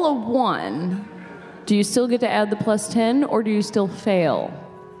roll a 1, do you still get to add the plus 10, or do you still fail?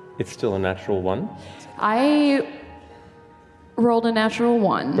 It's still a natural 1. I rolled a natural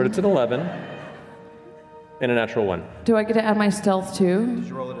 1. But it's an 11 and a natural 1. Do I get to add my stealth too? Did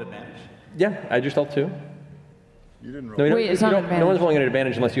you roll at advantage? Yeah, add your stealth too. You didn't roll. No, Wait, it's not advantage. No one's rolling at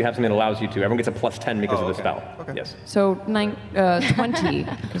advantage unless you have something that allows you to. Everyone gets a plus 10 because of the spell. Okay. Yes. So 20. 20.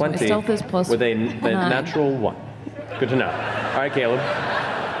 My stealth is plus with a 9. natural 1. Good to know. All right, Caleb.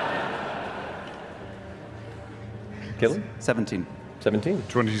 Caleb? 17. 17.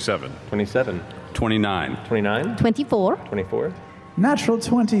 27. 27. 29. 29. 24. 24. Natural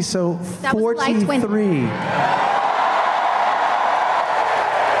 20, so That was a light 43.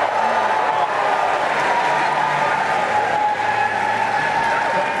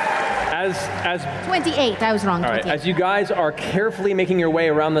 As 28. I was wrong. all right, 28. as you guys are carefully making your way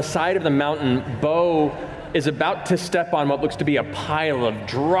around the side of the mountain, Bo is about to step on what looks to be a pile of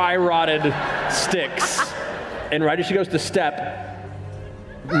dry rotted sticks. And right as she goes to step,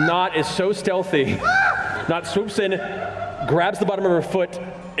 Knot is so stealthy. Knot swoops in, grabs the bottom of her foot,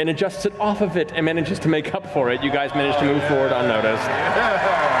 and adjusts it off of it and manages to make up for it. You guys manage to move forward unnoticed.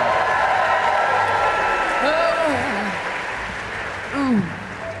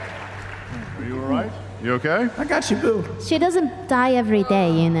 Are you all right? You okay? I got you, boo. She doesn't die every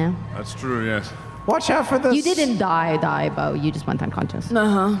day, you know. That's true, yes. Watch out for this. You didn't die, Bo. You just went unconscious.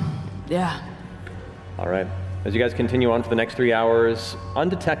 Yeah. All right. As you guys continue on for the next 3 hours,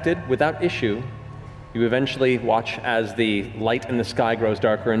 undetected, without issue, you eventually watch as the light in the sky grows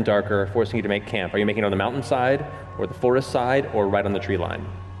darker and darker, forcing you to make camp. Are you making it on the mountainside, or the forest side, or right on the tree line?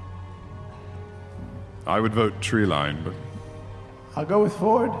 I would vote tree line, but I'll go with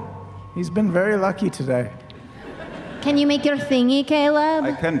Ford. He's been very lucky today. Can you make your thingy, Caleb?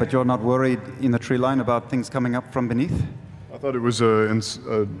 I can, but you're not worried in the tree line about things coming up from beneath? I thought it was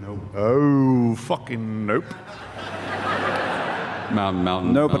no. Oh, fucking nope.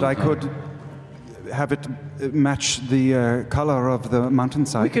 Mountain. No, but I could have it match the color of the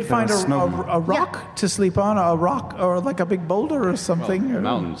mountainside. We could find a rock to sleep on, a rock or like a big boulder or something. Well,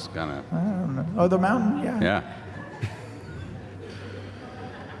 mountain's kind of. I don't know. Oh, the mountain, yeah. Yeah.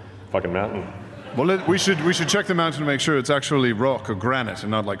 Fucking mountain. Well, we should check the mountain to make sure it's actually rock or granite and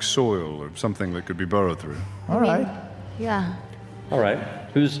not like soil or something that could be burrowed through. All right. Yeah. All right.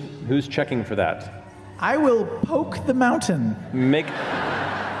 Who's checking for that? I will poke the mountain. Make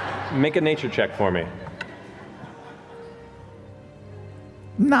a nature check for me.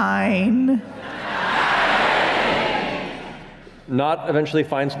 9. Knot eventually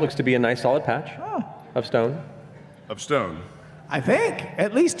finds what looks to be a nice solid patch of stone. Of stone. I think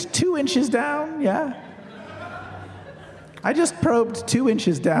at least 2 inches down. Yeah. I just probed 2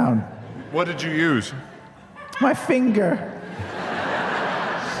 inches down. What did you use? My finger.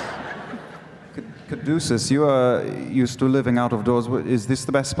 Caduceus, you are used to living out of doors. Is this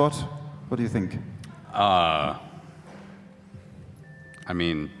the best spot? What do you think? I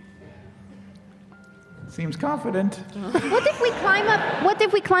mean, Seems confident. What if we climb up? What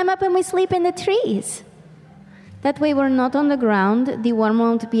if we climb up and we sleep in the trees? That way we're not on the ground. The worm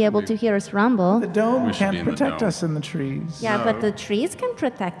won't be able to hear us rumble. The dome can't protect us in the trees. Yeah, No. but the trees can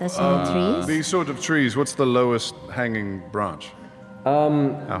protect us in the trees. These sort of trees, what's the lowest hanging branch?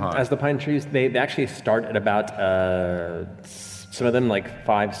 As the pine trees, they actually start at about some of them like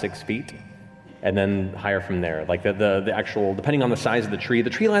 5-6 feet, and then higher from there. Like the actual, depending on the size of the tree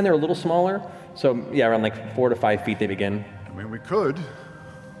line, they're a little smaller. So yeah, around like 4 to 5 feet they begin. I mean, we could.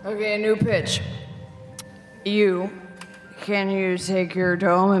 Okay, a new pitch. You can you take your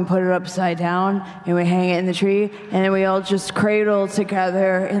dome and put it upside down, and we hang it in the tree, and then we all just cradle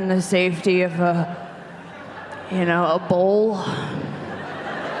together in the safety of a bowl?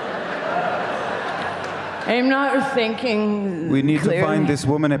 I'm not thinking We need clearly. to find this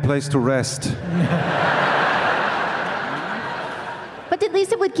woman a place to rest. But at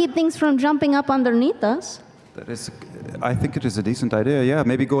least it would keep things from jumping up underneath us. I think it is a decent idea, yeah.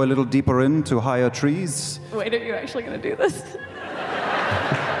 Maybe go a little deeper into higher trees. Wait, are you actually going to do this?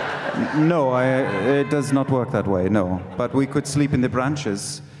 No, it does not work that way, no. But we could sleep in the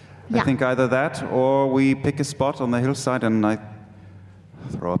branches. Yeah. I think either that or we pick a spot on the hillside and I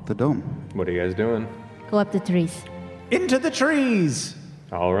throw up the dome. What are you guys doing? Go up the trees. Into the trees!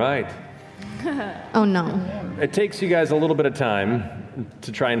 All right. Oh no. It takes you guys a little bit of time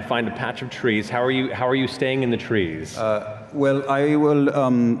to try and find a patch of trees. How are you staying in the trees? Well, I will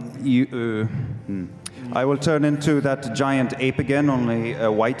turn into that giant ape again, only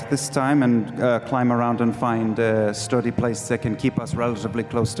white this time, and climb around and find a sturdy place that can keep us relatively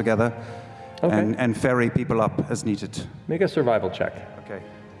close together, Okay. and ferry people up as needed. Make a survival check. Okay.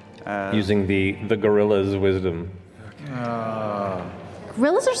 Using the gorilla's wisdom.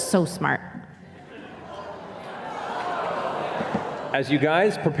 Gorillas are so smart. As you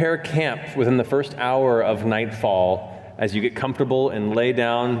guys prepare camp within the first hour of nightfall, as you get comfortable and lay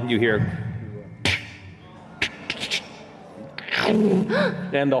down, you hear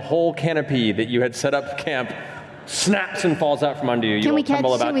and the whole canopy that you had set up camp snaps and falls out from under you. You all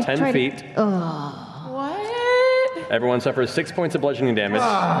tumble about 10 feet. What? Everyone suffers 6 points of bludgeoning damage.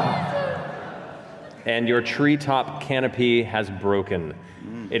 And your treetop canopy has broken.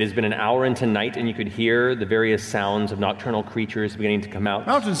 It has been an hour into night, and you could hear the various sounds of nocturnal creatures beginning to come out.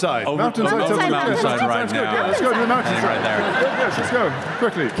 Mountainside. Mountainside right now. Yeah, let's go to the mountainside. Right there. Yes, let's go,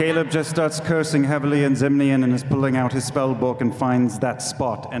 quickly. Caleb just starts cursing heavily in Zimnian and is pulling out his spell book and finds that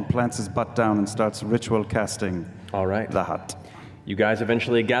spot and plants his butt down and starts ritual casting. All right. The hut. You guys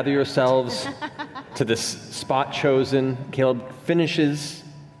eventually gather yourselves to this spot chosen. Caleb finishes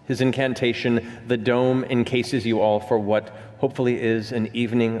his incantation. The dome encases you all for what hopefully is an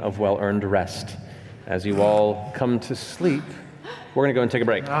evening of well-earned rest. As you all come to sleep, we're going to go and take a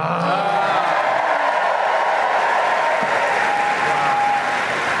break. What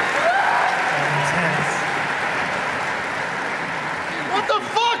the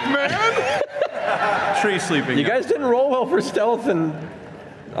fuck, man? Tree sleeping. You guys didn't roll well for stealth, and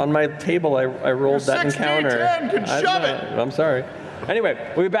on my table I rolled that encounter. 6d10 can shove it. I'm sorry. Anyway,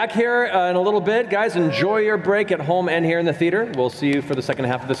 we'll be back here in a little bit. Guys, enjoy your break at home and here in the theater. We'll see you for the second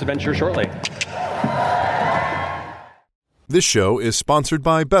half of this adventure shortly. This show is sponsored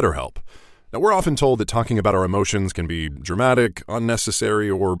by BetterHelp. Now, we're often told that talking about our emotions can be dramatic,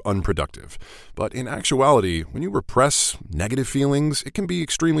 unnecessary, or unproductive. But in actuality, when you repress negative feelings, it can be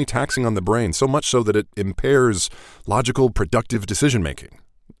extremely taxing on the brain, so much so that it impairs logical, productive decision-making.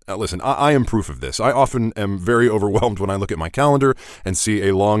 Listen, I am proof of this. I often am very overwhelmed when I look at my calendar and see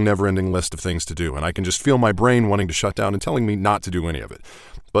a long, never-ending list of things to do, and I can just feel my brain wanting to shut down and telling me not to do any of it.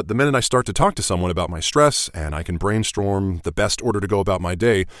 But the minute I start to talk to someone about my stress and I can brainstorm the best order to go about my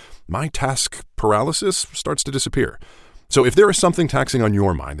day, my task paralysis starts to disappear. So if there is something taxing on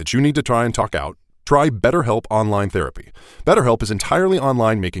your mind that you need to try and talk out, try BetterHelp Online Therapy. BetterHelp is entirely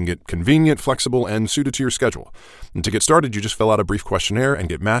online, making it convenient, flexible, and suited to your schedule. And to get started, you just fill out a brief questionnaire and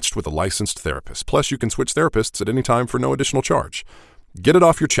get matched with a licensed therapist. Plus, you can switch therapists at any time for no additional charge. Get it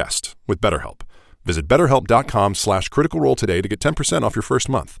off your chest with BetterHelp. Visit BetterHelp.com/criticalrole today to get 10% off your first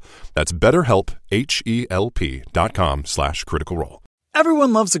month. That's BetterHelp, HELP.com/criticalrole.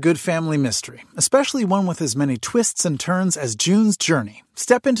 Everyone loves a good family mystery, especially one with as many twists and turns as June's Journey.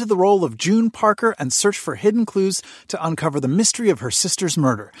 Step into the role of June Parker and search for hidden clues to uncover the mystery of her sister's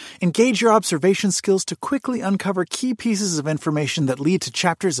murder. Engage your observation skills to quickly uncover key pieces of information that lead to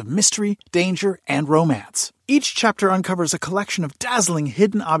chapters of mystery, danger, and romance. Each chapter uncovers a collection of dazzling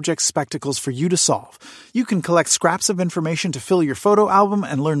hidden object spectacles for you to solve. You can collect scraps of information to fill your photo album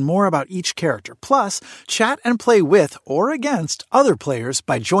and learn more about each character. Plus, chat and play with or against other players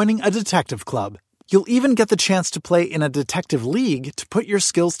by joining a detective club. You'll even get the chance to play in a detective league to put your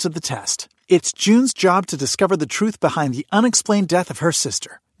skills to the test. It's June's job to discover the truth behind the unexplained death of her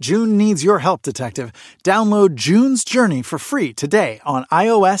sister. June needs your help, detective. Download June's Journey for free today on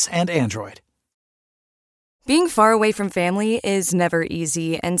iOS and Android. Being far away from family is never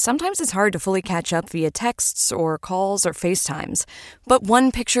easy, and sometimes it's hard to fully catch up via texts or calls or FaceTimes. But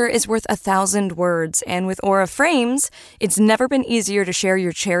one picture is worth 1,000 words, and with Aura Frames, it's never been easier to share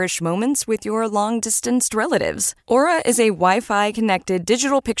your cherished moments with your long-distanced relatives. Aura is a Wi-Fi connected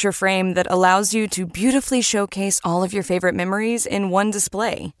digital picture frame that allows you to beautifully showcase all of your favorite memories in one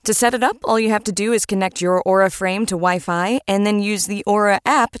display. To set it up, all you have to do is connect your Aura frame to Wi-Fi and then use the Aura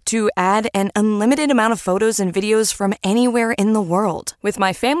app to add an unlimited amount of photos and videos from anywhere in the world. With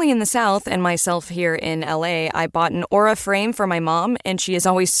my family in the South and myself here in LA, I bought an Aura frame for my mom, and she is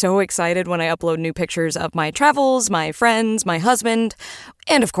always so excited when I upload new pictures of my travels, my friends, my husband,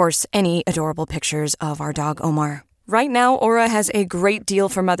 and of course, any adorable pictures of our dog Omar. Right now, Aura has a great deal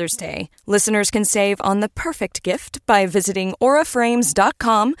for Mother's Day. Listeners can save on the perfect gift by visiting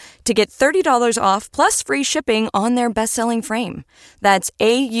auraframes.com to get $30 off plus free shipping on their best-selling frame. That's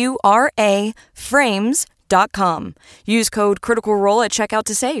AURA frames.com. Use code Critical Role at checkout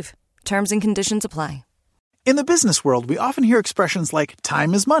to save. Terms and conditions apply. In the business world, we often hear expressions like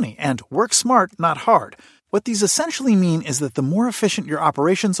time is money and work smart, not hard. What these essentially mean is that the more efficient your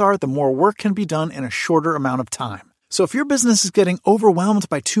operations are, the more work can be done in a shorter amount of time. So if your business is getting overwhelmed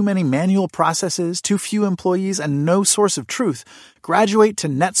by too many manual processes, too few employees, and no source of truth, graduate to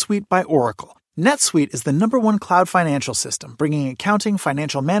NetSuite by Oracle. NetSuite is the #1 cloud financial system, bringing accounting,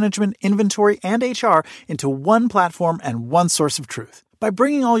 financial management, inventory, and HR into one platform and one source of truth. By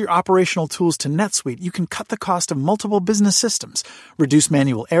bringing all your operational tools to NetSuite, you can cut the cost of multiple business systems, reduce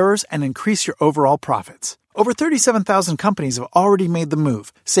manual errors, and increase your overall profits. Over 37,000 companies have already made the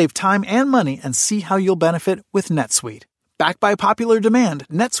move. Save time and money and see how you'll benefit with NetSuite. Backed by popular demand,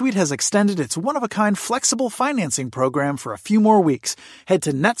 NetSuite has extended its one-of-a-kind flexible financing program for a few more weeks. Head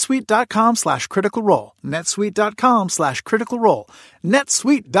to netsuite.com/criticalrole. netsuite.com/criticalrole.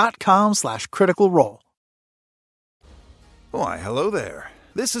 netsuite.com/criticalrole. Why, hello there.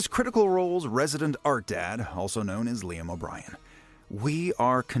 This is Critical Role's resident art dad, also known as Liam O'Brien. We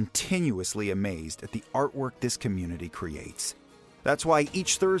are continuously amazed at the artwork this community creates. That's why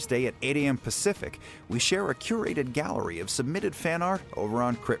each Thursday at 8 a.m. Pacific, we share a curated gallery of submitted fan art over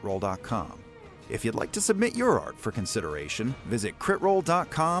on critroll.com. If you'd like to submit your art for consideration, visit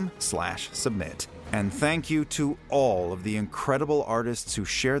critroll.com/submit. And thank you to all of the incredible artists who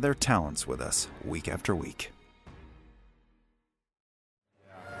share their talents with us week after week.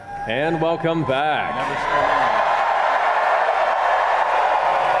 And welcome back.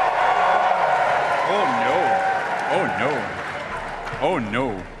 Oh no. Oh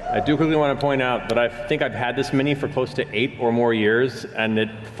no. I do quickly want to point out that I think I've had this mini for close to 8 or more years, and it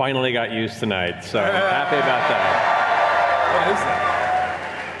finally got used tonight, so I'm happy about that. What is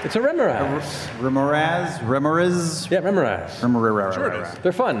that? It's a Remoraz. Remoraz? Yeah, Remoraz. Sure it is.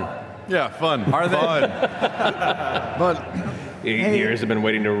 They're fun. Yeah, fun. Are they? But 8 years have been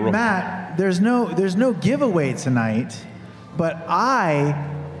waiting to roll. Matt, there's no giveaway tonight, but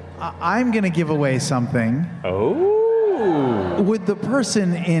I'm going to give away something. Oh. With the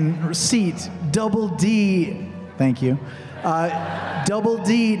person in seat double D, thank you, double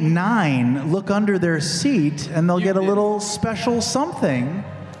D9, look under their seat and they'll get a little special something,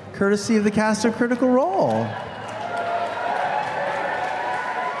 courtesy of the cast of Critical Role.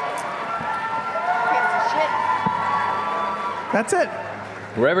 That's it.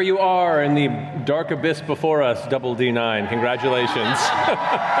 Wherever you are in the dark abyss before us, double D9, congratulations.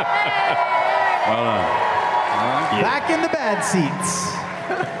 Well done. Back in the bad seats.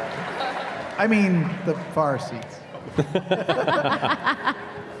 I mean, the far seats.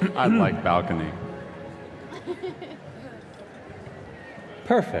 I like balcony.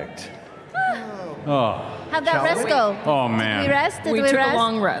 Perfect. Oh. How'd that rest go? Oh man. Did we rest? Did we we took rest? a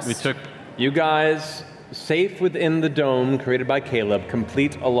long rest. We took. You guys, safe within the dome created by Caleb,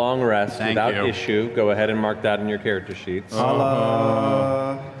 complete a long rest without issue. Go ahead and mark that in your character sheets.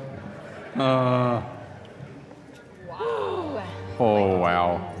 Oh,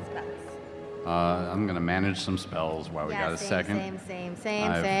 wow. I'm going to manage some spells while we got a second.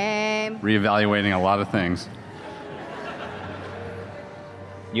 Same. Reevaluating a lot of things.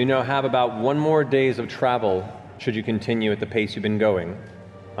 You now have about 1 more days of travel should you continue at the pace you've been going,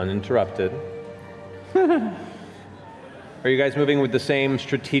 uninterrupted. Are you guys moving with the same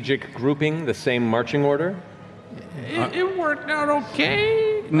strategic grouping, the same marching order? It worked out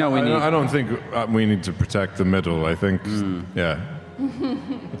okay. No, I don't think we need to protect the middle. I think, yeah,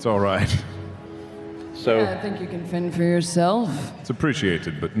 it's all right. So yeah, I think you can fend for yourself. It's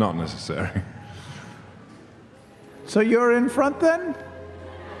appreciated, but not necessary. So you're in front then?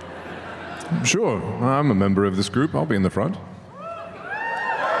 Sure, I'm a member of this group. I'll be in the front.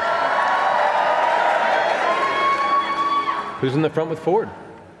 Who's in the front with Ford?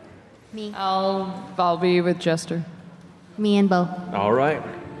 Me. I'll be with Jester. Me and Bo. All right.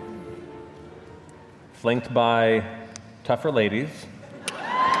 Flanked by tougher ladies.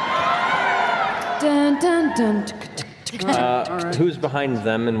 Dun, dun, dun. Who's behind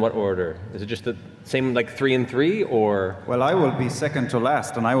them in what order? Is it just the same, like 3 and 3, or? Well, I will be second to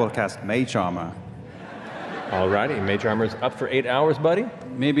last, and I will cast Mage Armor. Alrighty, Mage Armor's up for 8 hours, buddy.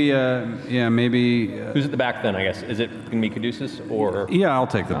 Maybe, maybe. Who's at the back then, I guess? Is it going to be Caduceus, or? Yeah, I'll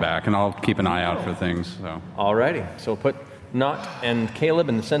take the back, and I'll keep an eye out for things. So. Alrighty, so we'll put Nott and Caleb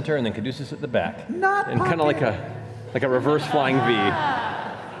in the center, and then Caduceus at the back. Not and kind of like a reverse flying V.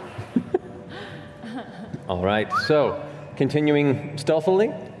 All right, so continuing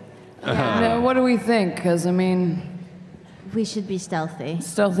stealthily. Now, what do we think? Because, I mean... We should be stealthy.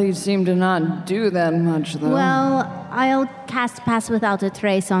 Stealthy seem to not do that much, though. Well, I'll cast Pass Without a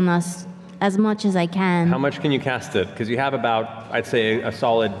Trace on us as much as I can. How much can you cast it? Because you have about, I'd say, a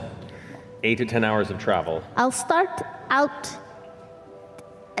solid 8 to 10 hours of travel. I'll start out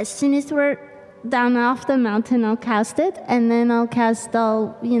as soon as we're down off the mountain. I'll cast it, and then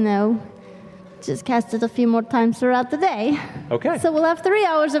just cast it a few more times throughout the day. Okay. So we'll have 3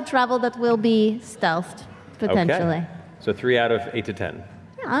 hours of travel that will be stealthed, potentially. Okay. So 3 out of 8 to 10.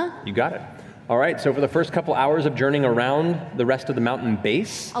 Yeah. You got it. All right, so for the first couple hours of journeying around the rest of the mountain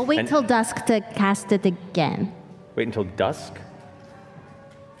base... I'll wait till dusk to cast it again. Wait until dusk?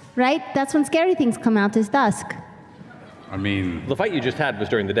 Right? That's when scary things come out, is dusk. I mean... The fight you just had was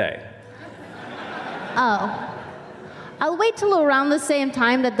during the day. Oh. I'll wait till around the same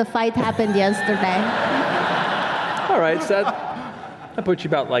time that the fight happened yesterday. All right, so that puts you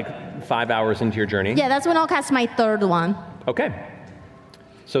about 5 hours into your journey. Yeah, that's when I'll cast my third one. Okay.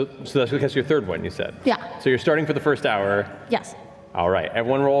 So that's your third one, you said? Yeah. So you're starting for the first hour. Yes. All right,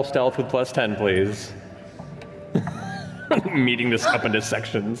 everyone roll stealth with plus 10, please. Meeting this up into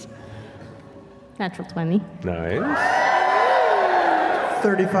sections. Natural 20. Nice.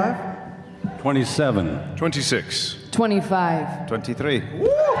 35. 27. 26. 25. 23.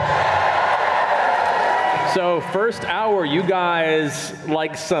 So first hour, you guys,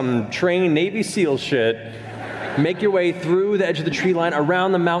 like some trained Navy SEAL shit, make your way through the edge of the tree line,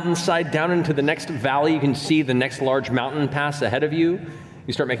 around the mountainside, down into the next valley. You can see the next large mountain pass ahead of you.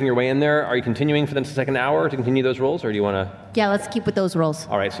 You start making your way in there. Are you continuing for the second hour to continue those rolls, or do you want to? Yeah, let's keep with those rolls.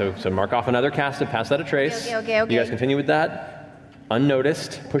 All right, so mark off another cast of Pass That a Trace. Okay. You guys continue with that.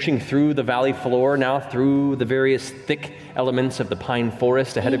 Unnoticed, pushing through the valley floor, now through the various thick elements of the pine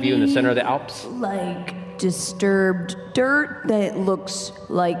forest ahead of you in the center of the Alps. Like disturbed dirt that looks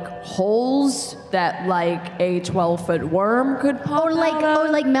like holes that a 12-foot worm could pop Or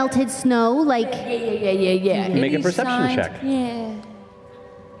like melted snow, like... Yeah. Make a perception check.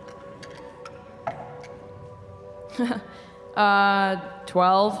 Yeah.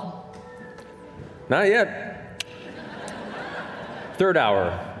 12. Not yet. Third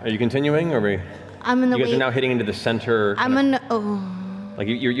hour. Are you continuing, or are we? I'm gonna You guys wait. are now hitting into the center. I'm gonna... Oh. Like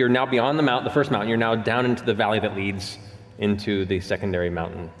you're now beyond the first mountain. You're now down into the valley that leads into the secondary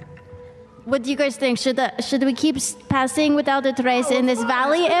mountain. What do you guys think? Should we keep passing without a trace in this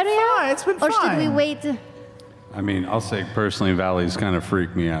valley area? It's been Or should fine. we wait? I mean, I'll say personally, valleys kind of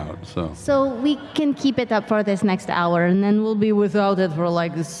freak me out, so. So we can keep it up for this next hour, and then we'll be without it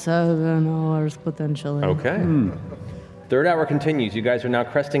for 7 hours potentially. Okay. Third hour continues. You guys are now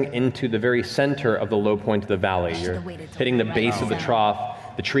cresting into the very center of the low point of the valley. You're hitting the base of the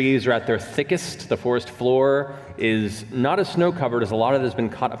trough. The trees are at their thickest. The forest floor is not as snow-covered as a lot of it has been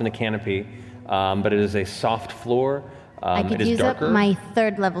caught up in the canopy, but it is a soft floor. I could it is use darker. up my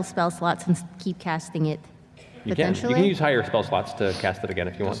third level spell slots and keep casting it. You can. Potentially. You can use higher spell slots to cast it again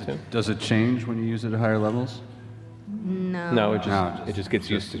if you want to. Does it change when you use it at higher levels? No. No, it just gets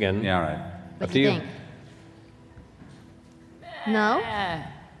used again. Yeah, all right. What Up do to you you. think? No?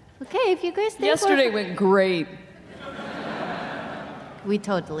 Okay, if you guys think Yesterday went great. We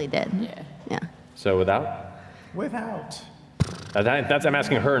totally did. Yeah. So without? Without. I'm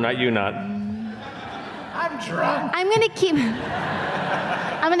asking her, not you, not. I'm drunk. I'm gonna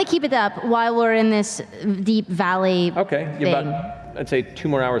keep it up while we're in this deep valley. Okay, you thing. have about, I'd say 2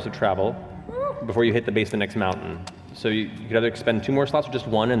 more hours of travel before you hit the base of the next mountain. So you could either expend 2 more slots or just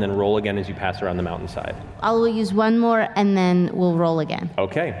 1 and then roll again as you pass around the mountainside. I'll use 1 more and then we'll roll again.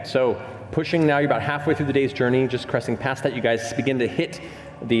 Okay, so pushing now, you're about halfway through the day's journey, just cresting past that, you guys begin to hit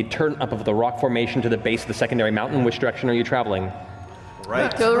the turn up of the rock formation to the base of the secondary mountain. Which direction are you traveling?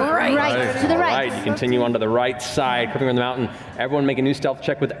 Right. To the right. To the All right. right, you continue onto the right side, coming around the mountain. Everyone make a new stealth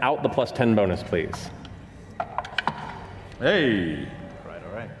check without the plus 10 bonus, please. Hey.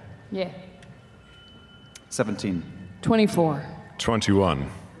 All right. Yeah. 17. 24. 21.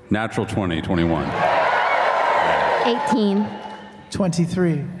 Natural 20, 21. 18.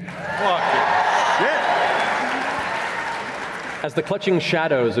 23. As the clutching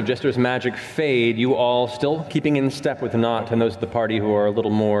shadows of Jester's magic fade, you all, still keeping in step with Nott and those of the party who are a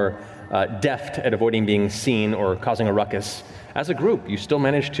little more deft at avoiding being seen or causing a ruckus, as a group, you still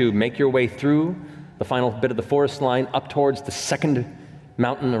manage to make your way through the final bit of the forest line up towards the second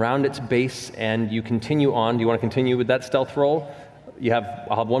mountain around its base, and you continue on. Do you want to continue with that stealth roll?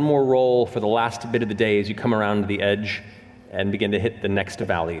 I'll have one more roll for the last bit of the day as you come around the edge and begin to hit the next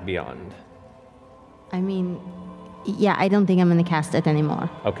valley beyond. I mean, yeah, I don't think I'm going to cast it anymore.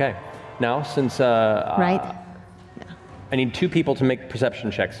 Okay. Now, since right? I need 2 people to make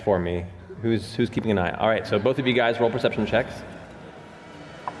perception checks for me. Who's keeping an eye? All right, so both of you guys roll perception checks.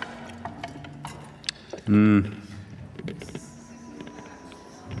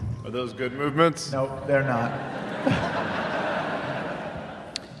 Are those good movements? Nope, they're not.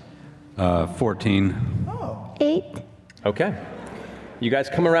 14. 8. Okay. You guys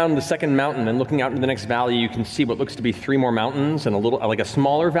come around the second mountain, and looking out into the next valley, you can see what looks to be 3 more mountains and a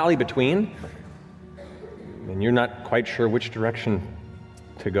smaller valley between. And you're not quite sure which direction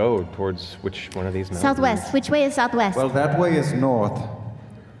to go towards which one of these mountains. Southwest. Which way is southwest? Well, that way is north.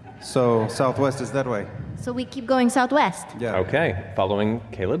 So southwest is that way. So we keep going southwest. Yeah. Okay. Following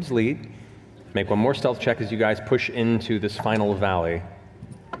Caleb's lead, make one more stealth check as you guys push into this final valley.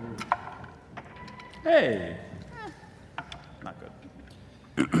 Hey. Not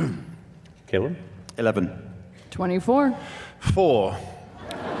good. Caleb? 11. 24. 4.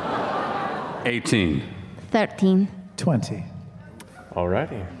 18. 13. 20.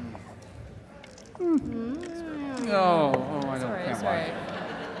 Alrighty. Oh, I don't Sorry.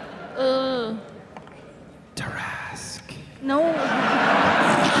 Tarask. No.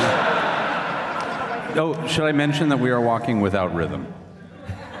 Oh, should I mention that we are walking without rhythm?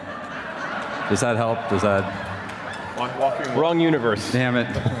 Does that help? Does that? Wrong universe. Damn it.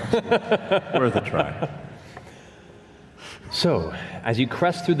 Worth a try. So, as you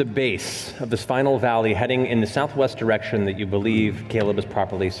crest through the base of this final valley, heading in the southwest direction that you believe Caleb is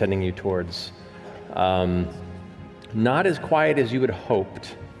properly sending you towards, not as quiet as you had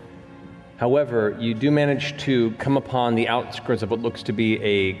hoped. However, you do manage to come upon the outskirts of what looks to be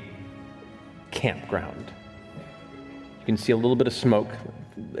a campground. You can see a little bit of smoke,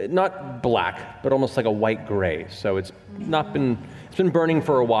 not black, but almost like a white gray. So it's been burning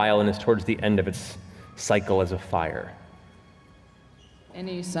for a while and is towards the end of its cycle as a fire.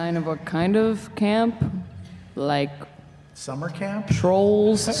 Any sign of what kind of camp? Like Summer camp?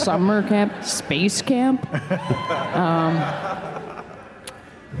 Trolls, summer camp, space camp?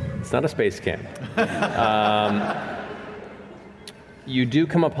 It's not a space camp. You do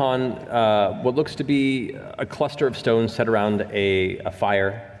come upon what looks to be a cluster of stones set around a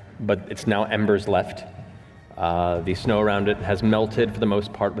fire, but it's now embers left. The snow around it has melted for the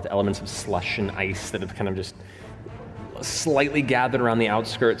most part, with elements of slush and ice that have kind of just slightly gathered around the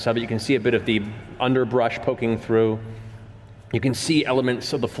outskirts of it. You can see a bit of the underbrush poking through. You can see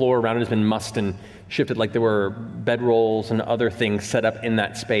elements of the floor around it has been mussed and shifted, like there were bedrolls and other things set up in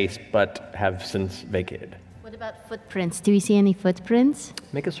that space, but have since vacated. What about footprints? Do we see any footprints?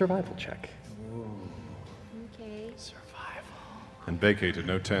 Make a survival check. Okay. And vacated,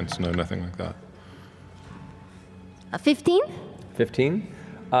 no tents, no nothing like that. 15? 15.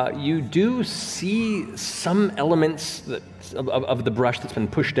 You do see some elements of the brush that's been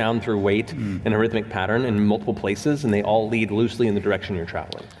pushed down through weight in a rhythmic pattern in multiple places, and they all lead loosely in the direction you're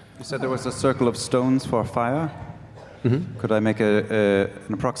traveling. You said there was a circle of stones for a fire? Mm-hmm. Could I make an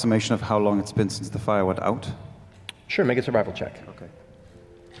approximation of how long it's been since the fire went out? Sure, make a survival check. Okay.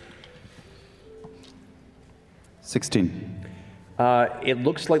 16. It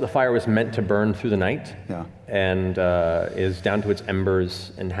looks like the fire was meant to burn through the night, and is down to its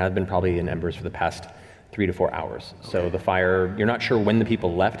embers and has been probably in embers for the past 3 to 4 hours. So the fire, you're not sure when the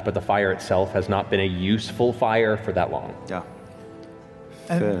people left, but the fire itself has not been a useful fire for that long. Yeah.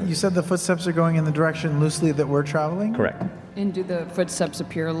 And you said the footsteps are going in the direction loosely that we're traveling? Correct. And do the footsteps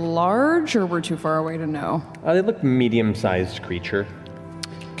appear large, or we're too far away to know? They look medium-sized creature.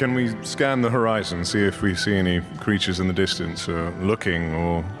 Can we scan the horizon, see if we see any creatures in the distance, looking,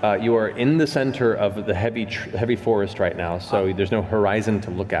 or... You are in the center of the heavy forest right now, so there's no horizon to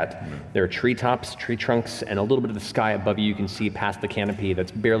look at. There are treetops, tree trunks, and a little bit of the sky above you. You can see past the canopy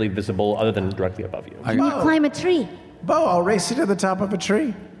that's barely visible other than directly above you. Can you climb a tree? Bo, I'll race you to the top of a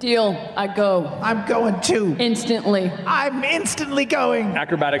tree. Deal. I go. I'm going too. Instantly. I'm instantly going.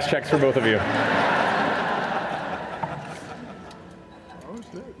 Acrobatics checks for both of you.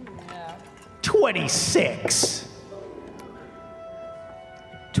 26.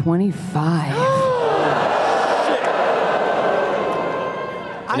 25.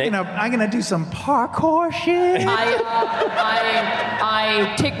 I'm gonna do some parkour shit.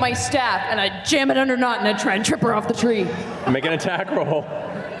 I take my staff and I jam it under Knot and I try and trip her off the tree. Make an attack roll.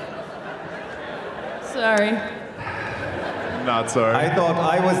 Sorry. Not sorry. I thought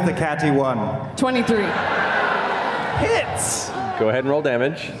I was the catty one. 23. Hits. Go ahead and roll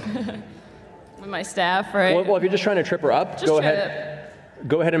damage. With my staff, right? Well, if you're just trying to trip her up, Just go trip. ahead.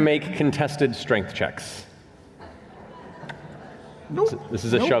 Go ahead and make contested strength checks. Nope. This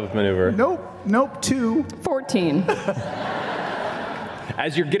is a Nope. shove maneuver. Nope, 2. 14.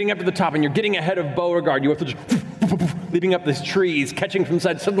 As you're getting up to the top and you're getting ahead of Beauregard, you have to just leaping up these trees, catching from the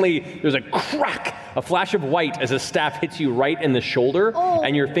side. Suddenly, there's a crack, a flash of white as a staff hits you right in the shoulder,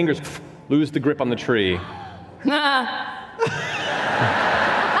 and your fingers lose the grip on the tree.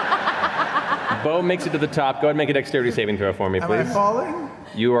 Bo makes it to the top. Go ahead and make a dexterity saving throw for me, please. Am I falling?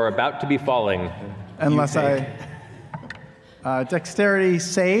 You are about to be falling. Unless dexterity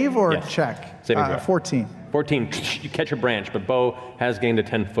save or Yes. check? Saving throw. 14. 14. You catch a branch, but Bo has gained a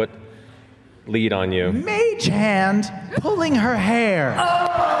 10-foot lead on you. Mage hand pulling her hair.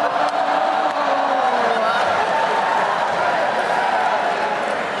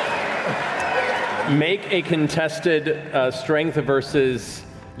 Make a contested strength versus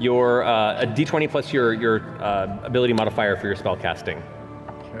your a d20 plus your ability modifier for your spell casting,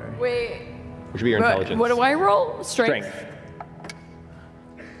 Wait. which would be your intelligence. What do I roll? Strength.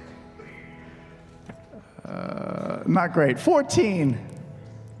 Not great. 14.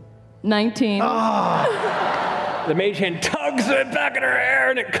 19. The mage hand tugs it back at her hair,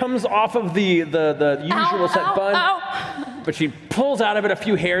 and it comes off of the usual set bun. But she pulls out of it a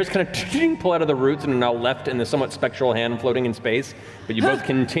few hairs, kind of pull out of the roots, and are now left in the somewhat spectral hand floating in space. But you both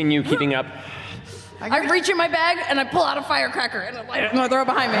continue keeping up. I reach in my bag and I pull out a firecracker and I light it and I throw it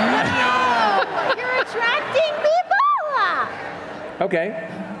behind me. No! You're attracting people! Okay.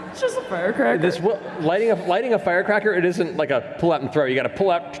 It's just a firecracker. Lighting a firecracker, it isn't like a pull out and throw. You got to pull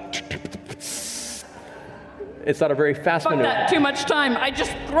out. It's not a very fast Fuck maneuver. that, too much time. I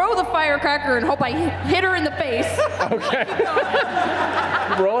just throw the firecracker and hope I hit her in the face. Okay.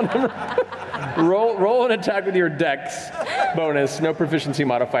 roll an attack with your dex bonus. No proficiency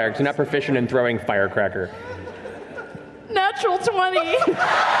modifier, because you're not proficient in throwing firecracker. Natural 20.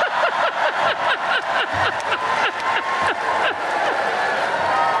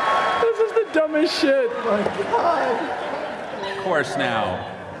 This is the dumbest shit. Oh my God. Of course now.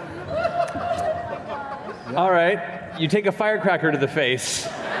 All right, you take a firecracker to the face.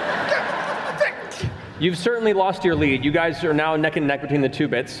 You've certainly lost your lead. You guys are now neck and neck between the two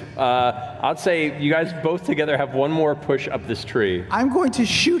bits. I'd say you guys both together have one more push up this tree. I'm going to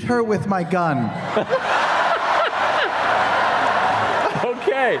shoot her with my gun.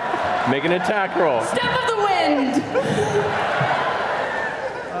 Okay, make an attack roll. Step of the wind.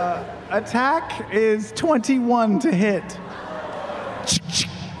 Attack is 21 to hit.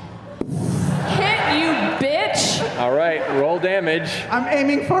 Hit you, bitch. All right, roll damage. I'm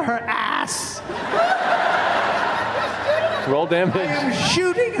aiming for her ass. Roll damage. I am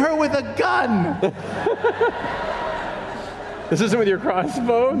shooting her with a gun. This isn't with your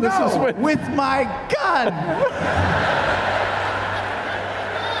crossbow? This is with my gun.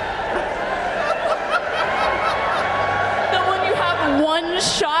 The one you have one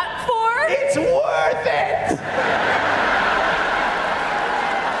shot for? It's worth it.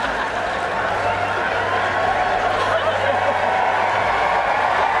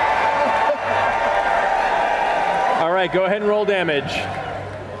 All right, go ahead and roll damage.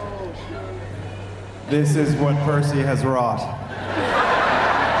 This is what Percy has wrought.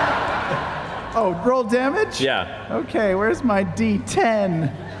 Oh, roll damage? Yeah. Okay, where's my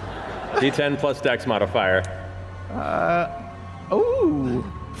D10? D10 plus dex modifier.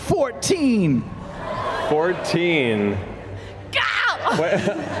 14. 14.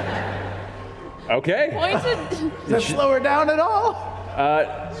 Okay. Pointed. Does that slow her down at all?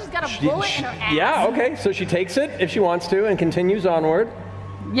 She's got a bullet in her ass. Yeah, okay, so she takes it if she wants to and continues onward.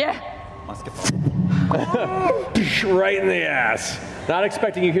 Yeah. Right in the ass. Not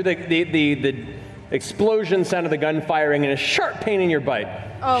expecting you hear the explosion sound of the gun firing and a sharp pain in your butt.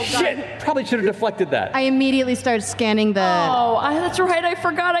 Oh, Shit, God. probably should have deflected that. I immediately started scanning the... Oh, that's right. I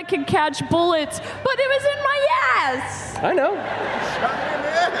forgot I could catch bullets, but it was in my ass. I know.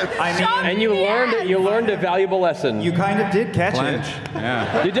 And you learned a valuable lesson. You kind of did catch Clench. it.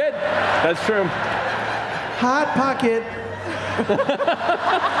 Yeah. You did. That's true. Hot pocket.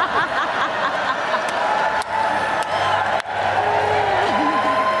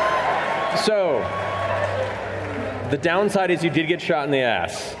 So, The downside is you did get shot in the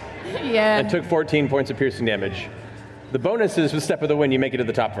ass. Yeah. And took 14 points of piercing damage. The bonus is with Step of the Wind, you make it to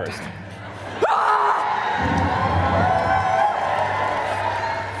the top first.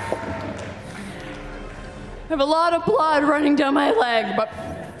 I have a lot of blood running down my leg, but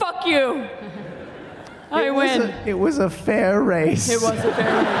fuck you. I win. It was a fair race. It was a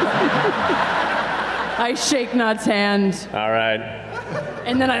fair race. I shake Nut's hand. All right.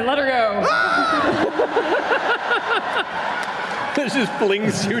 And then I let her go. This just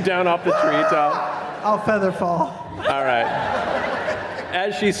flings you down off the treetop. I'll feather fall. All right.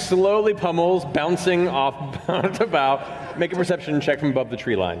 As she slowly pummels, bouncing off bow to bow, make a perception check from above the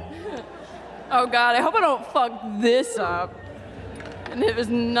tree line. Oh God, I hope I don't fuck this up.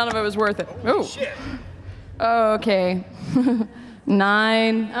 And none of it was worth it. Oh. Shit. Oh, okay.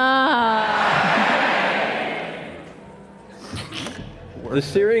 9. The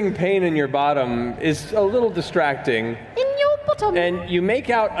searing pain in your bottom is a little distracting. In your bottom. And you make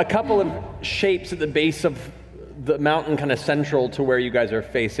out a couple of shapes at the base of the mountain, kind of central to where you guys are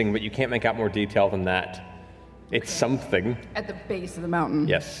facing, but you can't make out more detail than that. It's something. At the base of the mountain?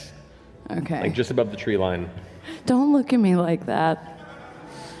 Yes. Okay. Like just above the tree line. Don't look at me like that.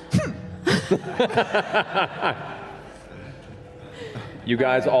 You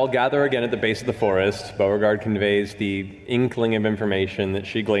guys all gather again at the base of the forest. Beauregard conveys the inkling of information that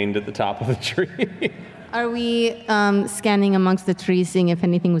she gleaned at the top of the tree. Are we scanning amongst the trees, seeing if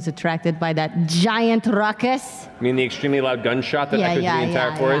anything was attracted by that giant ruckus? You mean the extremely loud gunshot that echoed through the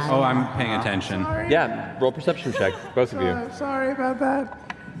entire forest? Oh, I'm paying attention. Yeah, roll perception check, both of you. Sorry about that.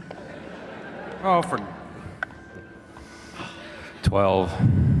 Oh, for 12.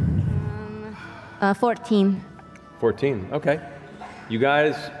 14. 14, okay. You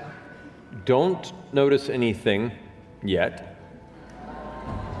guys don't notice anything yet.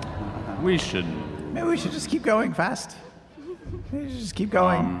 We should. Maybe we should just keep going fast. Maybe we should just keep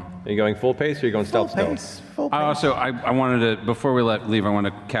going. Are you going full pace or are you going stealth? Full pace. I wanted to, before we leave, I want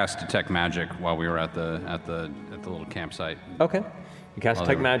to cast Detect Magic while we were at the little campsite. Okay. You cast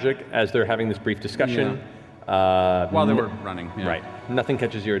Detect Magic as they're having this brief discussion. While they were running. Yeah. Right. Nothing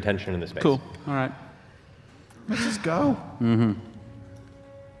catches your attention in this space. Cool. All right. Let's just go. Mm-hmm.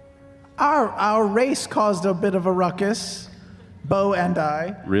 Our race caused a bit of a ruckus, Bo and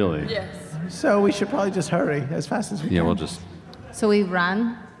I. Really? Yes. So we should probably just hurry as fast as we can. Yeah, we'll just. So we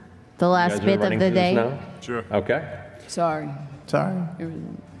run the last bit of the day. Sure. Okay. Sorry. Sorry.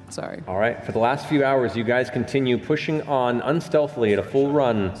 Sorry. All right. For the last few hours, you guys continue pushing on unstealthily at a full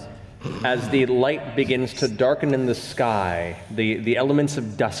run. As the light begins to darken in the sky, the elements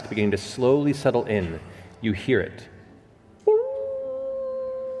of dusk begin to slowly settle in. You hear it.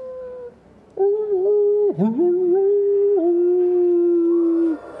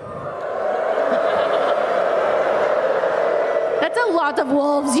 That's a lot of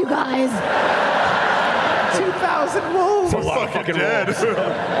wolves, you guys. 2,000 wolves. That's a lot of fucking wolves.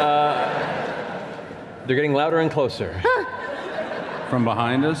 They're getting louder and closer. From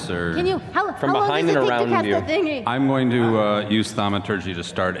behind us, or Can you? From behind and around you. I'm going to use thaumaturgy to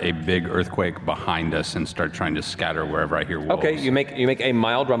start a big earthquake behind us and start trying to scatter wherever I hear wolves. Okay, you make a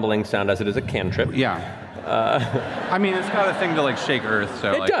mild rumbling sound as it is a cantrip. Yeah. I mean, it's got a thing to like shake earth,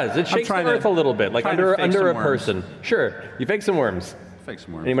 so It does. It shakes the earth a little bit, like under a person. Sure. You fake some worms. Fake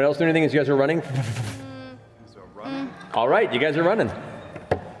some worms. Anyone else do anything as you guys are running? All right, you guys are running.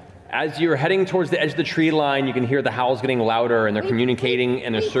 As you're heading towards the edge of the tree line, you can hear the howls getting louder, and they're communicating,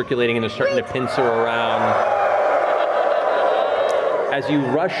 and they're circulating, and they're starting to pincer around. As you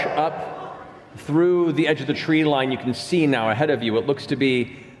rush up through the edge of the tree line, you can see now ahead of you, it looks to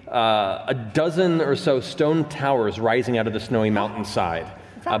be a dozen or so stone towers rising out of the snowy mountainside,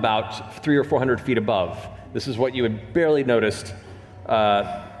 about 300 or 400 feet above. This is what you had barely noticed,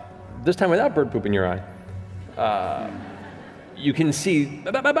 this time without bird poop in your eye. You can see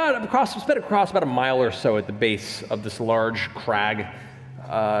about across about a mile or so at the base of this large crag.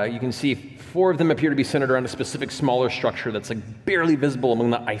 You can see 4 of them appear to be centered around a specific smaller structure that's like barely visible among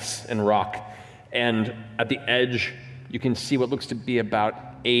the ice and rock. And at the edge, you can see what looks to be about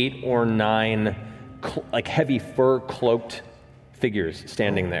 8 or 9 like heavy fur-cloaked figures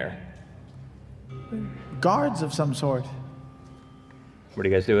standing there. Guards of some sort. What are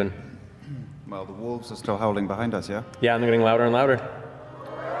you guys doing? Well, the wolves are still howling behind us, yeah? Yeah, and they're getting louder and louder.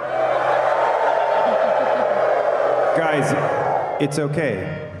 Guys, it's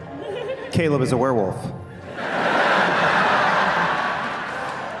okay. Caleb is a werewolf.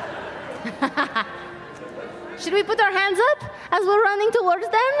 Should we put our hands up as we're running towards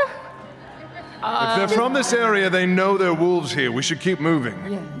them? If they're from this area, they know there are wolves here. We should keep moving.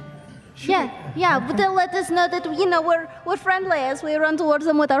 Yeah. Yeah, but they'll let us know that, we're friendly as we run towards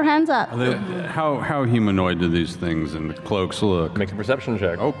them with our hands up. How humanoid do these things and the cloaks look? Make a perception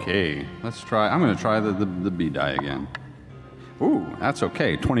check. Okay, let's try. I'm going to try the B die again. Ooh, that's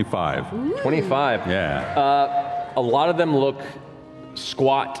okay. 25. Ooh. 25. Yeah. A lot of them look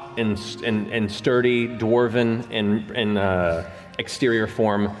squat and sturdy, dwarven in exterior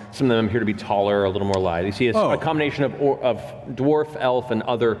form. Some of them appear to be taller, a little more lithe. You see a combination of dwarf, elf, and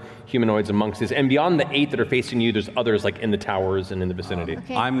other humanoids amongst this. And beyond the 8 that are facing you, there's others like in the towers and in the vicinity.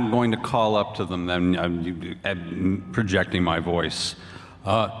 Okay. I'm going to call up to them then, projecting my voice.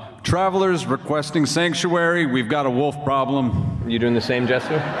 Travelers requesting sanctuary. We've got a wolf problem. You doing the same,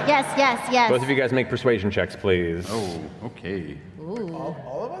 Jester? Yes. Both of you guys make persuasion checks, please. Oh, okay. Ooh.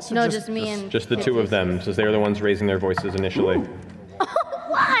 All of us? No, just me and... Just the two of them, since they're the ones raising their voices initially.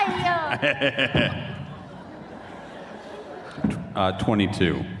 Why?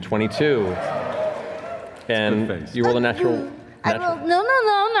 22. 22. And you rolled a natural... I rolled... No.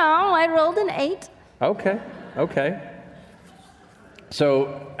 I rolled an 8. Okay.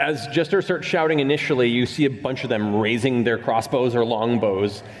 So as Jester starts shouting initially, you see a bunch of them raising their crossbows or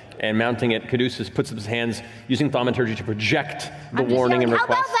longbows and mounting it. Caduceus puts up his hands using thaumaturgy to project the warning and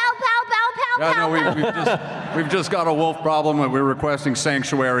request. We've just got a wolf problem. We're requesting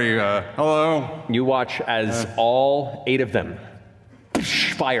sanctuary. Hello? You watch as all 8 of them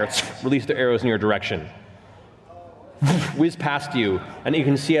fire, release their arrows in your direction. Whiz past you, and you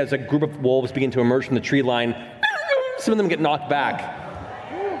can see as a group of wolves begin to emerge from the tree line, some of them get knocked back.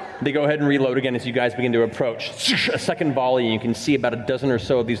 They go ahead and reload again as you guys begin to approach. A second volley, and you can see about a dozen or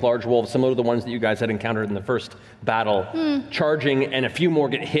so of these large wolves, similar to the ones that you guys had encountered in the first battle, charging, and a few more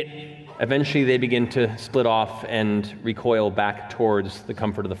get hit. Eventually, they begin to split off and recoil back towards the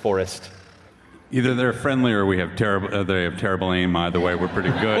comfort of the forest. Either they're friendly or they have terrible aim. Either way, we're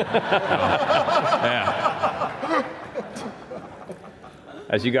pretty good. Yeah.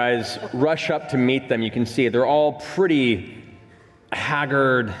 As you guys rush up to meet them, you can see they're all pretty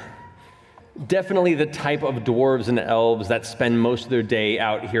haggard. Definitely the type of dwarves and elves that spend most of their day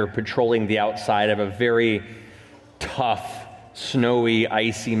out here patrolling the outside of a very tough, snowy,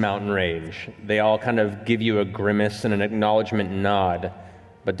 icy mountain range. They all kind of give you a grimace and an acknowledgement nod,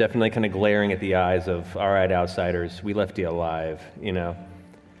 but definitely kind of glaring at the eyes of, all right, outsiders, we left you alive,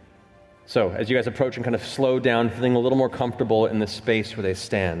 So as you guys approach and kind of slow down, feeling a little more comfortable in the space where they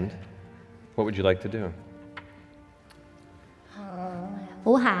stand, what would you like to do?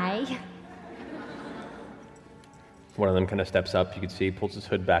 Oh, hi. One of them kind of steps up, you can see, pulls his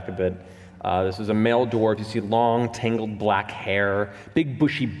hood back a bit. This is a male dwarf. You see long, tangled black hair, big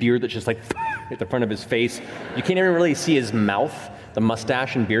bushy beard that's just like at the front of his face. You can't even really see his mouth. The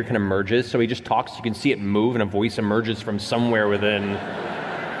mustache and beard kind of merges, so he just talks. You can see it move, and a voice emerges from somewhere within.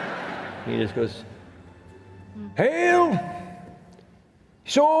 He just goes, "Hail!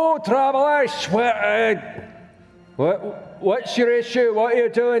 So, travelers, what's your issue? What are you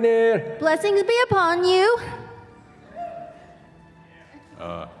doing here?" Blessings be upon you.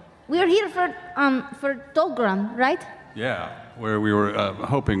 We're here for Dolgrim, right? Yeah, where we were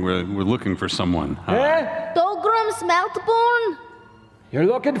hoping we're looking for someone. Dolgrim Smeltborn? You're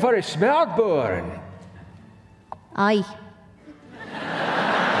looking for a Smeltborn? Aye.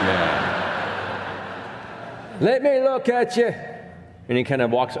 Yeah. Let me look at you. And he kind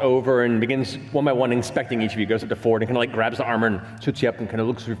of walks over and begins one by one inspecting each of you. Goes up to Ford and kind of like grabs the armor and suits you up and kind of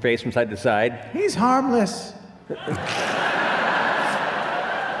looks at your face from side to side. He's harmless.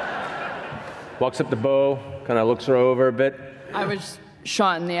 Walks up to Bo, kind of looks her over a bit. I was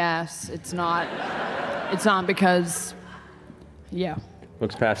shot in the ass. It's not because, yeah.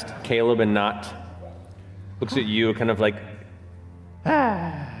 Looks past Caleb and Nott. Looks at you, kind of like,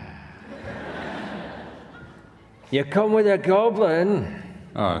 You come with a goblin?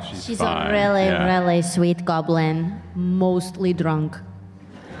 Oh, She's fine. a really sweet goblin, mostly drunk.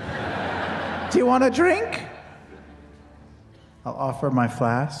 Do you want a drink? I'll offer my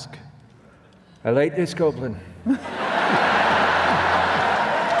flask. I like this goblin. Well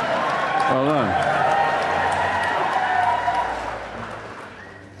done.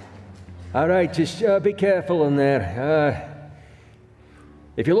 All right, just be careful in there.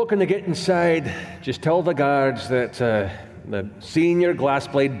 If you're looking to get inside, just tell the guards that the senior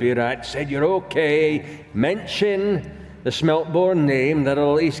Glassblade Beerat said you're okay. Mention the Smeltborn name,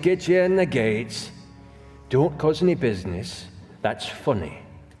 that'll at least get you in the gates. Don't cause any business. That's funny.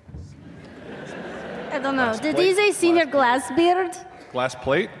 I don't know. Did he say senior Glassbeard? Glass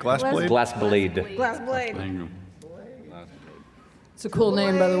plate? Glass blade? Glass blade. It's a cool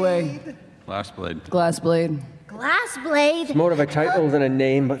name, by the way. Glassblade. Glassblade. Glass blade. It's more of a title than a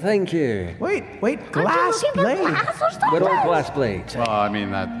name, but thank you. Wait, glass blade. We're all glass blades. Well, I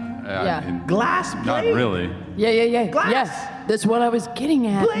mean that. Glass blade. Not really. Yeah. Glass. Yes, that's what I was getting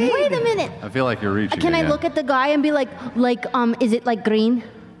at. Blade. Wait a minute. I feel like you're reaching. Can I again. look at the guy and be like, is it like green?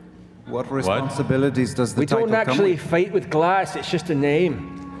 What responsibilities does the We title don't actually come fight with glass, it's just a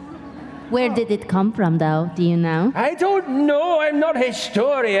name. Where did it come from, though? Do you know? I don't know, I'm not a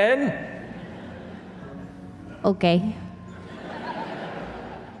historian. Okay.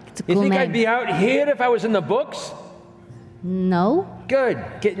 It's a You cool think name. I'd be out here if I was in the books? No. Good,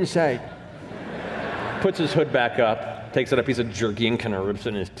 get inside. Puts his hood back up, takes out a piece of jerky and kind of rips it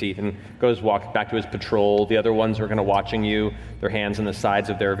in his teeth and walks back to his patrol. The other ones are kind of watching you, their hands on the sides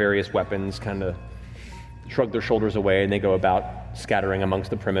of their various weapons, kind of shrug their shoulders away, and they go about scattering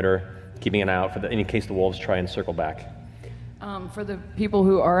amongst the perimeter, keeping an eye out in case the wolves try and circle back. For the people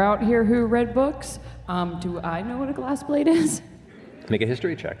who are out here who read books, do I know what a glass blade is? Make a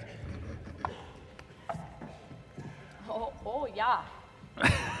history check. Oh yeah.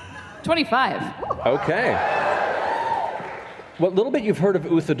 25. Okay. What little bit you've heard of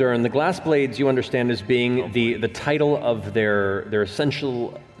Uthodurn, the glass blades you understand as being the title of their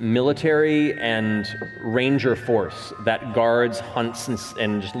essential military and ranger force that guards, hunts,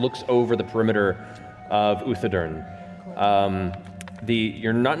 and just looks over the perimeter of Uthodurn.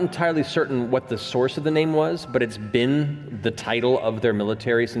 You're not entirely certain what the source of the name was, but it's been the title of their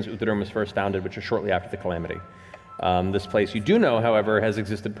military since Uthodurn was first founded, which was shortly after the Calamity. This place, you do know, however, has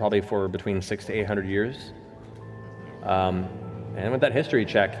existed probably for between 600 to 800 years. And with that history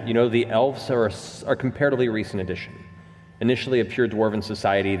check, you know the elves are a comparatively recent addition. Initially a pure dwarven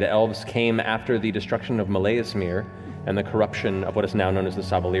society, the elves came after the destruction of Malaesmere and the corruption of what is now known as the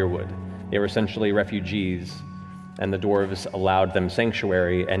Savallir Wood. They were essentially refugees, and the dwarves allowed them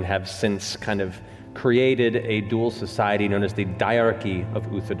sanctuary and have since kind of created a dual society known as the Diarchy of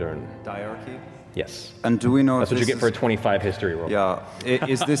Uthodurn. Diarchy? Yes. And do we know That's if what you this get for a 25 history roll. Yeah.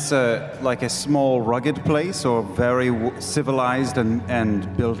 Is this like a small, rugged place or very civilized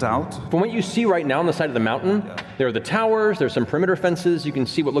and built out? From what you see right now on the side of the mountain, there are the towers, there's some perimeter fences. You can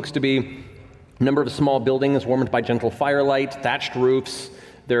see what looks to be a number of small buildings warmed by gentle firelight, thatched roofs.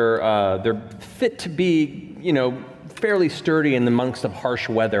 They're fit to be, fairly sturdy in the amongst of harsh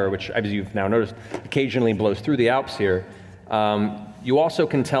weather, which, as you've now noticed, occasionally blows through the Alps here. You also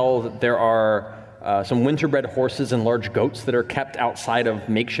can tell that there are some winter-bred horses and large goats that are kept outside of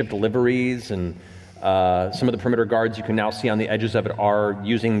makeshift liveries, and some of the perimeter guards you can now see on the edges of it are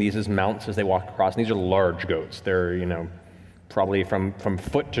using these as mounts as they walk across. And these are large goats. They're, probably from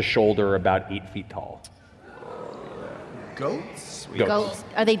foot to shoulder, about 8 feet tall. Goats? Goats.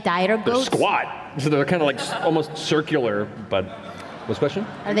 Are they dire goats? They're squat, so they're kind of like almost circular, but... What's the question?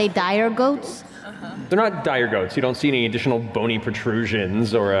 Are they dire goats? They're not dire goats. You don't see any additional bony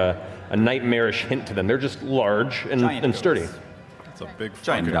protrusions or a nightmarish hint to them. They're just large and sturdy. That's a big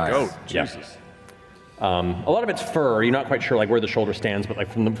fucking goat. Jesus. A lot of it's fur. You're not quite sure where the shoulder stands, but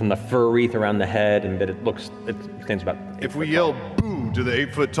from the fur wreath around the head, and it stands about. If we yell boo, do the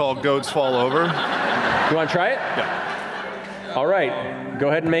 8-foot-tall goats fall over? You want to try it? Yeah. All right. Go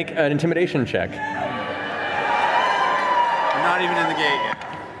ahead and make an intimidation check. I'm not even in the gate yet.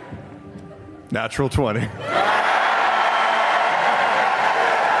 Natural 20.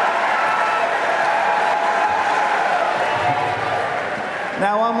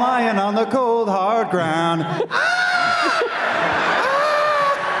 Now I'm lying on the cold, hard ground.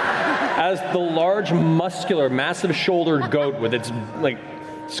 As the large, muscular, massive-shouldered goat with its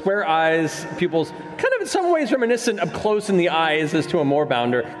square eyes, pupils, kind of in some ways reminiscent up close in the eyes as to a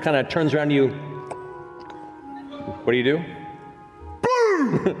moorbounder, kind of turns around to you. What do you do?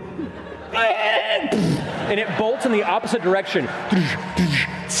 And it bolts in the opposite direction,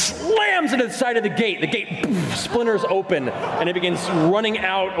 slams into the side of the gate. The gate splinters open, and it begins running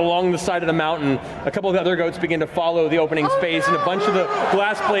out along the side of the mountain. A couple of other goats begin to follow the opening space, and a bunch of the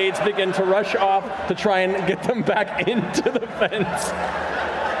glass blades begin to rush off to try and get them back into the fence.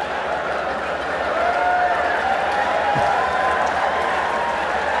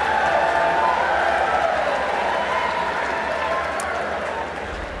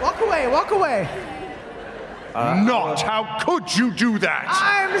 Walk away. Not! How could you do that?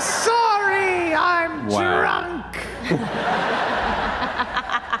 I'm sorry. I'm drunk.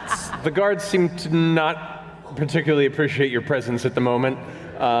 The guards seem to not particularly appreciate your presence at the moment.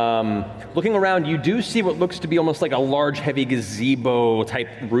 Looking around, you do see what looks to be almost like a large, heavy gazebo-type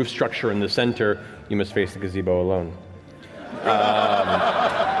roof structure in the center. You must face the gazebo alone.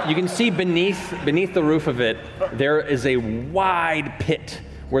 You can see beneath the roof of it, there is a wide pit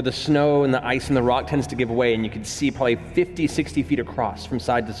where the snow and the ice and the rock tends to give way, and you can see probably 50, 60 feet across from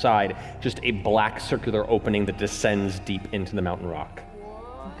side to side, just a black circular opening that descends deep into the mountain rock.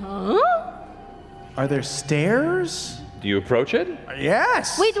 Huh? Are there stairs? Do you approach it?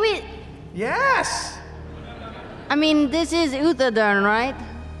 Yes. Wait. Yes. I mean, this is Uthodurn, right?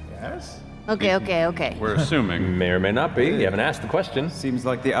 Yes. Okay. We're assuming. May or may not be. You haven't asked the question. Seems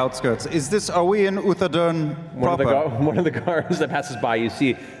like the outskirts. Are we in Uthodurn proper? One of the guards that passes by, you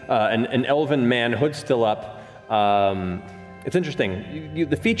see an elven man, hood still up. It's interesting.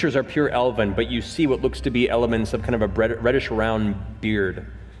 The features are pure elven, but you see what looks to be elements of kind of a reddish-brown beard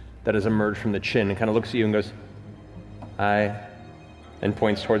that has emerged from the chin, and kind of looks at you and goes, "Aye," and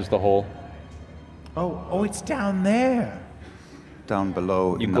points towards the hole. Oh, it's down there. Down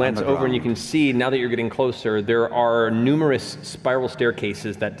below. You glance over and you can see, now that you're getting closer, there are numerous spiral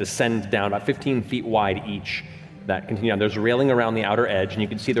staircases that descend down, about 15 feet wide each, that continue on. There's railing around the outer edge, and you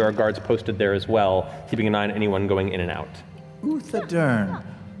can see there are guards posted there as well, keeping an eye on anyone going in and out. Uthodurn.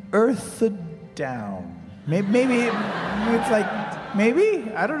 Earth down. Maybe it's like, maybe?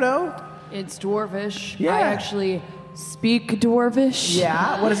 I don't know. It's Dwarvish. Yeah. I actually speak Dwarvish.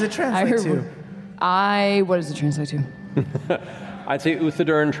 Yeah? What does it translate to? What does it translate to? I'd say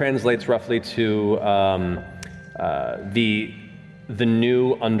Uthodurn translates roughly to the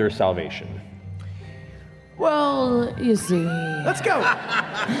new under salvation. Well, you see. Let's go.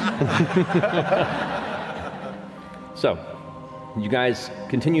 So, you guys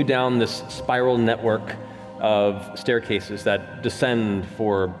continue down this spiral network of staircases that descend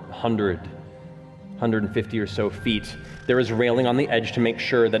for 150 or so feet. There is railing on the edge to make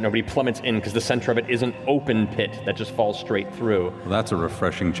sure that nobody plummets in, because the center of it is an open pit that just falls straight through. Well, that's a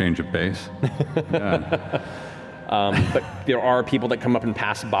refreshing change of pace. But there are people that come up and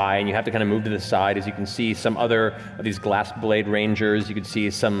pass by, and you have to kind of move to the side. As you can see, some other of these glass blade rangers. You can see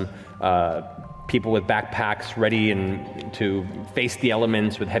some people with backpacks ready and to face the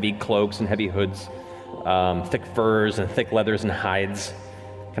elements with heavy cloaks and heavy hoods, thick furs and thick leathers and hides,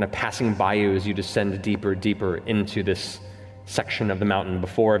 kind of passing by you as you descend deeper into this section of the mountain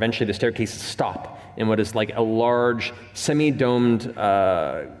before eventually the staircases stop in what is like a large, semi-domed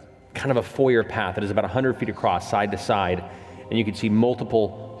kind of a foyer path that is about 100 feet across, side to side, and you can see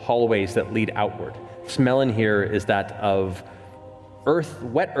multiple hallways that lead outward. The smell in here is that of earth,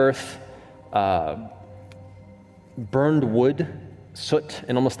 wet earth, burned wood, soot,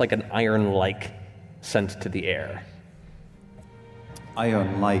 and almost like an iron-like scent to the air.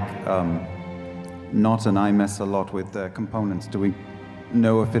 Iron-like, Not and I mess a lot with components. Do we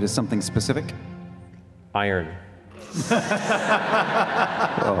know if it is something specific? Iron. It's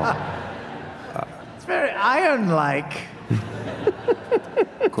very iron-like.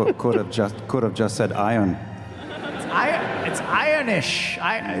 Could have just said iron. It's ironish.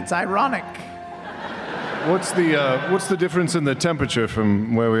 It's ironic. What's the difference in the temperature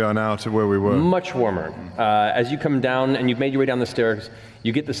from where we are now to where we were? Much warmer. As you come down and you've made your way down the stairs,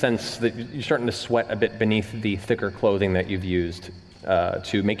 you get the sense that you're starting to sweat a bit beneath the thicker clothing that you've used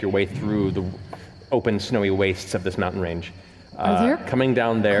to make your way through the open, snowy wastes of this mountain range. Are there coming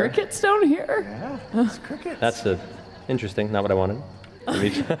down there. Crickets down here? Yeah, it's crickets. That's interesting. Not what I wanted.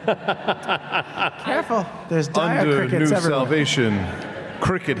 Careful. There's dire Under crickets New everywhere. Salvation,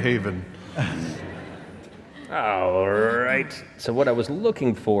 Cricket Haven. All right. So what I was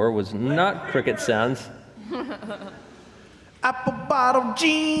looking for was not cricket sounds. Apple bottom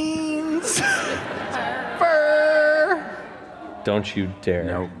jeans. Fur. Don't you dare.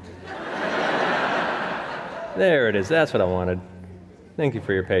 Nope. There it is. That's what I wanted. Thank you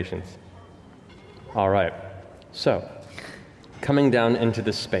for your patience. All right. So, coming down into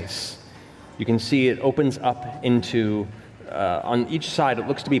this space, you can see it opens up into, on each side, it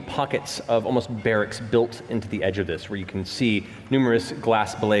looks to be pockets of almost barracks built into the edge of this, where you can see numerous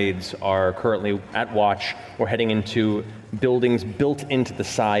glass blades are currently at watch or heading into buildings built into the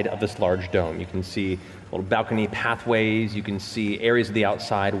side of this large dome. You can see little balcony pathways. You can see areas of the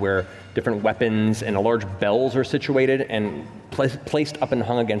outside where different weapons and large bells are situated and placed up and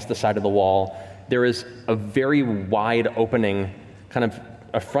hung against the side of the wall. There is a very wide opening, kind of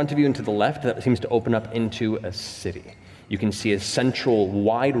a front of you and to the left, that seems to open up into a city. You can see a central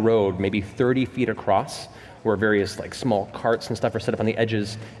wide road, maybe 30 feet across, where various like small carts and stuff are set up on the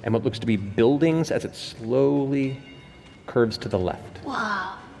edges, and what looks to be buildings as it slowly curves to the left.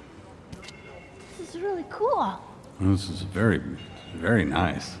 Wow. This is really cool. This is very, very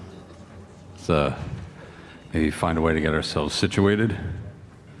nice. Let's maybe find a way to get ourselves situated.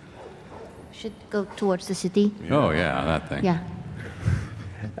 Should go towards the city. Oh yeah, that thing. Yeah.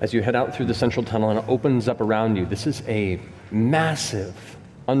 As you head out through the central tunnel and it opens up around you, this is a massive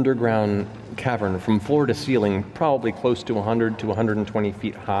underground cavern from floor to ceiling, probably close to 100 to 120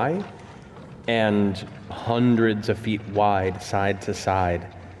 feet high, and hundreds of feet wide, side to side,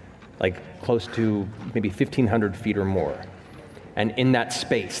 like close to maybe 1,500 feet or more. And in that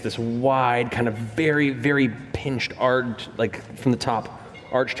space, this wide, kind of very, very pinched, like from the top,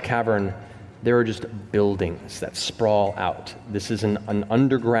 arched cavern, there are just buildings that sprawl out. This is an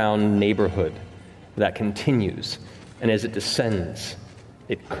underground neighborhood that continues, and as it descends,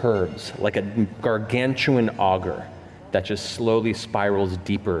 it curves like a gargantuan auger that just slowly spirals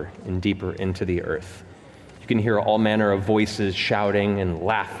deeper and deeper into the earth. You can hear all manner of voices shouting and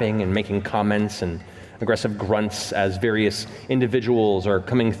laughing and making comments and aggressive grunts as various individuals are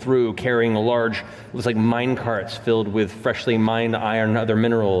coming through carrying large, looks like mine carts filled with freshly mined iron and other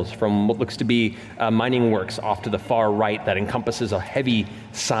minerals from what looks to be mining works off to the far right that encompasses a heavy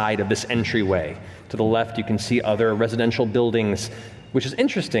side of this entryway. To the left, you can see other residential buildings, which is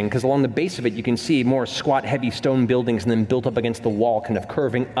interesting because along the base of it, you can see more squat, heavy stone buildings and then built up against the wall, kind of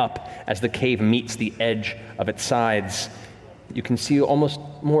curving up as the cave meets the edge of its sides. You can see almost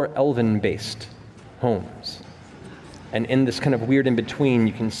more elven-based homes. And in this kind of weird in-between,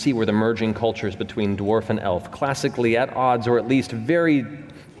 you can see where the merging cultures between dwarf and elf, classically at odds or at least very,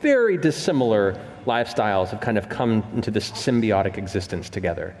 very dissimilar lifestyles have kind of come into this symbiotic existence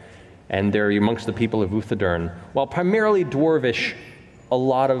together. And they're amongst the people of Uthodurn. While primarily dwarvish, a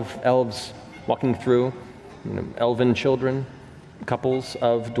lot of elves walking through, elven children, couples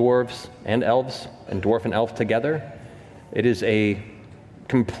of dwarves and elves, and dwarf and elf together. It is a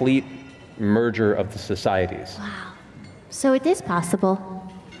complete merger of the societies. Wow. So it is possible.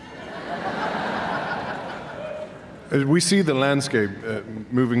 As we see the landscape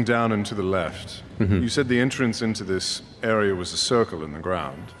moving down and to the left, you said the entrance into this area was a circle in the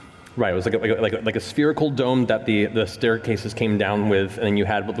ground. Right, it was like a spherical dome that the staircases came down with, and then you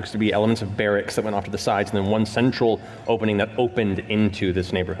had what looks to be elements of barracks that went off to the sides, and then one central opening that opened into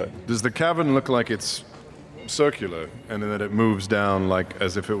this neighborhood. Does the cavern look like it's circular, and that it moves down like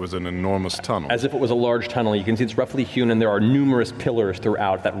as if it was an enormous tunnel? As if it was a large tunnel. You can see it's roughly hewn, and there are numerous pillars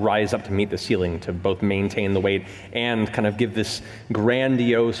throughout that rise up to meet the ceiling to both maintain the weight and kind of give this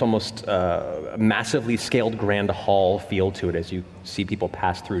grandiose, almost massively scaled grand hall feel to it as you see people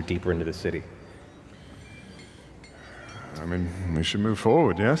pass through deeper into the city. I mean, we should move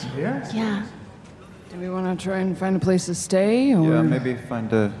forward, yes? Yes. Yeah. Do we want to try and find a place to stay? Or? Yeah, maybe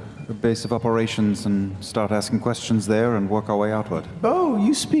find a base of operations and start asking questions there and work our way outward. Bo,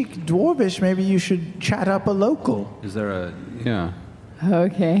 you speak Dwarvish. Maybe you should chat up a local. Is there a... yeah.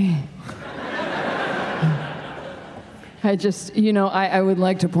 Okay. I just, I would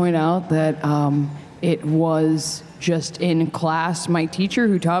like to point out that it was just in class. My teacher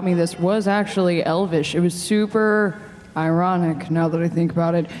who taught me this was actually Elvish. It was super ironic now that I think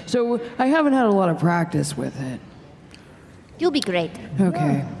about it. So I haven't had a lot of practice with it. You'll be great.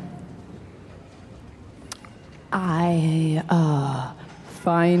 Okay. I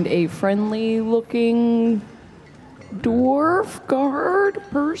find a friendly-looking dwarf guard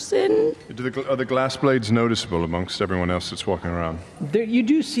person. Are the glass blades noticeable amongst everyone else that's walking around? You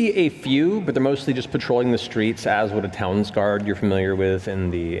do see a few, but they're mostly just patrolling the streets, as would a town's guard you're familiar with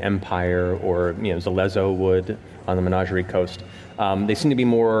in the Empire or Zalezo would on the Menagerie Coast. They seem to be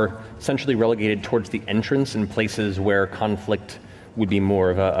more centrally relegated towards the entrance in places where conflict would be more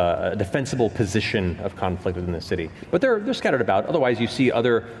of a defensible position of conflict within the city. But they're scattered about. Otherwise, you see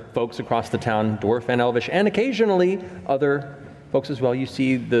other folks across the town, dwarf and elvish, and occasionally other folks as well. You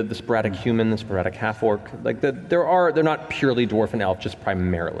see the sporadic human, the sporadic half-orc. They're not purely dwarf and elf, just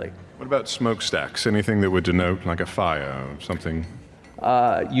primarily. What about smokestacks? Anything that would denote like a fire or something?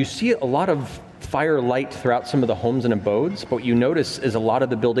 You see a lot of firelight throughout some of the homes and abodes, but what you notice is a lot of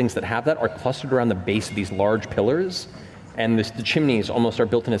the buildings that have that are clustered around the base of these large pillars. And the chimneys almost are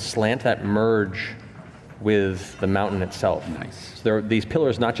built in a slant that merge with the mountain itself. Nice. So these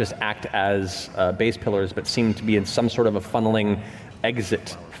pillars not just act as base pillars, but seem to be in some sort of a funneling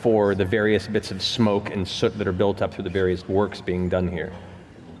exit for the various bits of smoke and soot that are built up through the various works being done here.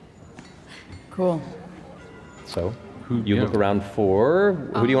 Cool. So you look around for,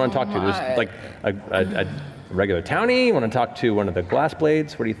 who do you want to talk to? There's like a regular townie? You want to talk to one of the glass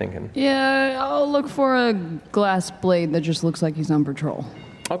blades? What are you thinking? Yeah, I'll look for a glass blade that just looks like he's on patrol.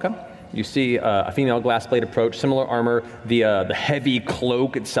 Okay. You see a female glass blade approach, similar armor. The heavy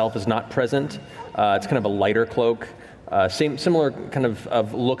cloak itself is not present. It's kind of a lighter cloak. Similar kind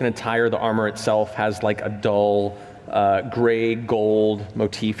of look and attire. The armor itself has like a dull gray gold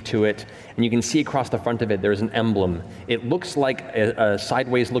motif to it. And you can see across the front of it, there's an emblem. It looks like a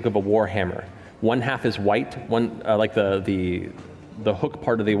sideways look of a warhammer. One half is white, one like the the hook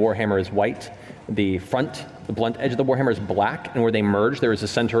part of the warhammer is white. The front, the blunt edge of the warhammer is black, and where they merge, there is a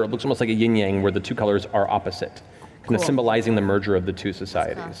center. It looks almost like a yin-yang where the two colors are opposite, kind of symbolizing the merger of the two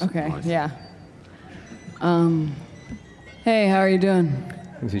societies. Okay, yeah. Hey, how are you doing?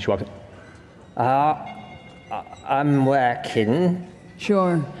 You see she walks in. I'm working.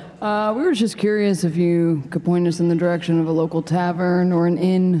 Sure. We were just curious if you could point us in the direction of a local tavern or an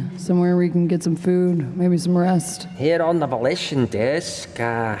inn, somewhere we can get some food, maybe some rest. Here on the volition desk,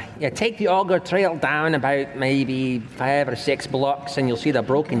 take the Auger Trail down about maybe 5 or 6 blocks and you'll see the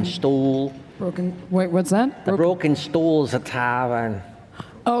Broken Stool. Wait, what's that? The Broken Stool's a tavern.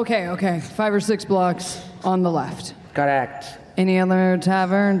 Okay. 5 or 6 blocks on the left. Correct. Any other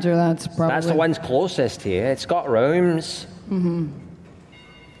taverns, or that's probably... That's the one's closest here. It's got rooms. Mm-hmm.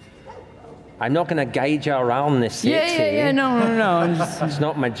 I'm not going to guide you around the city. Yeah, no. It's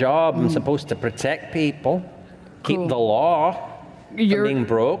not my job. I'm supposed to protect people, keep the law from being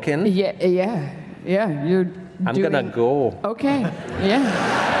broken. Yeah, you're I'm going to go. Okay, yeah.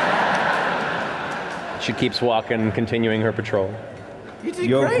 She keeps walking, continuing her patrol.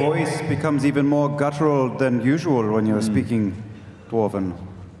 Your voice becomes even more guttural than usual when you're speaking Dwarven.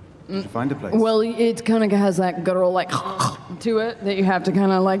 Did you find a place? Well, it kind of has that guttural, to it that you have to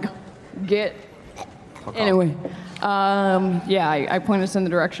kind of, get. Anyway, I point us in the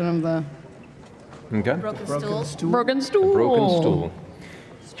direction of the... Okay. Broken stool. The broken stool.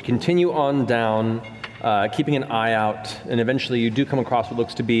 So you continue on down, keeping an eye out, and eventually you do come across what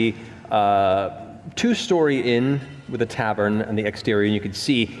looks to be a 2-story inn with a tavern on the exterior, and you can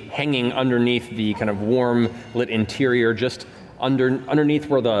see hanging underneath the kind of warm lit interior, just underneath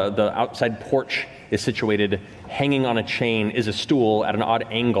where the outside porch is situated, hanging on a chain is a stool at an odd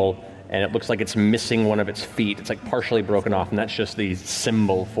angle, and it looks like it's missing one of its feet. It's partially broken off, and that's just the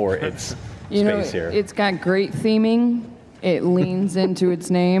symbol for its space here. It's got great theming. It leans into its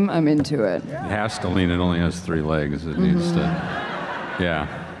name. I'm into it. It has to lean. It only has 3 legs. It needs to... Yeah.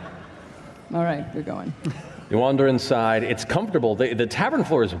 All right, you're going. You wander inside. It's comfortable. The tavern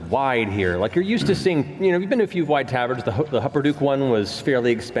floor is wide here. Like you're used to seeing, you've been to a few wide taverns. The Hupperduke one was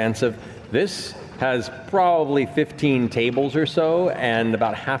fairly expansive. This has probably 15 tables or so, and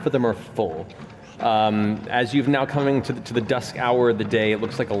about half of them are full. As you've now coming to the dusk hour of the day, it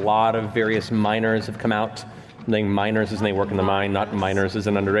looks like a lot of various miners have come out. I'm saying miners as in they work in the mine, not miners as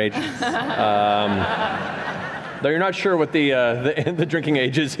in underage. Though you're not sure what the drinking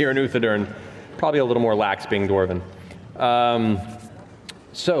age is here in Uthodurn. Probably a little more lax being Dwarven.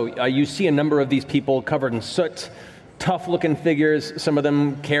 So you see a number of these people covered in soot, tough-looking figures, some of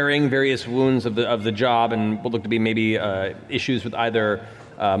them carrying various wounds of the job and what look to be maybe issues with either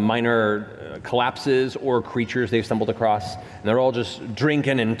minor collapses or creatures they've stumbled across. And they're all just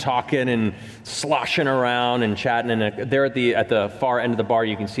drinking and talking and sloshing around and chatting. And there at the far end of the bar,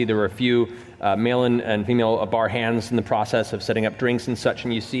 you can see there were a few male and female bar hands in the process of setting up drinks and such.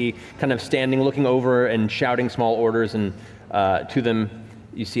 And you see kind of standing, looking over and shouting small orders and to them.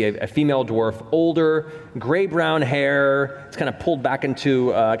 You see a female dwarf, older, gray-brown hair. It's kind of pulled back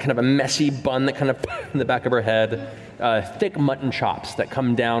into kind of a messy bun that kind of in the back of her head. Thick mutton chops that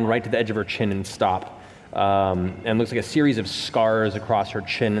come down right to the edge of her chin and stop. And looks like a series of scars across her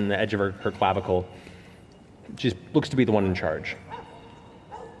chin and the edge of her clavicle. She looks to be the one in charge.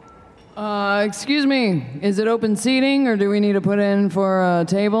 Excuse me, is it open seating or do we need to put in for a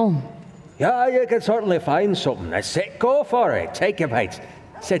table? Yeah, you can certainly find something. Go for it. Take your bites.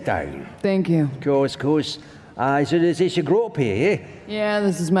 Sit down. Thank you. Of course. So this is your group here, eh? Yeah,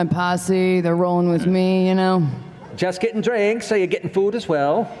 this is my posse. They're rolling with me, Just getting drinks? Are you getting food as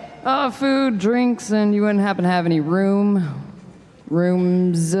well? Food, drinks, and you wouldn't happen to have any rooms?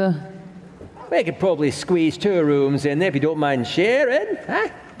 We could probably squeeze 2 rooms in there if you don't mind sharing, huh?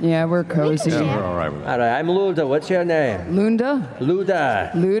 Yeah, we're cozy. Yeah, we're all right with that. All right, I'm Luda. What's your name? Luda.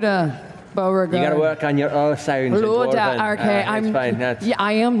 Beauregard. You gotta work on your sounds. Luda. Okay, I'm fine. Yeah,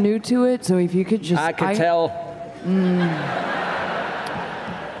 I am new to it, so if you could just... I could tell.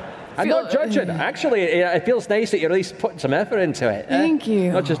 I'm not judging. Actually, it feels nice that you're at least putting some effort into it. Thank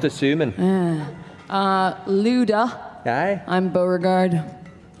you. Not just assuming. Luda. Aye. I'm Beauregard.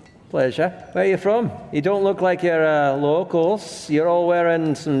 Pleasure. Where are you from? You don't look like you're locals. You're all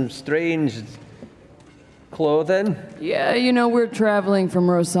wearing some strange clothing. Yeah, we're traveling from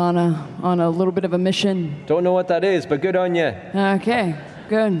Rosanna on a little bit of a mission. Don't know what that is, but good on you. Okay,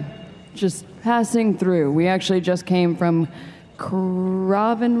 good. Just passing through. We actually just came from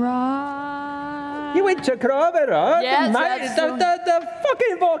Kravenrod. You went to Kravenrod? Yes, the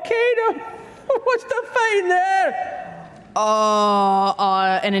fucking volcano. What's the find there?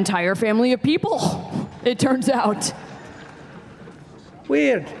 An entire family of people, it turns out.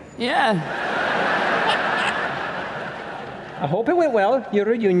 Weird. Yeah. I hope it went well, your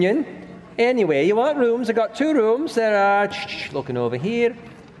reunion. Anyway, you want rooms? I got 2 rooms. They're looking over here.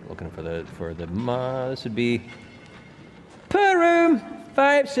 Looking for the this would be per room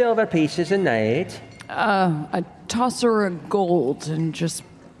 5 silver pieces a night. I toss her a gold and just...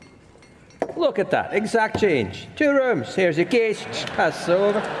 Look at that, exact change. 2 rooms, here's your case, pass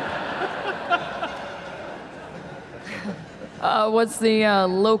over. What's the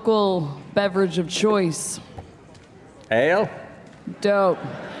local beverage of choice? Ale? Dope.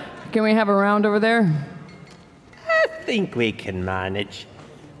 Can we have a round over there? I think we can manage.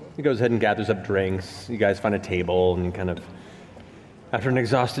 He goes ahead and gathers up drinks. You guys find a table and you kind of, after an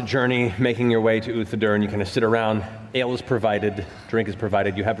exhausted journey, making your way to Uthodurn, you kind of sit around. Ale is provided, drink is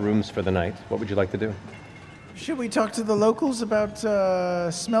provided. You have rooms for the night. What would you like to do? Should we talk to the locals about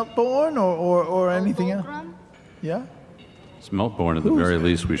Smeltborn or anything else? Yeah? Smeltborn, at the very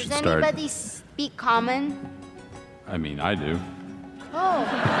least, we should Does start. anybody speak common? I mean, I do. Oh.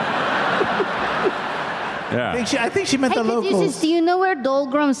 Yeah. I think she meant the locals. Caduceus, do you know where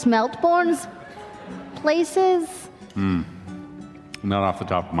Dolgrim Smeltborn's place is? Not off the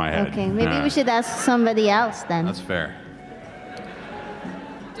top of my head. Okay, maybe we should ask somebody else then. That's fair.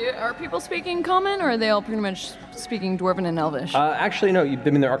 Are people speaking common, or are they all pretty much speaking Dwarven and Elvish? Actually, no. I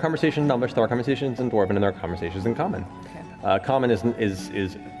mean, there are conversations in Elvish, there are conversations in Dwarven, and there are conversations in Common. Okay. Common is,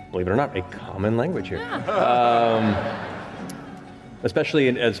 believe it or not, a common language here. Especially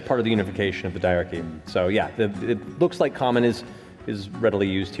as part of the unification of the diarchy. So yeah, it looks like Common is readily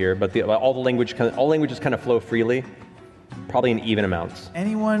used here, but all languages kind of flow freely, probably in even amounts.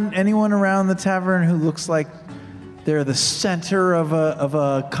 Anyone around the tavern who looks like they're the center of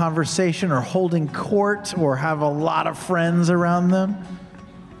a conversation or holding court or have a lot of friends around them?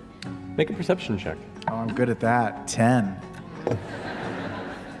 Make a perception check. Oh, I'm good at that. 10.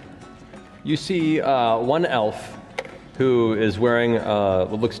 You see one elf who is wearing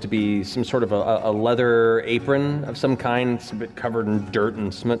what looks to be some sort of a leather apron of some kind. It's a bit covered in dirt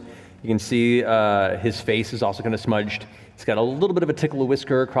and smut. You can see his face is also kind of smudged. He's got a little bit of a tickle of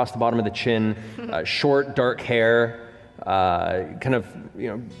whisker across the bottom of the chin, short, dark hair, kind of,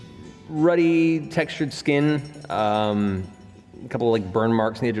 ruddy, textured skin, a couple of like burn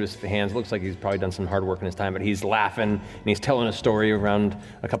marks on the edge of his hands. Looks like he's probably done some hard work in his time, but he's laughing and he's telling a story around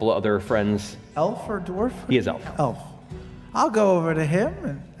a couple of other friends. Elf or dwarf? He is elf. Elf. I'll go over to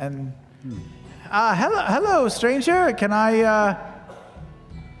him and hello, stranger. Can I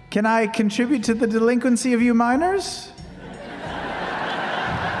contribute to the delinquency of you miners?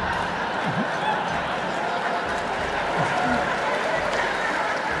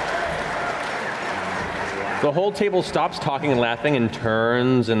 The whole table stops talking and laughing and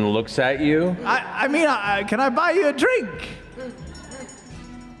turns and looks at you. Can I buy you a drink?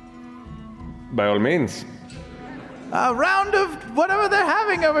 By all means. A round of whatever they're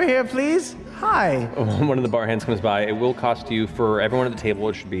having over here, please. Hi. One of the bar hands comes by. It will cost you, for everyone at the table,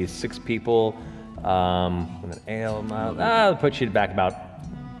 it should be 6 people. With an ale, I'll put you back about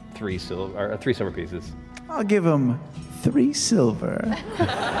 3 silver pieces. I'll give them 3 silver.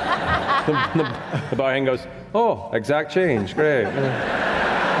 The bar hand goes, oh, exact change, great.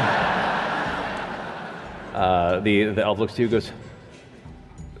 The elf looks to you and goes,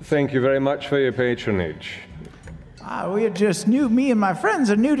 thank you very much for your patronage. We are just new. Me and my friends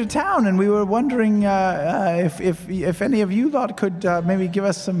are new to town, and we were wondering if any of you lot could maybe give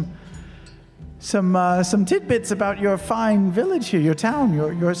us some tidbits about your fine village here, your town,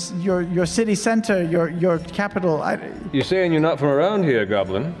 your city center, your capital. You saying you're not from around here,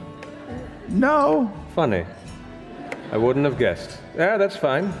 Goblin? No. Funny. I wouldn't have guessed. Yeah, that's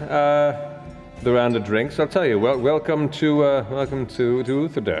fine. The round of drinks. I'll tell you. Welcome to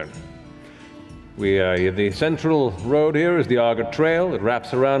Uthodurn. The central road here is the Auger Trail. It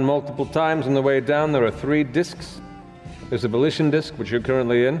wraps around multiple times. On the way down, there are 3 discs. There's a Volition disc, which you're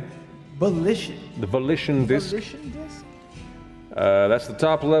currently in. Volition? The Volition disc. Volition disc? That's the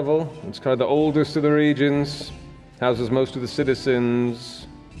top level. It's kind of the oldest of the regions. Houses most of the citizens.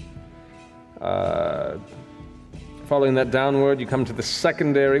 Following that downward, you come to the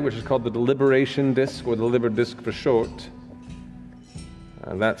secondary, which is called the Deliberation disc, or the Liber disc for short.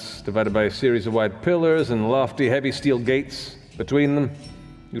 That's divided by a series of wide pillars and lofty, heavy steel gates between them,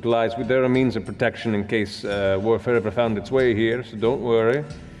 utilized with their means of protection in case warfare ever found its way here, so don't worry.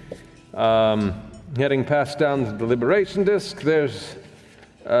 Heading past down the Deliberation disc, there's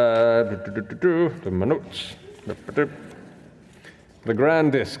my notes. The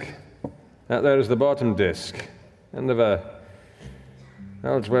Grand disc. That there is the bottom disc. End of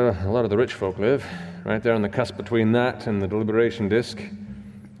it's where a lot of the rich folk live, right there on the cusp between that and the Deliberation disc.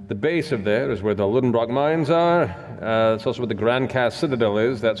 the base of there is where the Ludenbrock mines are. That's also where the Grand Cass Citadel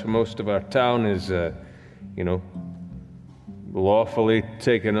is. That's where most of our town is, lawfully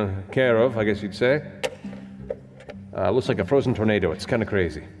taken care of, I guess you'd say. Looks like a frozen tornado. It's kind of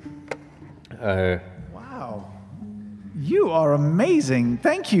crazy. Wow. You are amazing.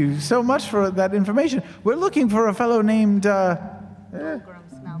 Thank you so much for that information. We're looking for a fellow named Dolgrim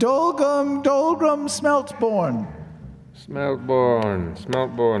Smeltborn.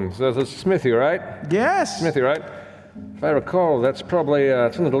 Smeltborn. So that's Smithy, right? Yes. Smithy, right? If I recall, that's probably,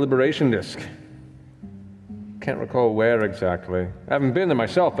 it's on the deliberation disc. Can't recall where exactly. I haven't been there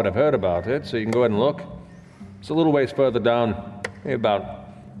myself, but I've heard about it, so you can go ahead and look. It's a little ways further down, maybe about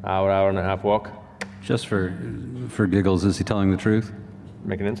hour and a half walk. Just for giggles, is he telling the truth?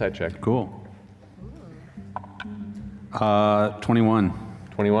 Make an insight check. Cool. 21.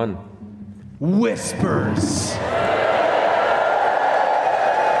 21. Whispers.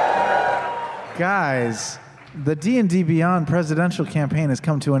 Guys, the D&D Beyond presidential campaign has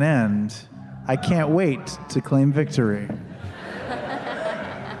come to an end. I can't wait to claim victory.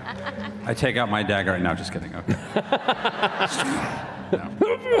 I take out my dagger right now. Just kidding. Okay.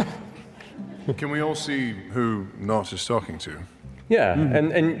 Can we all see who Nott is talking to? Yeah,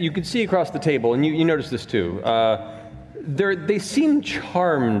 and you can see across the table, and you notice this too. They seem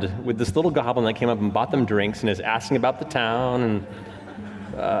charmed with this little goblin that came up and bought them drinks and is asking about the town. And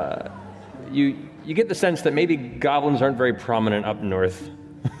you get the sense that maybe goblins aren't very prominent up north.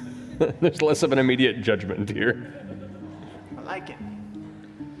 There's less of an immediate judgment here. I like it.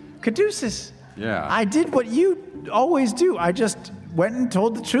 Caduceus. Yeah. I did what you always do. I just went and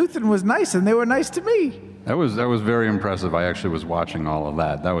told the truth and was nice, and they were nice to me. That was very impressive. I actually was watching all of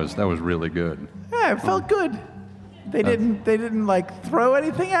that. That was really good. Yeah, it felt good. They didn't like throw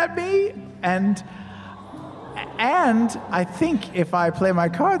anything at me, and I think if I play my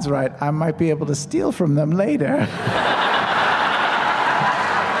cards right, I might be able to steal from them later.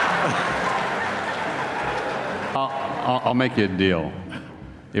 I'll make you a deal.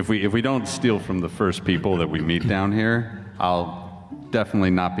 If we don't steal from the first people that we meet down here, I'll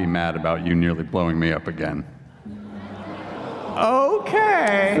definitely not be mad about you nearly blowing me up again.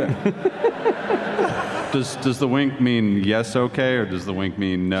 Okay. Does the wink mean yes, okay, or does the wink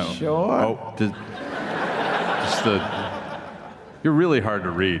mean no? Sure. Oh, you're really hard to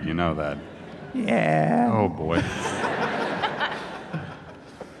read, you know that. Yeah. Oh boy.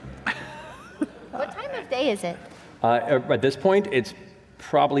 What time of day is it? At this point, it's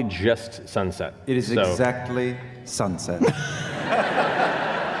probably just sunset. It is exactly sunset.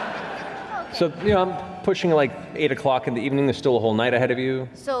 So, I'm pushing like 8 o'clock in the evening. There's still a whole night ahead of you.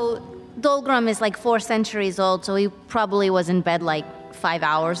 So Dolgrim is like 4 centuries old, so he probably was in bed like 5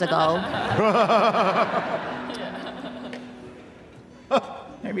 hours ago.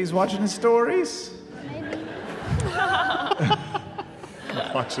 Maybe he's watching his stories.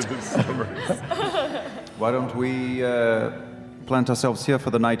 Watching his stories. Why don't we plant ourselves here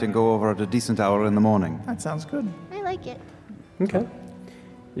for the night and go over at a decent hour in the morning? That sounds good. I like it. Okay.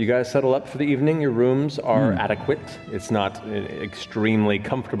 You guys settle up for the evening. Your rooms are adequate. It's not extremely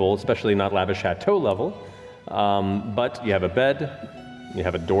comfortable, especially not lavish chateau level. But you have a bed, you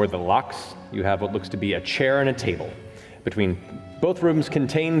have a door that locks, you have what looks to be a chair and a table. Both rooms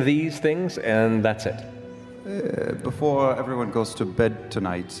contain these things, and that's it. Before everyone goes to bed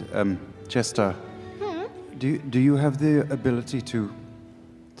tonight, Chester, do you have the ability to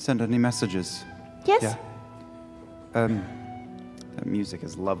send any messages? Yes. Yeah. That music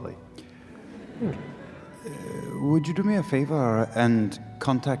is lovely. Would you do me a favor and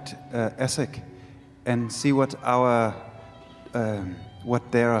contact Essek and see what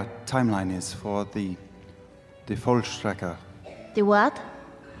what their timeline is for the Vollstrecker? The what?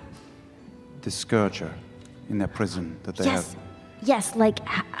 The Scourger in their prison that they have. Yes, like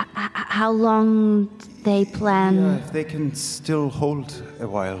how long they plan? Yeah, if they can still hold a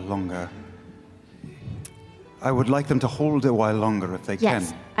while longer. I would like them to hold a while longer if they can.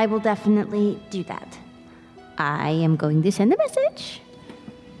 Yes, I will definitely do that. I am going to send a message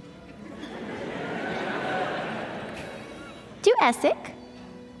to Essek.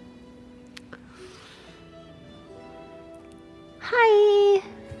 Hi.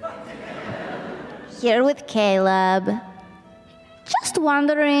 Here with Caleb. Just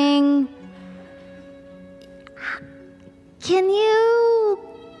wondering, can you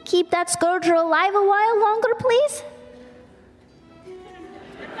keep that Scourger alive a while longer, please?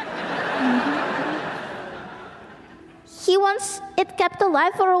 He wants it kept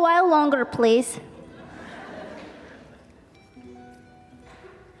alive for a while longer, please.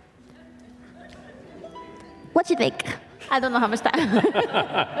 What do you think? I don't know how much time.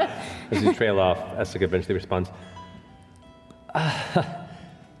 As you trail off, Essek eventually responds,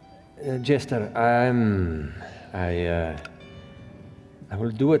 Jester, I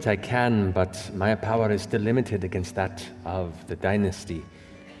will do what I can, but my power is still limited against that of the dynasty.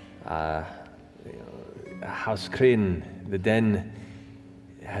 House Kryn, the Den,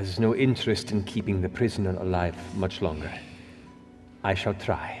 has no interest in keeping the prisoner alive much longer. I shall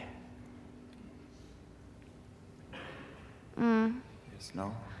try. Yes,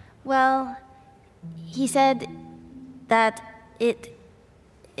 no? Well, he said that it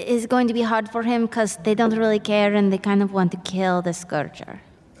is going to be hard for him because they don't really care and they kind of want to kill the Scourger.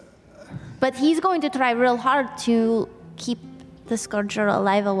 But he's going to try real hard to keep the Scourger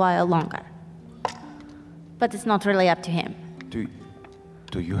alive a while longer. But it's not really up to him.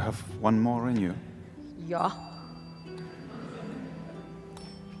 Do you have one more in you? Yeah.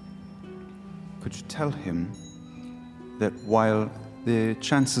 Could you tell him that while the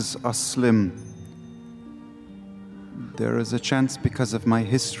chances are slim, there is a chance because of my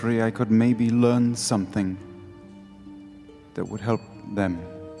history I could maybe learn something that would help them?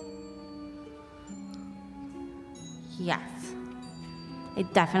 Yes. I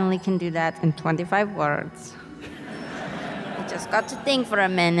definitely can do that in 25 words. I just got to think for a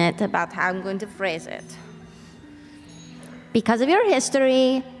minute about how I'm going to phrase it. Because of your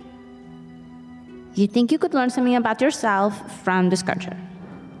history, you think you could learn something about yourself from the Scourger?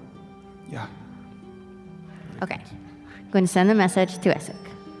 Yeah. Okay. I'm going to send a message to Essek.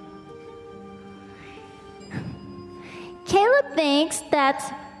 Caleb thinks that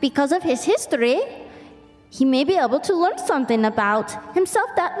because of his history, he may be able to learn something about himself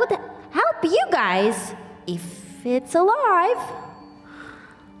that would help you guys if it's alive.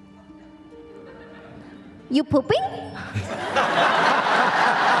 You pooping?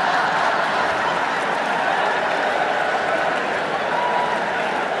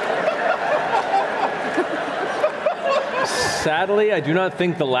 Sadly, I do not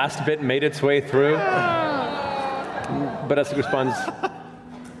think the last bit made its way through. But Essek responds,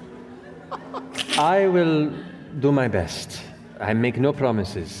 I will do my best. I make no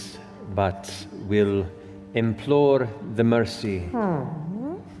promises, but will implore the mercy.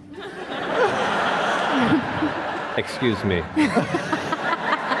 Excuse me.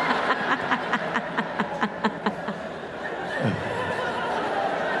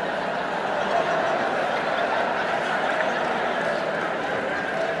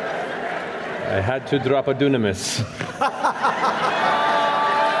 I had to drop a dunamis.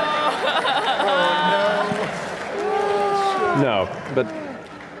 No, but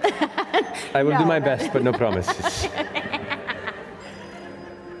I will do my best, but no promises.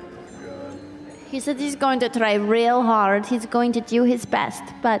 He said he's going to try real hard. He's going to do his best,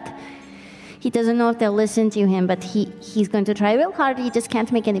 but he doesn't know if they'll listen to him, but he's going to try real hard. He just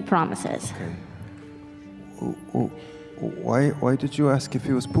can't make any promises. Okay. Why did you ask if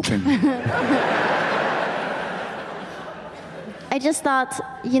he was pooping? I just thought,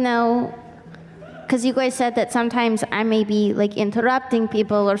 because you guys said that sometimes I may be like interrupting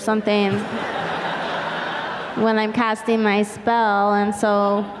people or something when I'm casting my spell, and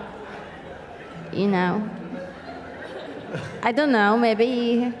so, I don't know,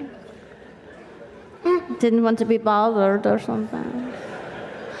 maybe didn't want to be bothered or something.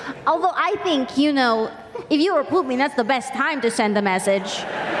 Although I think, if you were pooping, that's the best time to send a message.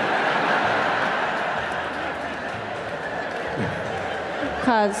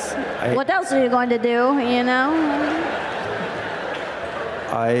 Because what else are you going to do,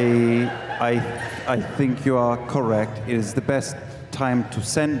 I think you are correct. It is the best time to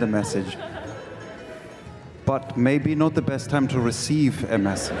send a message, but maybe not the best time to receive a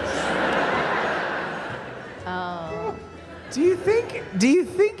message. Oh. Do you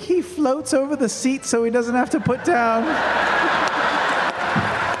think he floats over the seat so he doesn't have to put down,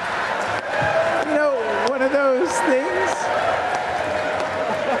 one of those things?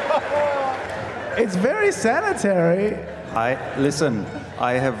 It's very sanitary. Listen,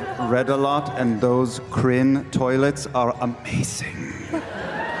 I have read a lot, and those Kryn toilets are amazing.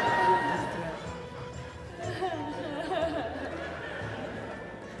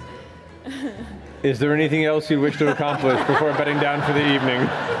 Is there anything else you wish to accomplish before bedding down for the evening?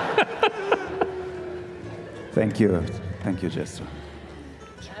 Thank you. Thank you, Jester.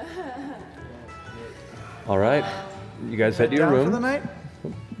 All right. You guys head to your room. For the night?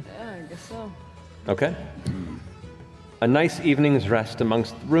 Yeah, I guess so. Okay. A nice evening's rest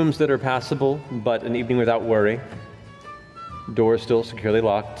amongst rooms that are passable, but an evening without worry. Doors still securely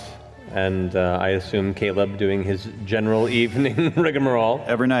locked, and I assume Caleb doing his general evening rigmarole.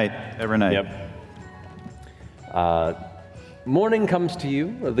 Every night. Yep. morning comes to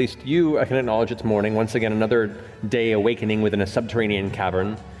you, or at least I can acknowledge it's morning. Once again, another day awakening within a subterranean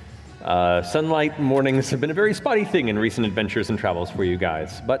cavern. Sunlight mornings have been a very spotty thing in recent adventures and travels for you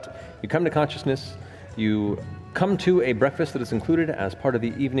guys, but you come to consciousness, you come to a breakfast that is included as part of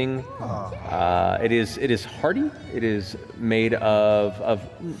the evening. It is hearty. It is made of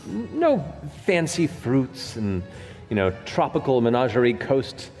no fancy fruits and tropical menagerie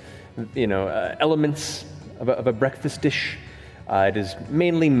coast elements of a breakfast dish. It is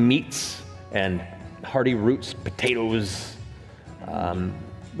mainly meats and hearty roots, potatoes,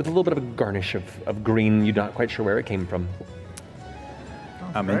 with a little bit of a garnish of green. You're not quite sure where it came from.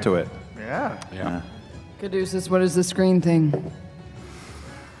 I'm into it. Yeah. Caduceus, what is this green thing?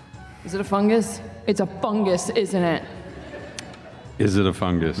 Is it a fungus? It's a fungus, isn't it? Is it a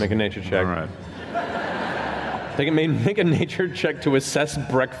fungus? Make a nature check. All right. Make a nature check to assess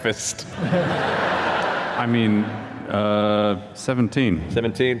breakfast. I mean, 17.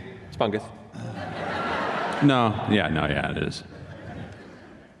 17. It's fungus. No, it is.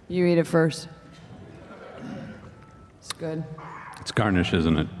 You eat it first. It's good. It's garnish,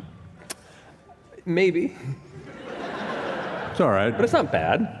 isn't it? Maybe. It's all right. But it's not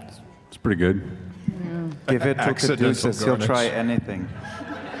bad. It's pretty good. Give it to Caduceus. He'll try anything.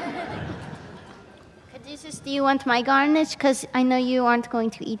 Caduceus, do you want my garnish? Because I know you aren't going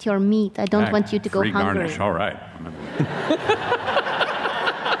to eat your meat. I don't want you to go free hungry. Garnish, all right.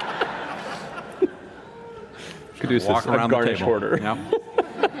 Caduceus, walk around a garnish the table. hoarder. Yep.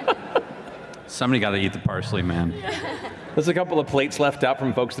 Somebody got to eat the parsley, man. There's a couple of plates left out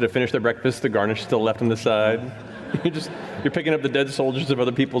from folks that have finished their breakfast. The garnish still left on the side. You're picking up the dead soldiers of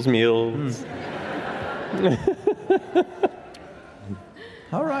other people's meals.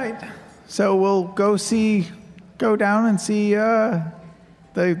 All right. So we'll go down and see the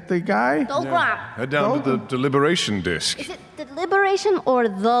guy. Dolgrap. Head down to the deliberation disc. Is it the liberation or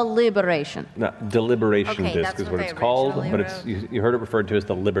the liberation? No, deliberation Okay, disc that's is what what they it's called, originally but it's you heard it referred to as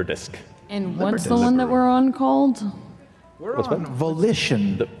the liber disc. And what's the one that we're on called? What's what?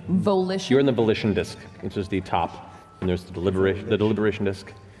 Volition. Volition. You're in the volition disc, which is the top, and there's the deliberation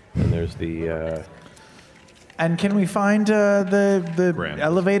disc, and there's the. And can we find the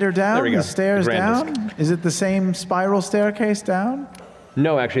elevator down? There we go. The stairs The grand down? Is it the same spiral staircase down?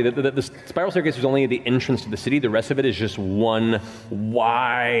 No, actually, the spiral staircase is only the entrance to the city. The rest of it is just one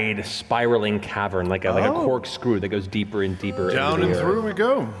wide spiraling cavern, like a corkscrew that goes deeper and deeper. Down and through we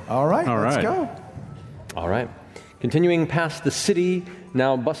go. All right, let's go. All right. Continuing past the city,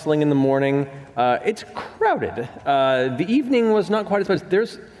 now bustling in the morning. It's crowded. The evening was not quite as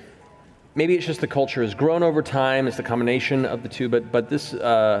much. Maybe it's just the culture has grown over time. It's the combination of the two, but this it's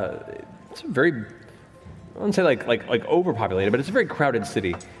a very, I wouldn't say like overpopulated, but it's a very crowded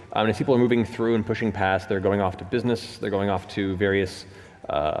city. As people are moving through and pushing past, they're going off to business. They're going off to various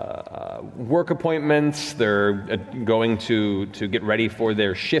work appointments. They're going to get ready for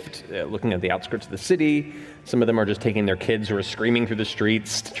their shift, looking at the outskirts of the city. Some of them are just taking their kids who are screaming through the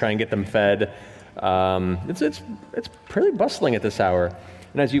streets to try and get them fed. It's pretty bustling at this hour.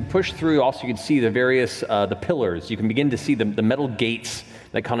 And as you push through, also you can see the various the pillars. You can begin to see the metal gates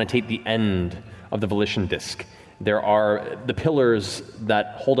that connotate the end of the volition disc. There are the pillars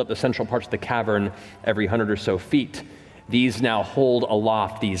that hold up the central parts of the cavern every 100 or so feet. These now hold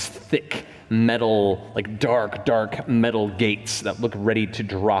aloft these thick metal, like dark metal gates that look ready to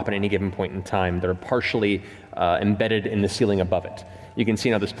drop at any given point in time. They're partially embedded in the ceiling above it. You can see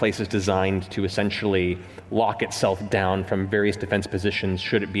now this place is designed to essentially lock itself down from various defense positions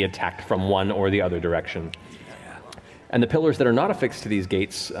should it be attacked from one or the other direction. And the pillars that are not affixed to these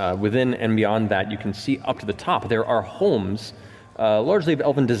gates, within and beyond that, you can see up to the top, there are homes, largely of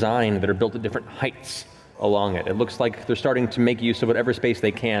elven design, that are built at different heights along it. It looks like they're starting to make use of whatever space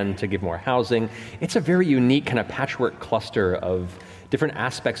they can to give more housing. It's a very unique kind of patchwork cluster of different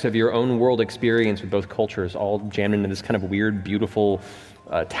aspects of your own world experience with both cultures, all jammed into this kind of weird, beautiful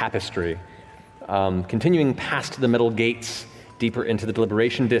tapestry. Continuing past the metal gates, deeper into the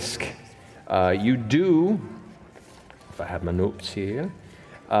deliberation disc, you do, if I have my notes here,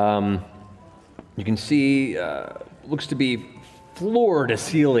 you can see, looks to be floor to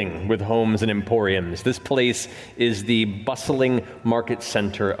ceiling with homes and emporiums. This place is the bustling market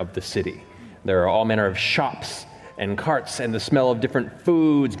center of the city. There are all manner of shops and carts and the smell of different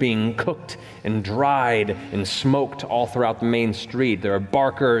foods being cooked and dried and smoked all throughout the main street. There are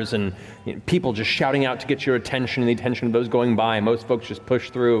barkers and people just shouting out to get your attention and the attention of those going by. Most folks just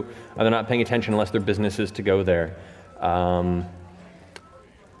push through. They're not paying attention unless their business is to go there.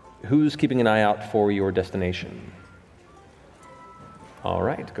 Who's keeping an eye out for your destination? All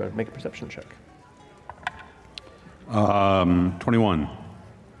right, go ahead and make a perception check. 21.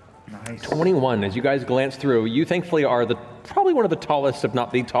 Nice. 21. As you guys glance through, you thankfully are probably one of the tallest, if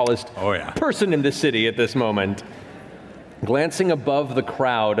not the tallest, person in the city at this moment. Glancing above the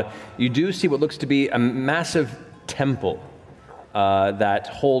crowd, you do see what looks to be a massive temple that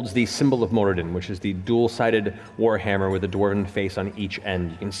holds the symbol of Moradin, which is the dual-sided warhammer with a dwarven face on each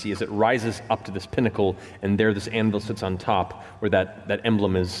end. You can see as it rises up to this pinnacle, and there this anvil sits on top, where that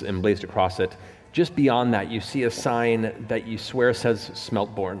emblem is emblazed across it. Just beyond that, you see a sign that you swear says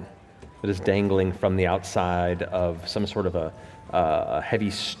Smeltborn, that is dangling from the outside of some sort of a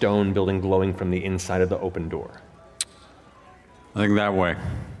heavy stone building glowing from the inside of the open door. I think that way.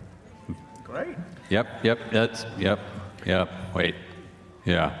 Great. Yep. Wait.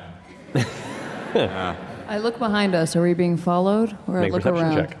 Yeah. I look behind us. Are we being followed? Or I Make a look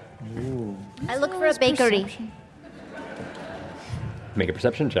perception around? check. I look for a bakery. Make a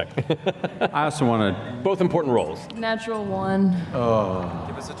perception check. I also want to... Both important rolls. Natural 1. Oh.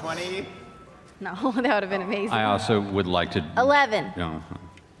 Give us a 20. No, that would have been amazing. I also would like to... 11.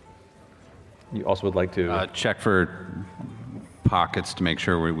 You also would like to... check for pockets to make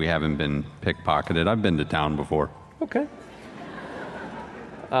sure we haven't been pickpocketed. I've been to town before. Okay.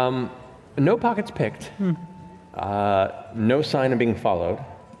 No pockets picked. No sign of being followed.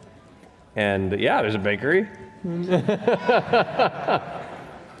 And yeah, there's a bakery.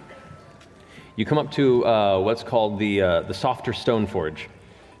 You come up to what's called the Softer Stone Forge,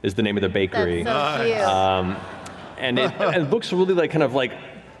 is the name of the bakery. That's so cute. And it looks really like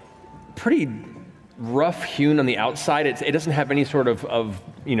pretty rough hewn on the outside. It doesn't have any sort of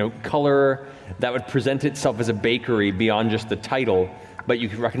color that would present itself as a bakery beyond just the title, but you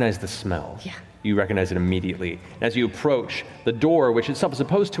can recognize the smell. Yeah. You recognize it immediately. And as you approach, the door, which itself is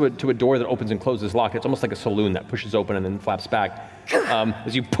opposed to a door that opens and closes locked, it's almost like a saloon that pushes open and then flaps back.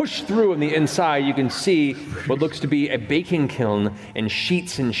 As you push through on the inside, you can see what looks to be a baking kiln and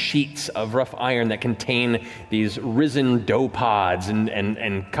sheets of rough iron that contain these risen dough pods and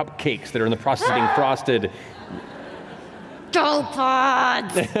cupcakes that are in the process of being frosted. Dough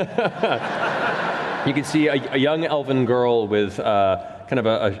pods! You can see a young elven girl with kind of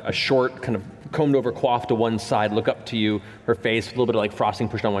a short, kind of combed over coif to one side, look up to you, her face, a little bit of like frosting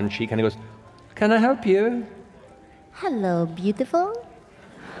pushed on one cheek, kind of goes, "Can I help you?" Hello, beautiful.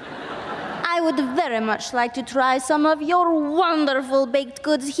 I would very much like to try some of your wonderful baked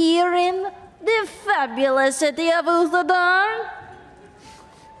goods here in the fabulous city of Uthodurn.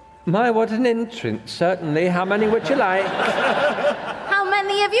 My, what an entrance, certainly. How many would you like? How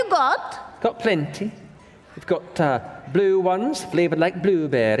many have you got? Got plenty. We've got blue ones, flavoured like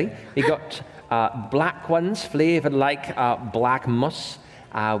blueberry. We've got black ones, flavoured like black moss.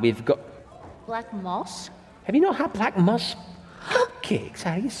 We've got... Black moss? Have you not had black moss cupcakes?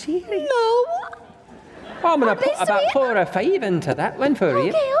 Are you serious? No. Oh, I'm going to put about 4 or 5 into that one for you.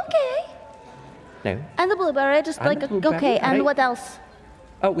 Okay. No. And the blueberry, just And like... the blueberry, okay, and right. what else?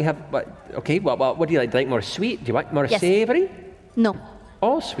 Oh, we have... Okay, what do you like? Do you like more sweet? Do you like more Yes. savoury? No.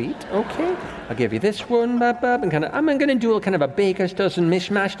 All sweet, okay. I'll give you this one, and I'm going to do a kind of a baker's dozen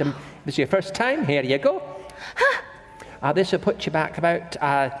mishmash. If it's your first time, here you go. This will put you back about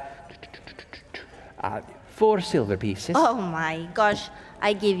 4 silver pieces. Oh my gosh,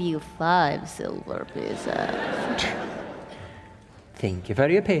 I give you 5 silver pieces. Thank you for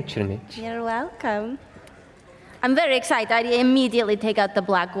your patronage. You're welcome. I'm very excited. I immediately take out the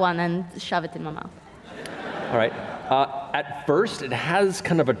black one and shove it in my mouth. All right. At first, it has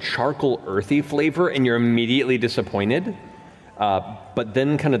kind of a charcoal earthy flavor, and you're immediately disappointed. But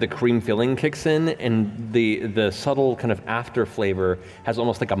then kind of the cream filling kicks in, and the subtle kind of after flavor has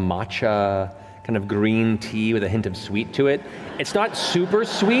almost like a matcha kind of green tea with a hint of sweet to it. It's not super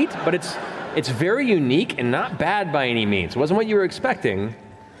sweet, but it's very unique and not bad by any means. It wasn't what you were expecting,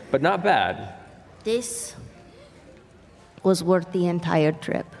 but not bad. This was worth the entire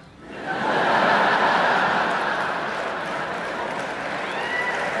trip.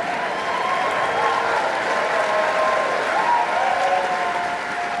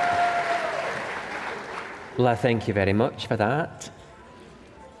 Well, I thank you very much for that.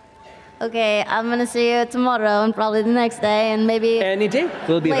 Okay, I'm gonna see you tomorrow and probably the next day and maybe any day.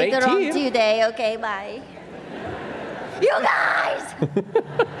 We'll be later right on here. today. Okay, bye. You guys!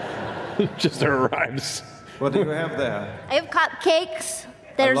 Just arrives. What do you have there? I have cupcakes.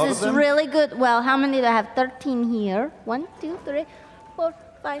 There's lot of this them? really good. Well, how many do I have? 13 here. 1, 2, 3, 4,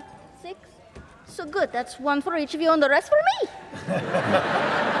 5, 6. So good. That's 1 for each of you, and the rest for me.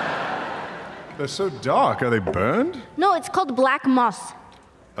 They're so dark. Are they burned? No, it's called black moss.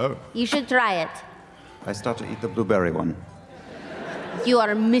 Oh. You should try it. I start to eat the blueberry one. You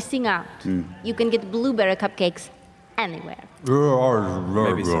are missing out. Mm. You can get blueberry cupcakes anywhere.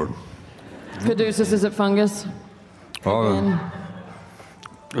 Very good. Caduceus, is it fungus? Again.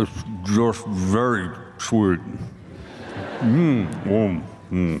 It's just very sweet.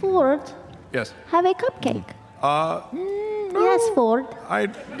 Ford, Yes. have a cupcake. No. Yes, Ford.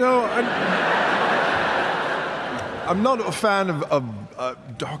 I'm not a fan of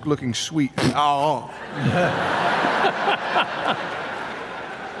dark-looking sweet. Oh.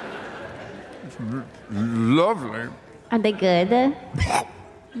 It's lovely. Are they good?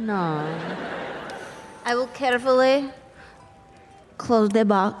 No. I will carefully close the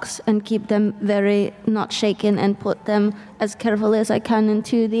box and keep them very not shaken and put them as carefully as I can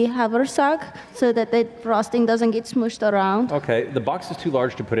into the haversack so that the frosting doesn't get smushed around. Okay, the box is too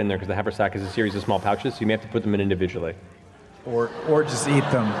large to put in there because the haversack is a series of small pouches, so you may have to put them in individually. Or just eat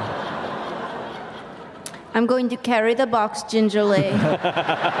them. I'm going to carry the box gingerly.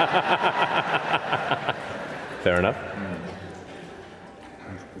 Fair enough.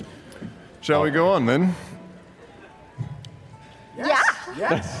 Shall we go on then?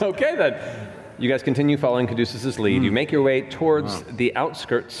 Yes. Okay then. You guys continue following Caduceus' lead. You make your way towards the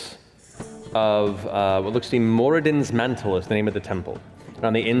outskirts of what looks to be Moradin's Mantle is the name of the temple. And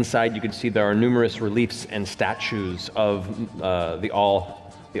on the inside, you can see there are numerous reliefs and statues of the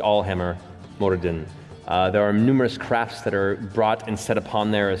Allhammer Moradin. There are numerous crafts that are brought and set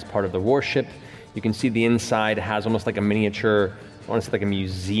upon there as part of the worship. You can see the inside has almost like a miniature, almost like a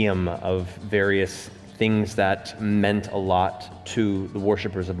museum of various things that meant a lot to the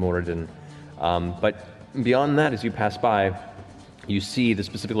worshippers of Moradin. But beyond that, as you pass by, you see the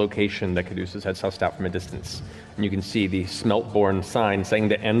specific location that Caduceus had sussed out from a distance. And you can see the Smeltborn sign saying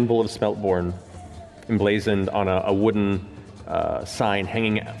the Anvil of Smeltborn emblazoned on a wooden sign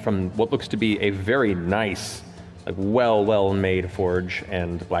hanging from what looks to be a very nice, like well-made forge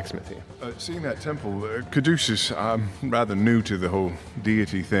and blacksmithy. Seeing that temple, Caduceus, I'm rather new to the whole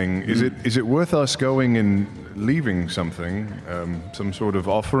deity thing. Is it worth us going and leaving something, some sort of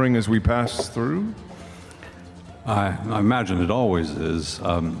offering as we pass through? I imagine it always is.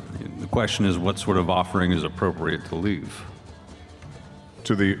 The question is, what sort of offering is appropriate to leave?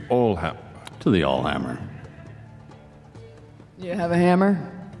 To the Allhammer. To the Allhammer. You have a hammer?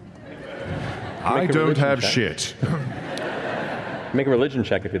 I don't have shit. Make a religion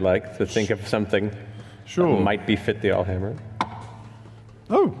check if you'd like to think of something that might be fit the Allhammer.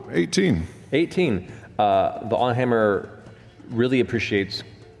 Oh, 18. 18. The Allhammer really appreciates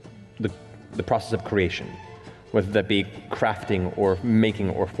the process of creation, whether that be crafting or making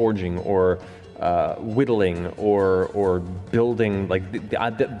or forging or whittling or building, like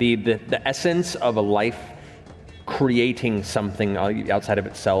the essence of a life creating something outside of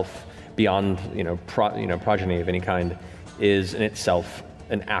itself beyond progeny of any kind is in itself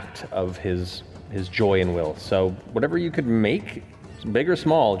an act of his joy and will. So whatever you could make, big or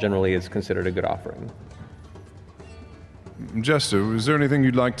small, generally is considered a good offering. Jester, is there anything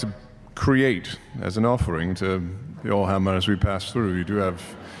you'd like to create as an offering to the Allhammer as we pass through? You do have...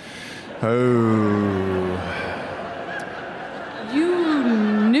 Oh...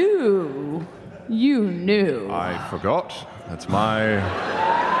 You knew. I forgot. That's my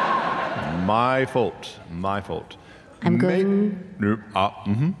fault. My fault. I'm going...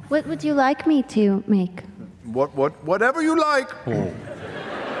 What would you like me to make? Whatever you like. Oh.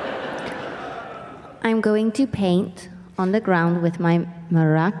 I'm going to paint on the ground with my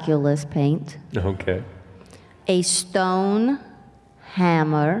miraculous paint. Okay. A stone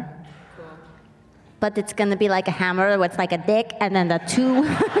hammer. But it's going to be like a hammer where it's like a dick, and then the two...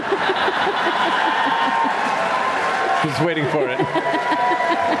 Just waiting for it.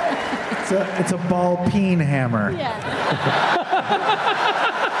 It's a ball peen hammer. Yeah.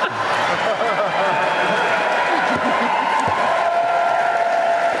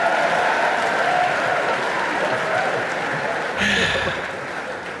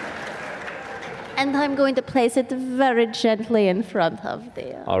 And I'm going to place it very gently in front of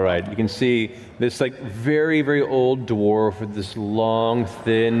the... All right, you can see this like very, very old dwarf with this long,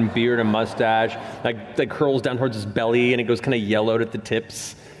 thin beard and mustache, like curls down towards his belly, and it goes kind of yellowed at the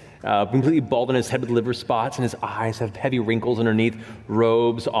tips. Completely bald on his head with liver spots, and his eyes have heavy wrinkles underneath,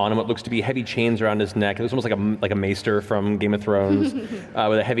 robes on him, what looks to be heavy chains around his neck. It looks almost like a maester from Game of Thrones, with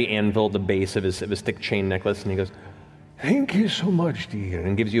a heavy anvil at the base of his thick chain necklace, and he goes, "Thank you so much, dear,"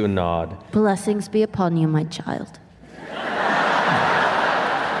 and gives you a nod. Blessings be upon you, my child.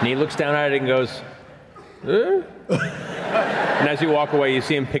 And he looks down at it and goes, eh? And as you walk away, you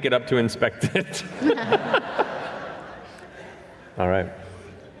see him pick it up to inspect it. All right.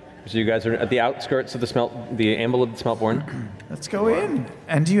 So you guys are at the outskirts of the Anvil of the Smeltborn. Let's go in.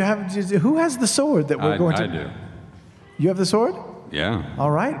 And do you have... Who has the sword that we're going to... I do. You have the sword? Yeah.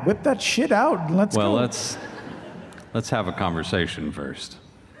 All right, whip that shit out and let's go. Well, let's have a conversation first.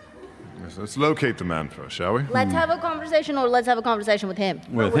 Let's locate the man first, shall we? Let's have a conversation, or let's have a conversation with him.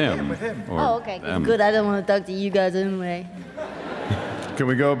 With him. Oh, okay. Good. I don't want to talk to you guys anyway. Can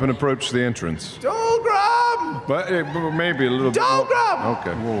we go up and approach the entrance? Dolgrim! But maybe a little bit. Dolgrim!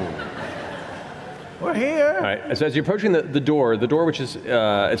 Okay. We're here. All right. So as you're approaching the door which is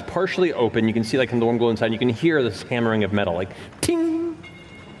it's partially open, you can see like the warm glow inside. And you can hear this hammering of metal, like ting,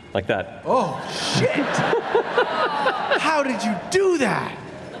 like that. Oh shit! How did you do that?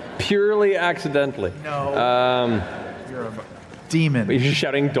 Purely accidentally. No. You're a demon. Are you just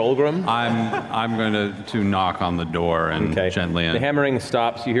shouting Dolgrim? I'm going to knock on the door and gently. The hammering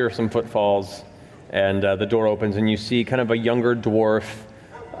stops. You hear some footfalls, and the door opens, and you see kind of a younger dwarf,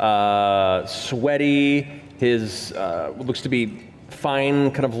 sweaty. His what looks to be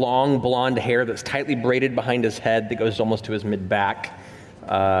fine, kind of long blonde hair that's tightly braided behind his head that goes almost to his mid-back.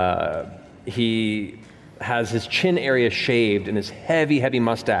 He has his chin area shaved and his heavy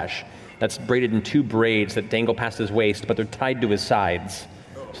mustache that's braided in 2 braids that dangle past his waist, but they're tied to his sides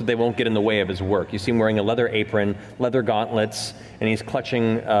so they won't get in the way of his work. You see him wearing a leather apron, leather gauntlets, and he's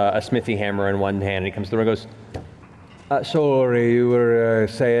clutching a smithy hammer in one hand. And he comes through and goes, sorry, you were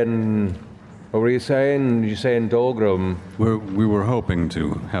saying, what were you saying? You saying Dolgrim? We were hoping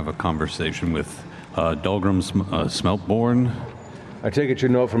to have a conversation with Dolgrim Smeltborn. I take it you're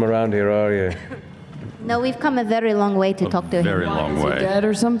not from around here, are you? No, we've come a very long way to talk to him. Very long way. Is he dead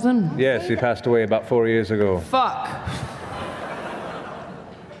or something? Yes, he passed away about 4 years ago. Fuck.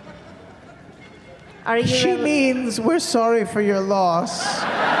 Are you She means we're sorry for your loss.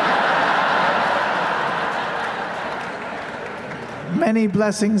 Many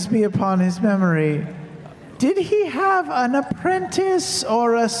blessings be upon his memory. Did he have an apprentice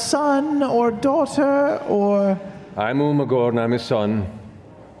or a son or daughter or... I'm Umagorn, I'm his son.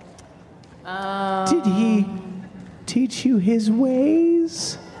 Did he teach you his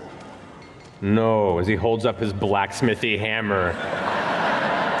ways? No, as he holds up his blacksmithy hammer.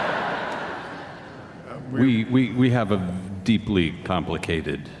 We have a deeply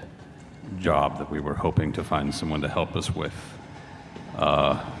complicated job that we were hoping to find someone to help us with.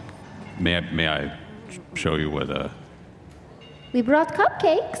 May I show you what We brought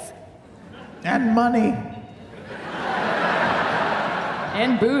cupcakes. And money.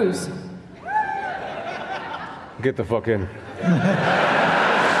 And booze. Get the fuck in.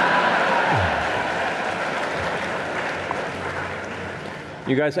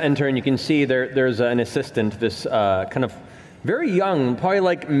 You guys enter and you can see there's an assistant, this kind of very young, probably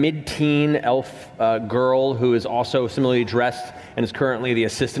like mid-teen elf girl who is also similarly dressed and is currently the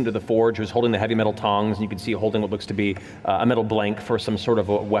assistant to the forge, who's holding the heavy metal tongs, and you can see holding what looks to be a metal blank for some sort of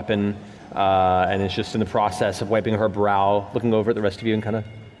a weapon, and is just in the process of wiping her brow, looking over at the rest of you and kind of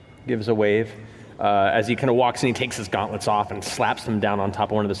gives a wave. As he kind of walks in, he takes his gauntlets off and slaps them down on top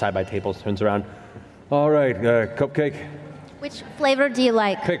of one of the side-by tables, turns around. All right, cupcake. Which flavor do you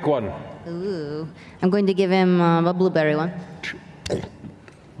like? Pick one. Ooh. I'm going to give him a blueberry one.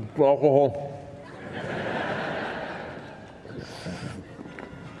 Alcohol.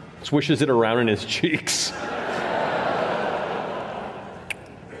 Swishes it around in his cheeks.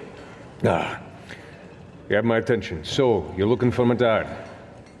 You have my attention. So, you're looking for my dad.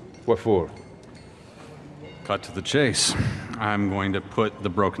 What for? Cut to the chase. I'm going to put the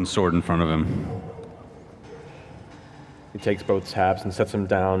broken sword in front of him. He takes both tabs and sets them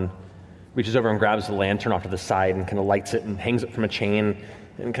down, reaches over and grabs the lantern off to the side and kind of lights it and hangs it from a chain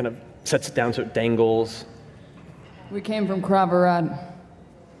and kind of sets it down so it dangles. We came from Kravarad.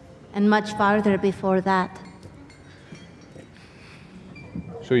 And much farther before that.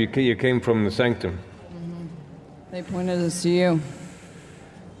 So you came from the Sanctum? Mm-hmm. They pointed us to you.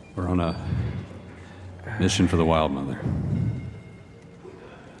 We're on a mission for the Wild Mother.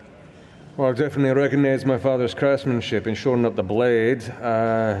 Well, I definitely recognize my father's craftsmanship in shoring up the blade.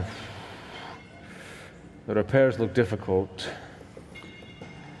 The repairs look difficult.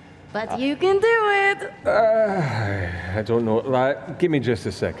 But you can do it! I don't know. Give me just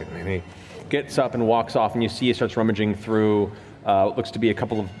a second. And he gets up and walks off, and you see he starts rummaging through what looks to be a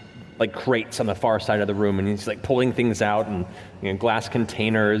couple of like crates on the far side of the room, and he's like pulling things out, and glass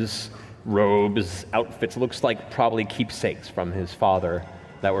containers, robes, outfits. It looks like probably keepsakes from his father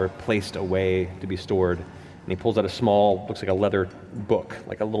that were placed away to be stored. And he pulls out a small, looks like a leather book,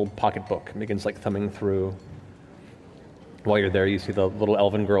 like a little pocket book, and begins like thumbing through. While you're there, you see the little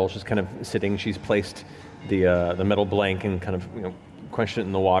elven girl just kind of sitting. She's placed the metal blank and kind of quenched it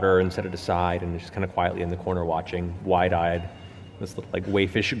in the water and set it aside, and just kind of quietly in the corner watching, wide-eyed. This little like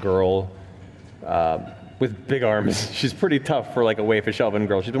waifish girl with big arms. She's pretty tough for like a waifish elven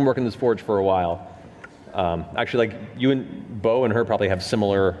girl. She's been working this forge for a while. Actually, like you and Bo and her probably have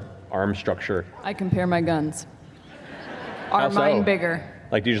similar arm structure. I compare my guns. Are mine bigger?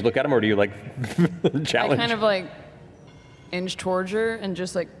 Like, do you just look at them, or do you like challenge? I kind of like inch towards her and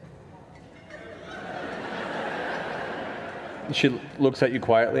just like. She looks at you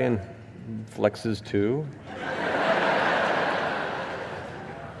quietly and flexes too.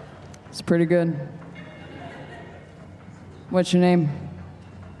 It's pretty good. What's your name?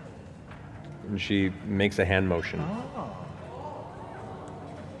 And she makes a hand motion.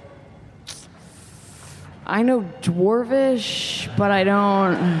 I know Dwarvish, but I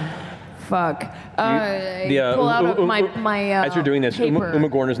don't. Fuck. I pull out of my as you're doing this, paper.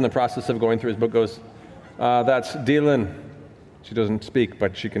 Umagorn is in the process of going through his book. Goes, that's Dylan. She doesn't speak,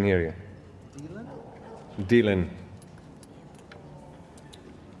 but she can hear you. Dylan.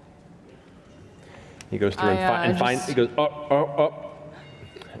 He goes through and finds. He goes,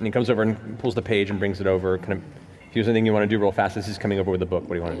 and he comes over and pulls the page and brings it over. Kind of, if there's anything you want to do real fast, as he's coming over with the book,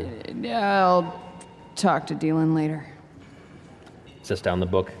 what do you want to do? Yeah, I'll talk to Dylan later. Sets down the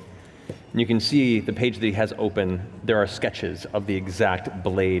book. And you can see the page that he has open. There are sketches of the exact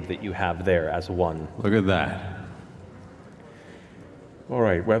blade that you have there as one. Look at that. All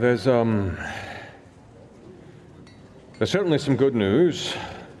right. Well, there's certainly some good news.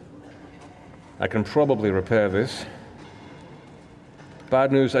 I can probably repair this.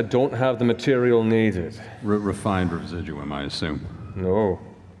 Bad news, I don't have the material needed. Refined residuum, I assume. No.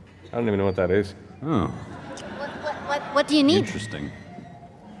 I don't even know what that is. Oh. What do you need? Interesting.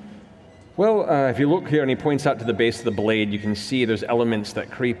 Well, if you look here, and he points out to the base of the blade, you can see there's elements that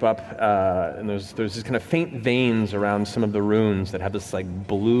creep up, and there's this kind of faint veins around some of the runes that have this like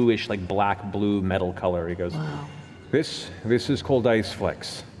bluish, like black blue metal color. He goes, wow. This is called ice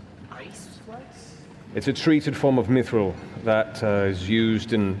flex. Ice flex? It's a treated form of mithril that is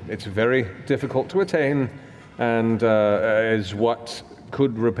used, and it's very difficult to attain, and is what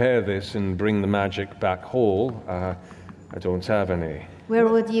could repair this and bring the magic back whole. I don't have any. Where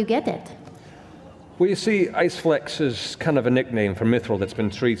would you get it? Well, you see, ice flex is kind of a nickname for mithril that's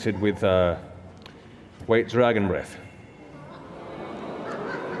been treated with white dragon breath.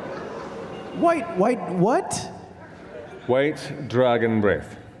 White what? White dragon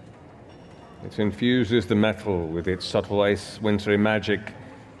breath. It infuses the metal with its subtle ice wintry magic.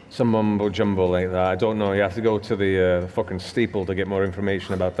 Some mumbo jumbo like that. I don't know. You have to go to the fucking steeple to get more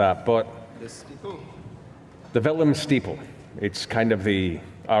information about that. But The steeple? the Vellum steeple. It's kind of the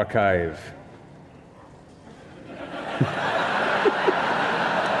archive.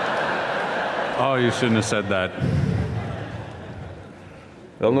 Oh, you shouldn't have said that.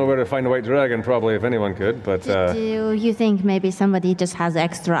 They'll know where to find a white dragon, probably, if anyone could, but... Do you think maybe somebody just has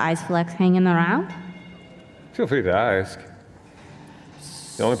extra ice flex hanging around? Feel free to ask.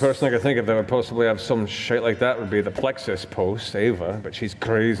 The only person I could think of that would possibly have some shit like that would be the Plexus Post, Ava, but she's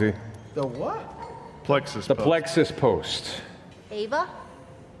crazy. The what? Plexus The Post. Plexus Post. Ava?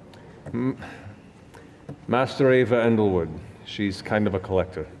 Master Ava Endlewood. She's kind of a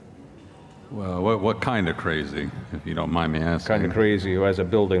collector. Well, what kind of crazy, if you don't mind me asking? Kind of crazy, who has a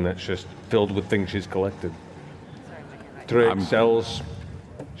building that's just filled with things she's collected. Trade, sells.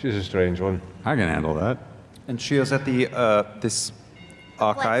 She's a strange one. I can handle that. And she is at the this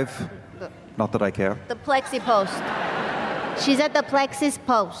archive. Not that I care. The Plexi Post. She's at the Plexus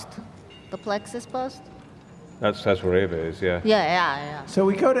Post. The Plexus Post? That's where Ava is, yeah. Yeah. So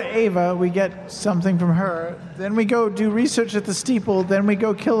we go to Ava, we get something from her, then we go do research at the steeple, then we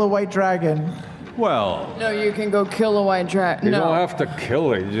go kill a white dragon. Well... No, you can go kill a white dragon. You No. don't have to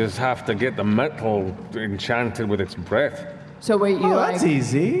kill it, you just have to get the metal enchanted with its breath. So wait, you that's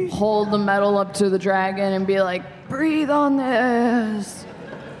easy. Hold the metal up to the dragon and be like, breathe on this.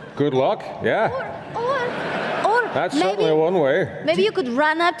 Good luck, yeah. Or That's maybe, certainly one way. maybe you could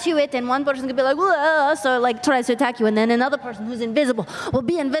run up to it and one person could be like, whoa, so like tries to attack you, and then another person who's invisible will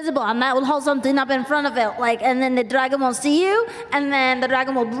be invisible, and that will hold something up in front of it, like, and then the dragon will see you, and then the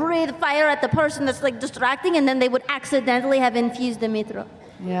dragon will breathe fire at the person that's like distracting, and then they would accidentally have infused the mithril.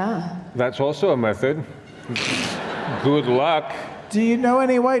 Yeah. That's also a method. Good luck. Do you know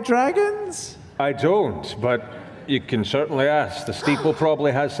any white dragons? I don't, but you can certainly ask. The steeple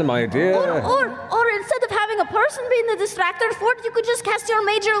probably has some idea. Or instead of having a person being the distractor for it, you could just cast your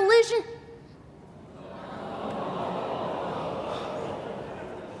major illusion.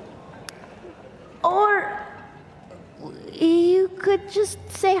 Or you could just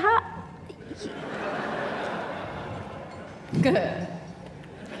say hi. Good.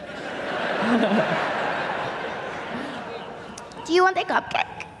 Do you want a cupcake?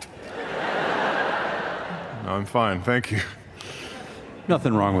 I'm fine, thank you.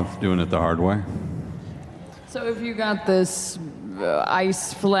 Nothing wrong with doing it the hard way. So if you got this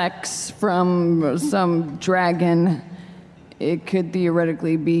ice flex from some dragon, it could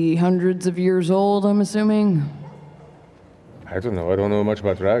theoretically be hundreds of years old, I'm assuming? I don't know. I don't know much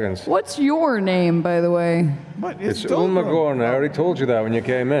about dragons. What's your name, by the way? What? It's Umagorn. I already told you that when you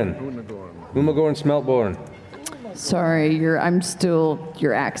came in. Umagorn Smeltborn. Sorry, your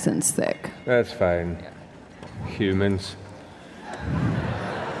accent's thick. That's fine. Humans.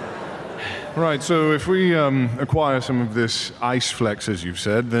 Right, so if we acquire some of this ice flex, as you've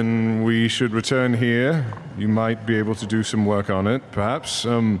said, then we should return here. You might be able to do some work on it, perhaps.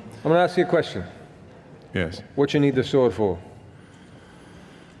 I'm going to ask you a question. Yes. What you need the sword for?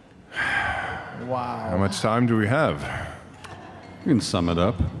 Wow. How much time do we have? You can sum it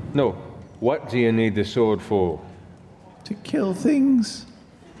up. No. What do you need the sword for? To kill things.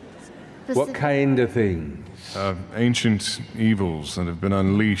 What kind of things? Ancient evils that have been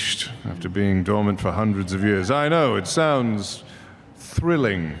unleashed after being dormant for hundreds of years. I know, it sounds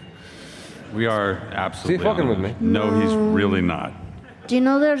thrilling. We are absolutely. Is he fucking with me? No, he's really not. Do you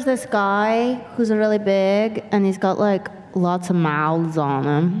know there's this guy who's really big and he's got like lots of mouths on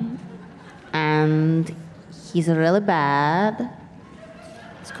him and he's really bad?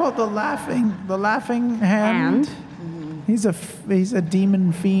 It's called the laughing hand. He's a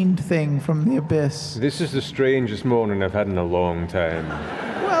demon fiend thing from the abyss. This is the strangest morning I've had in a long time.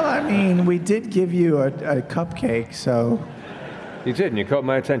 Well, I mean, we did give you a cupcake, so... You did, and you caught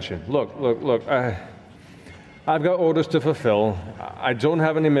my attention. Look. I've got orders to fulfill. I don't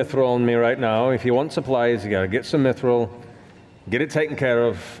have any mithril on me right now. If you want supplies, you gotta get some mithril, get it taken care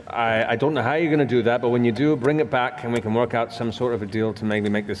of. I don't know how you're gonna do that, but when you do, bring it back and we can work out some sort of a deal to maybe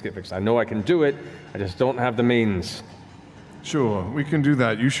make this get fixed. I know I can do it, I just don't have the means. Sure, we can do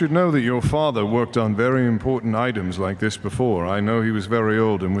that. You should know that your father worked on very important items like this before. I know he was very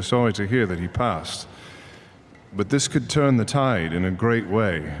old, and we're sorry to hear that he passed. But this could turn the tide in a great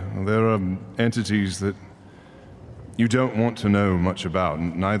way. There are entities that you don't want to know much about,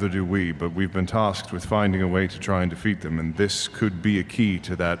 and neither do we, but we've been tasked with finding a way to try and defeat them, and this could be a key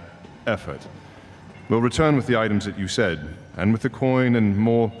to that effort. We'll return with the items that you said, and with the coin and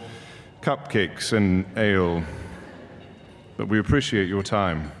more cupcakes and ale. But we appreciate your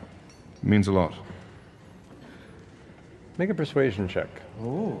time. It means a lot. Make a persuasion check.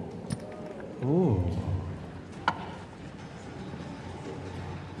 Ooh.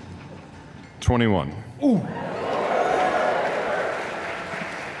 21. Ooh.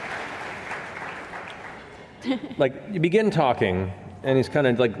 Like, you begin talking, and he's kind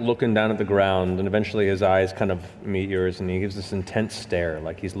of like looking down at the ground, and eventually his eyes kind of meet yours, and he gives this intense stare,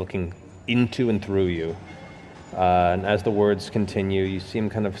 like he's looking into and through you. And as the words continue, you see him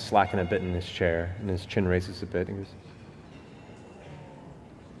kind of slacken a bit in his chair, and his chin raises a bit. He goes,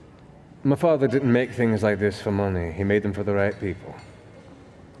 "My father didn't make things like this for money. He made them for the right people.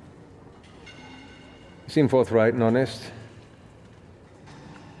 You seem forthright and honest.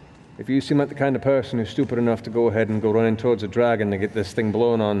 If you seem like the kind of person who's stupid enough to go ahead and go running towards a dragon to get this thing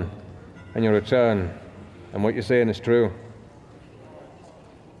blown on, and you return, and what you're saying is true,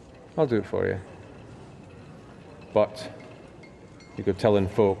 I'll do it for you. But you go telling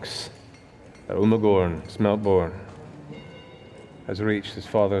folks that Umagorn Smeltborn has reached his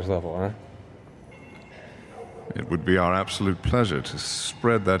father's level, huh?" It would be our absolute pleasure to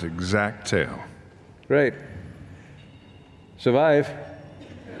spread that exact tale. Great. Survive.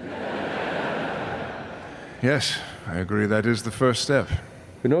 Yes, I agree. That is the first step.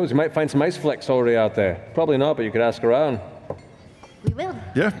 Who knows? You might find some ice flecks already out there. Probably not, but you could ask around. We will.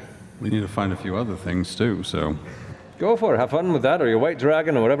 Yeah. We need to find a few other things too, so... Go for it. Have fun with that, or your white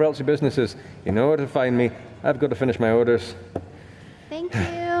dragon, or whatever else your business is. You know where to find me. I've got to finish my orders. Thank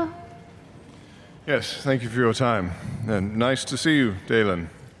you. Yes, thank you for your time. And nice to see you, Dalen.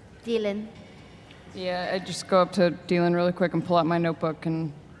 Dylan. Yeah, I just go up to Dylan really quick and pull out my notebook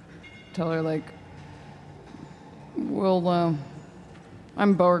and tell her, like,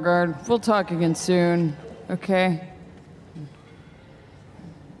 I'm Beauregard. We'll talk again soon, okay?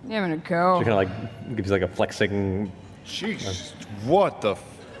 Yeah, I'm gonna go. She kind of like gives you like a flexing. Jeez, what the?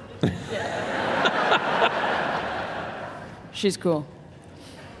 She's cool.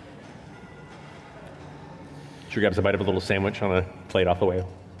 She grabs a bite of a little sandwich on a plate off the way.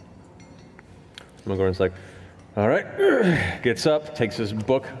 Umagorn's like, all right. Gets up, takes his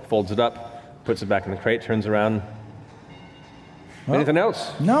book, folds it up, puts it back in the crate, turns around. Well, anything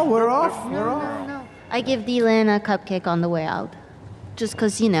else? No, we're off. We're off. No. I give Dylan a cupcake on the way out. Just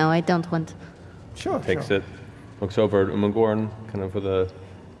because, I don't want... Sure, Takes it, looks over at Umagorn, kind of with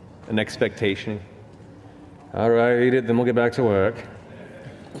an expectation. All right, eat it, then we'll get back to work.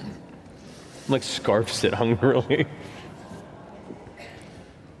 Like scarfs it hungrily.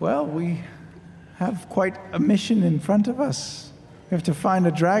 Well, we have quite a mission in front of us. We have to find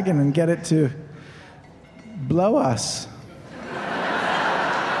a dragon and get it to blow us.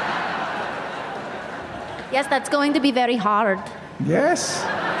 Yes, that's going to be very hard. Yes.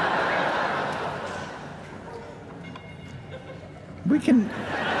 We can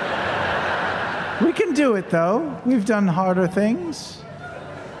do it, though. We've done harder things.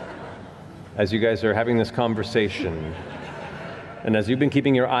 As you guys are having this conversation, and as you've been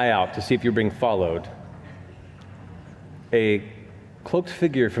keeping your eye out to see if you're being followed, a cloaked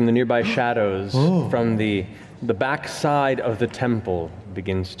figure from the nearby shadows, from the backside of the temple,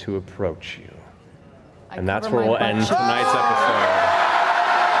 begins to approach you. And that's where we'll end tonight's episode.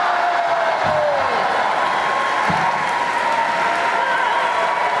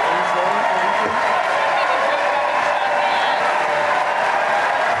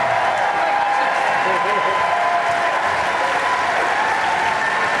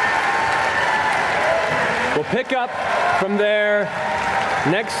 We'll pick up from there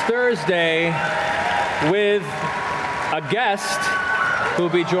next Thursday with a guest who'll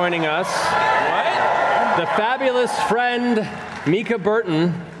be joining us. The fabulous friend Mika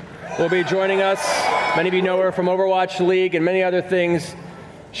Burton will be joining us. Many of you know her from Overwatch League and many other things.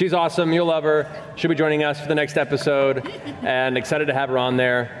 She's awesome. You'll love her. She'll be joining us for the next episode, and excited to have her on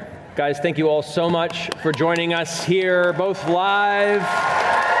there. Guys, thank you all so much for joining us here, both live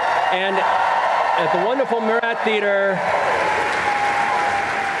and at the wonderful Murat Theater.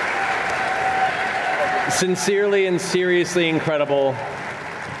 Sincerely and seriously incredible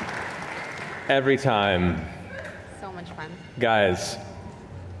every time. So much fun. Guys,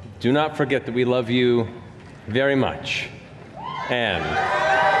 do not forget that we love you very much. And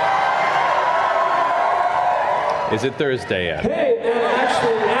is it Thursday yet? Hey,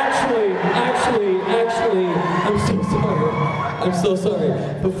 actually, I'm so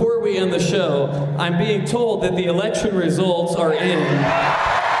sorry. Before we end the show, I'm being told that the election results are in.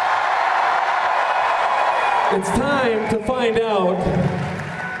 It's time to find out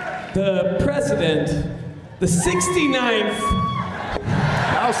the president, the 69th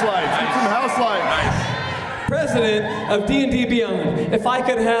House lights, get some house lights. President of D&D Beyond. If I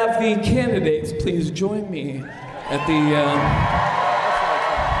could have the candidates please join me at the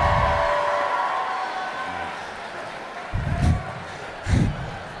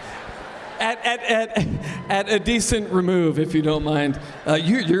at a decent remove, if you don't mind.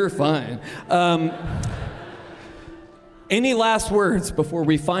 You're fine. Any last words before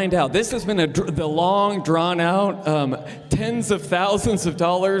we find out? This has been the long, drawn-out, tens of thousands of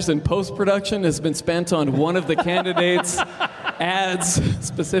dollars in post-production has been spent on one of the candidates' ads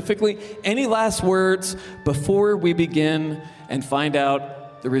specifically. Any last words before we begin and find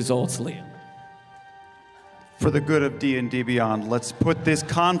out the results, Liam? For the good of D&D Beyond, let's put this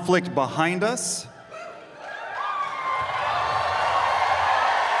conflict behind us.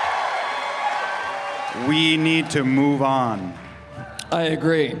 We need to move on. I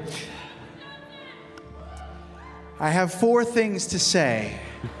agree. I have 4 things to say.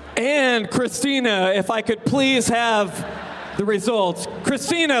 And Christina, if I could please have the results.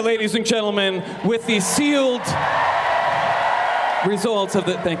 Christina, ladies and gentlemen, with the sealed results of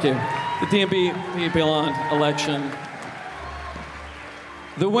the, thank you, the D&D Beyond election.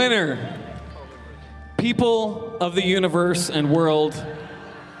 The winner, people of the universe and world.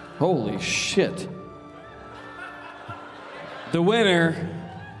 Holy shit. The winner,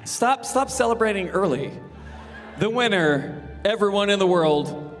 stop celebrating early. The winner, everyone in the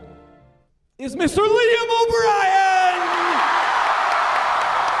world, is Mr. Liam O'Brien!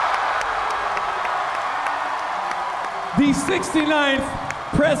 The 69th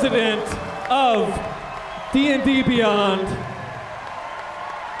president of D&D Beyond.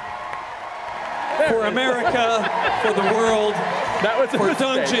 For America, for the world, for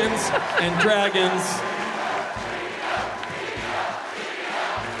Dungeons and Dragons.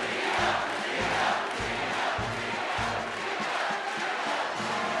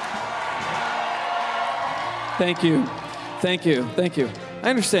 Thank you. Thank you. Thank you.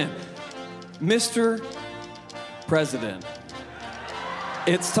 I understand. Mr. President,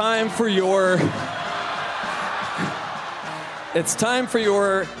 it's time for your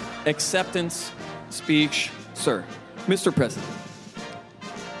acceptance speech, sir. Mr. President.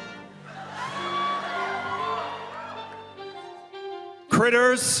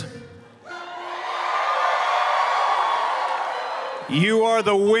 Critters, you are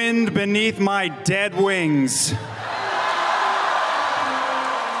the wind beneath my dead wings.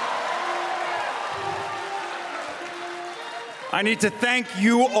 I need to thank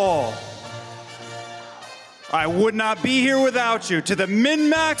you all. I would not be here without you. To the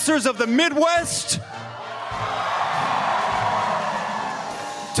min-maxers of the Midwest,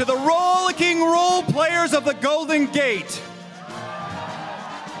 to the rollicking role players of the Golden Gate,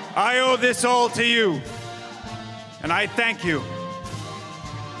 I owe this all to you, and I thank you.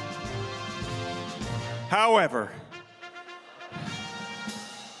 However,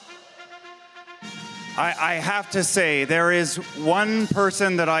 I have to say, there is one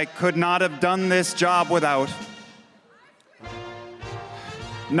person that I could not have done this job without.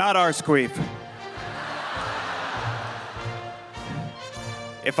 Not our Squeef.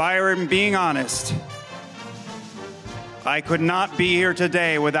 If I am being honest, I could not be here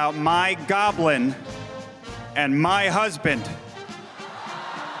today without my goblin and my husband,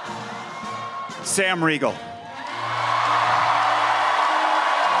 Sam Riegel.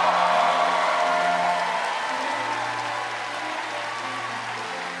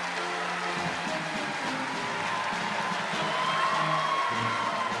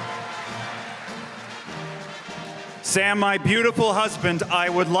 Sam, my beautiful husband, I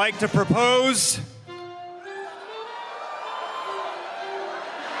would like to propose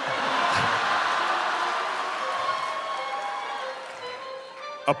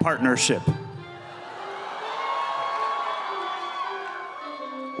a partnership.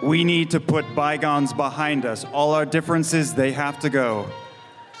 We need to put bygones behind us. All our differences, they have to go.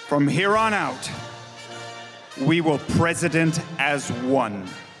 From here on out, we will president as one.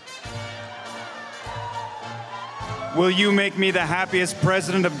 Will you make me the happiest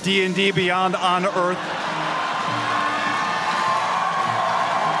president of D&D Beyond on Earth?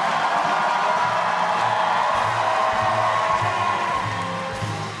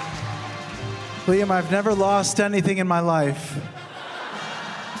 Liam, I've never lost anything in my life.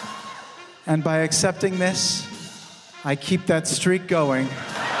 And by accepting this, I keep that streak going.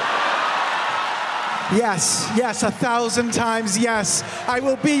 Yes, 1,000 times yes, I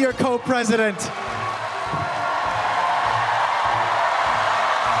will be your co-president.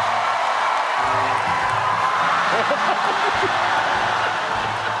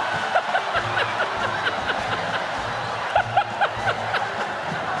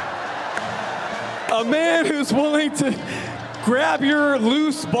 A man who's willing to grab your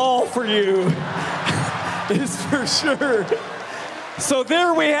loose ball for you is for sure. So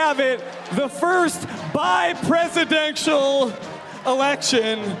there we have it, the first bi-presidential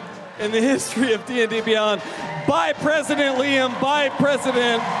election in the history of D&D Beyond. Bi-President Liam,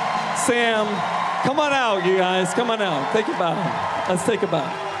 bi-President Sam. Come on out, you guys, come on out. Take a bow. Let's take a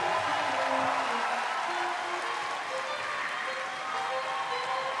bow.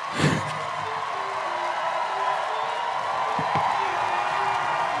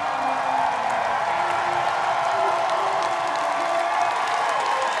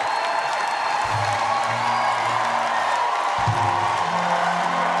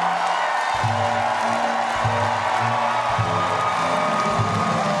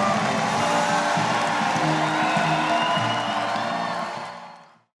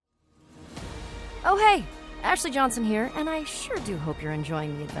 Ashley Johnson here, and I sure do hope you're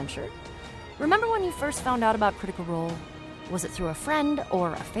enjoying the adventure. Remember when you first found out about Critical Role? Was it through a friend,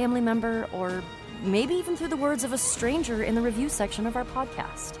 or a family member, or maybe even through the words of a stranger in the review section of our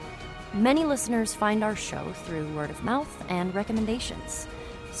podcast? Many listeners find our show through word of mouth and recommendations.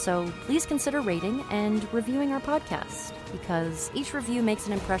 So please consider rating and reviewing our podcast, because each review makes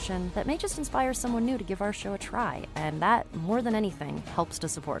an impression that may just inspire someone new to give our show a try, and that, more than anything, helps to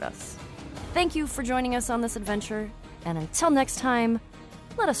support us. Thank you for joining us on this adventure, and until next time,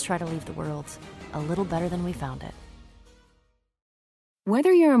 let us try to leave the world a little better than we found it.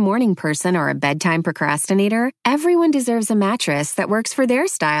 Whether you're a morning person or a bedtime procrastinator, everyone deserves a mattress that works for their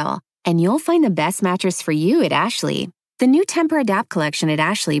style. And you'll find the best mattress for you at Ashley. The new Temper-Adapt collection at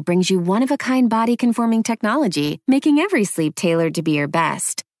Ashley brings you one-of-a-kind body-conforming technology, making every sleep tailored to be your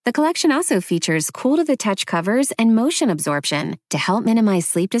best. The collection also features cool-to-the-touch covers and motion absorption to help minimize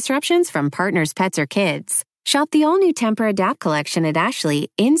sleep disruptions from partners, pets, or kids. Shop the all-new Temper-Adapt collection at Ashley,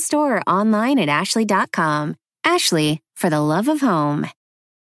 in-store or online at ashley.com. Ashley, for the love of home.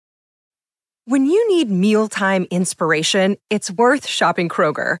 When you need mealtime inspiration, it's worth shopping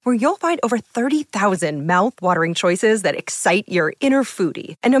Kroger, where you'll find over 30,000 mouth-watering choices that excite your inner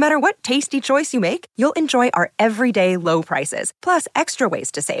foodie. And no matter what tasty choice you make, you'll enjoy our everyday low prices, plus extra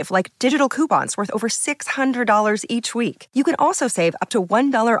ways to save, like digital coupons worth over $600 each week. You can also save up to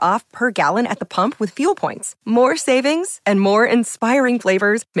 $1 off per gallon at the pump with fuel points. More savings and more inspiring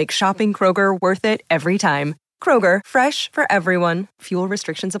flavors make shopping Kroger worth it every time. Kroger, fresh for everyone. Fuel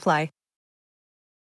restrictions apply.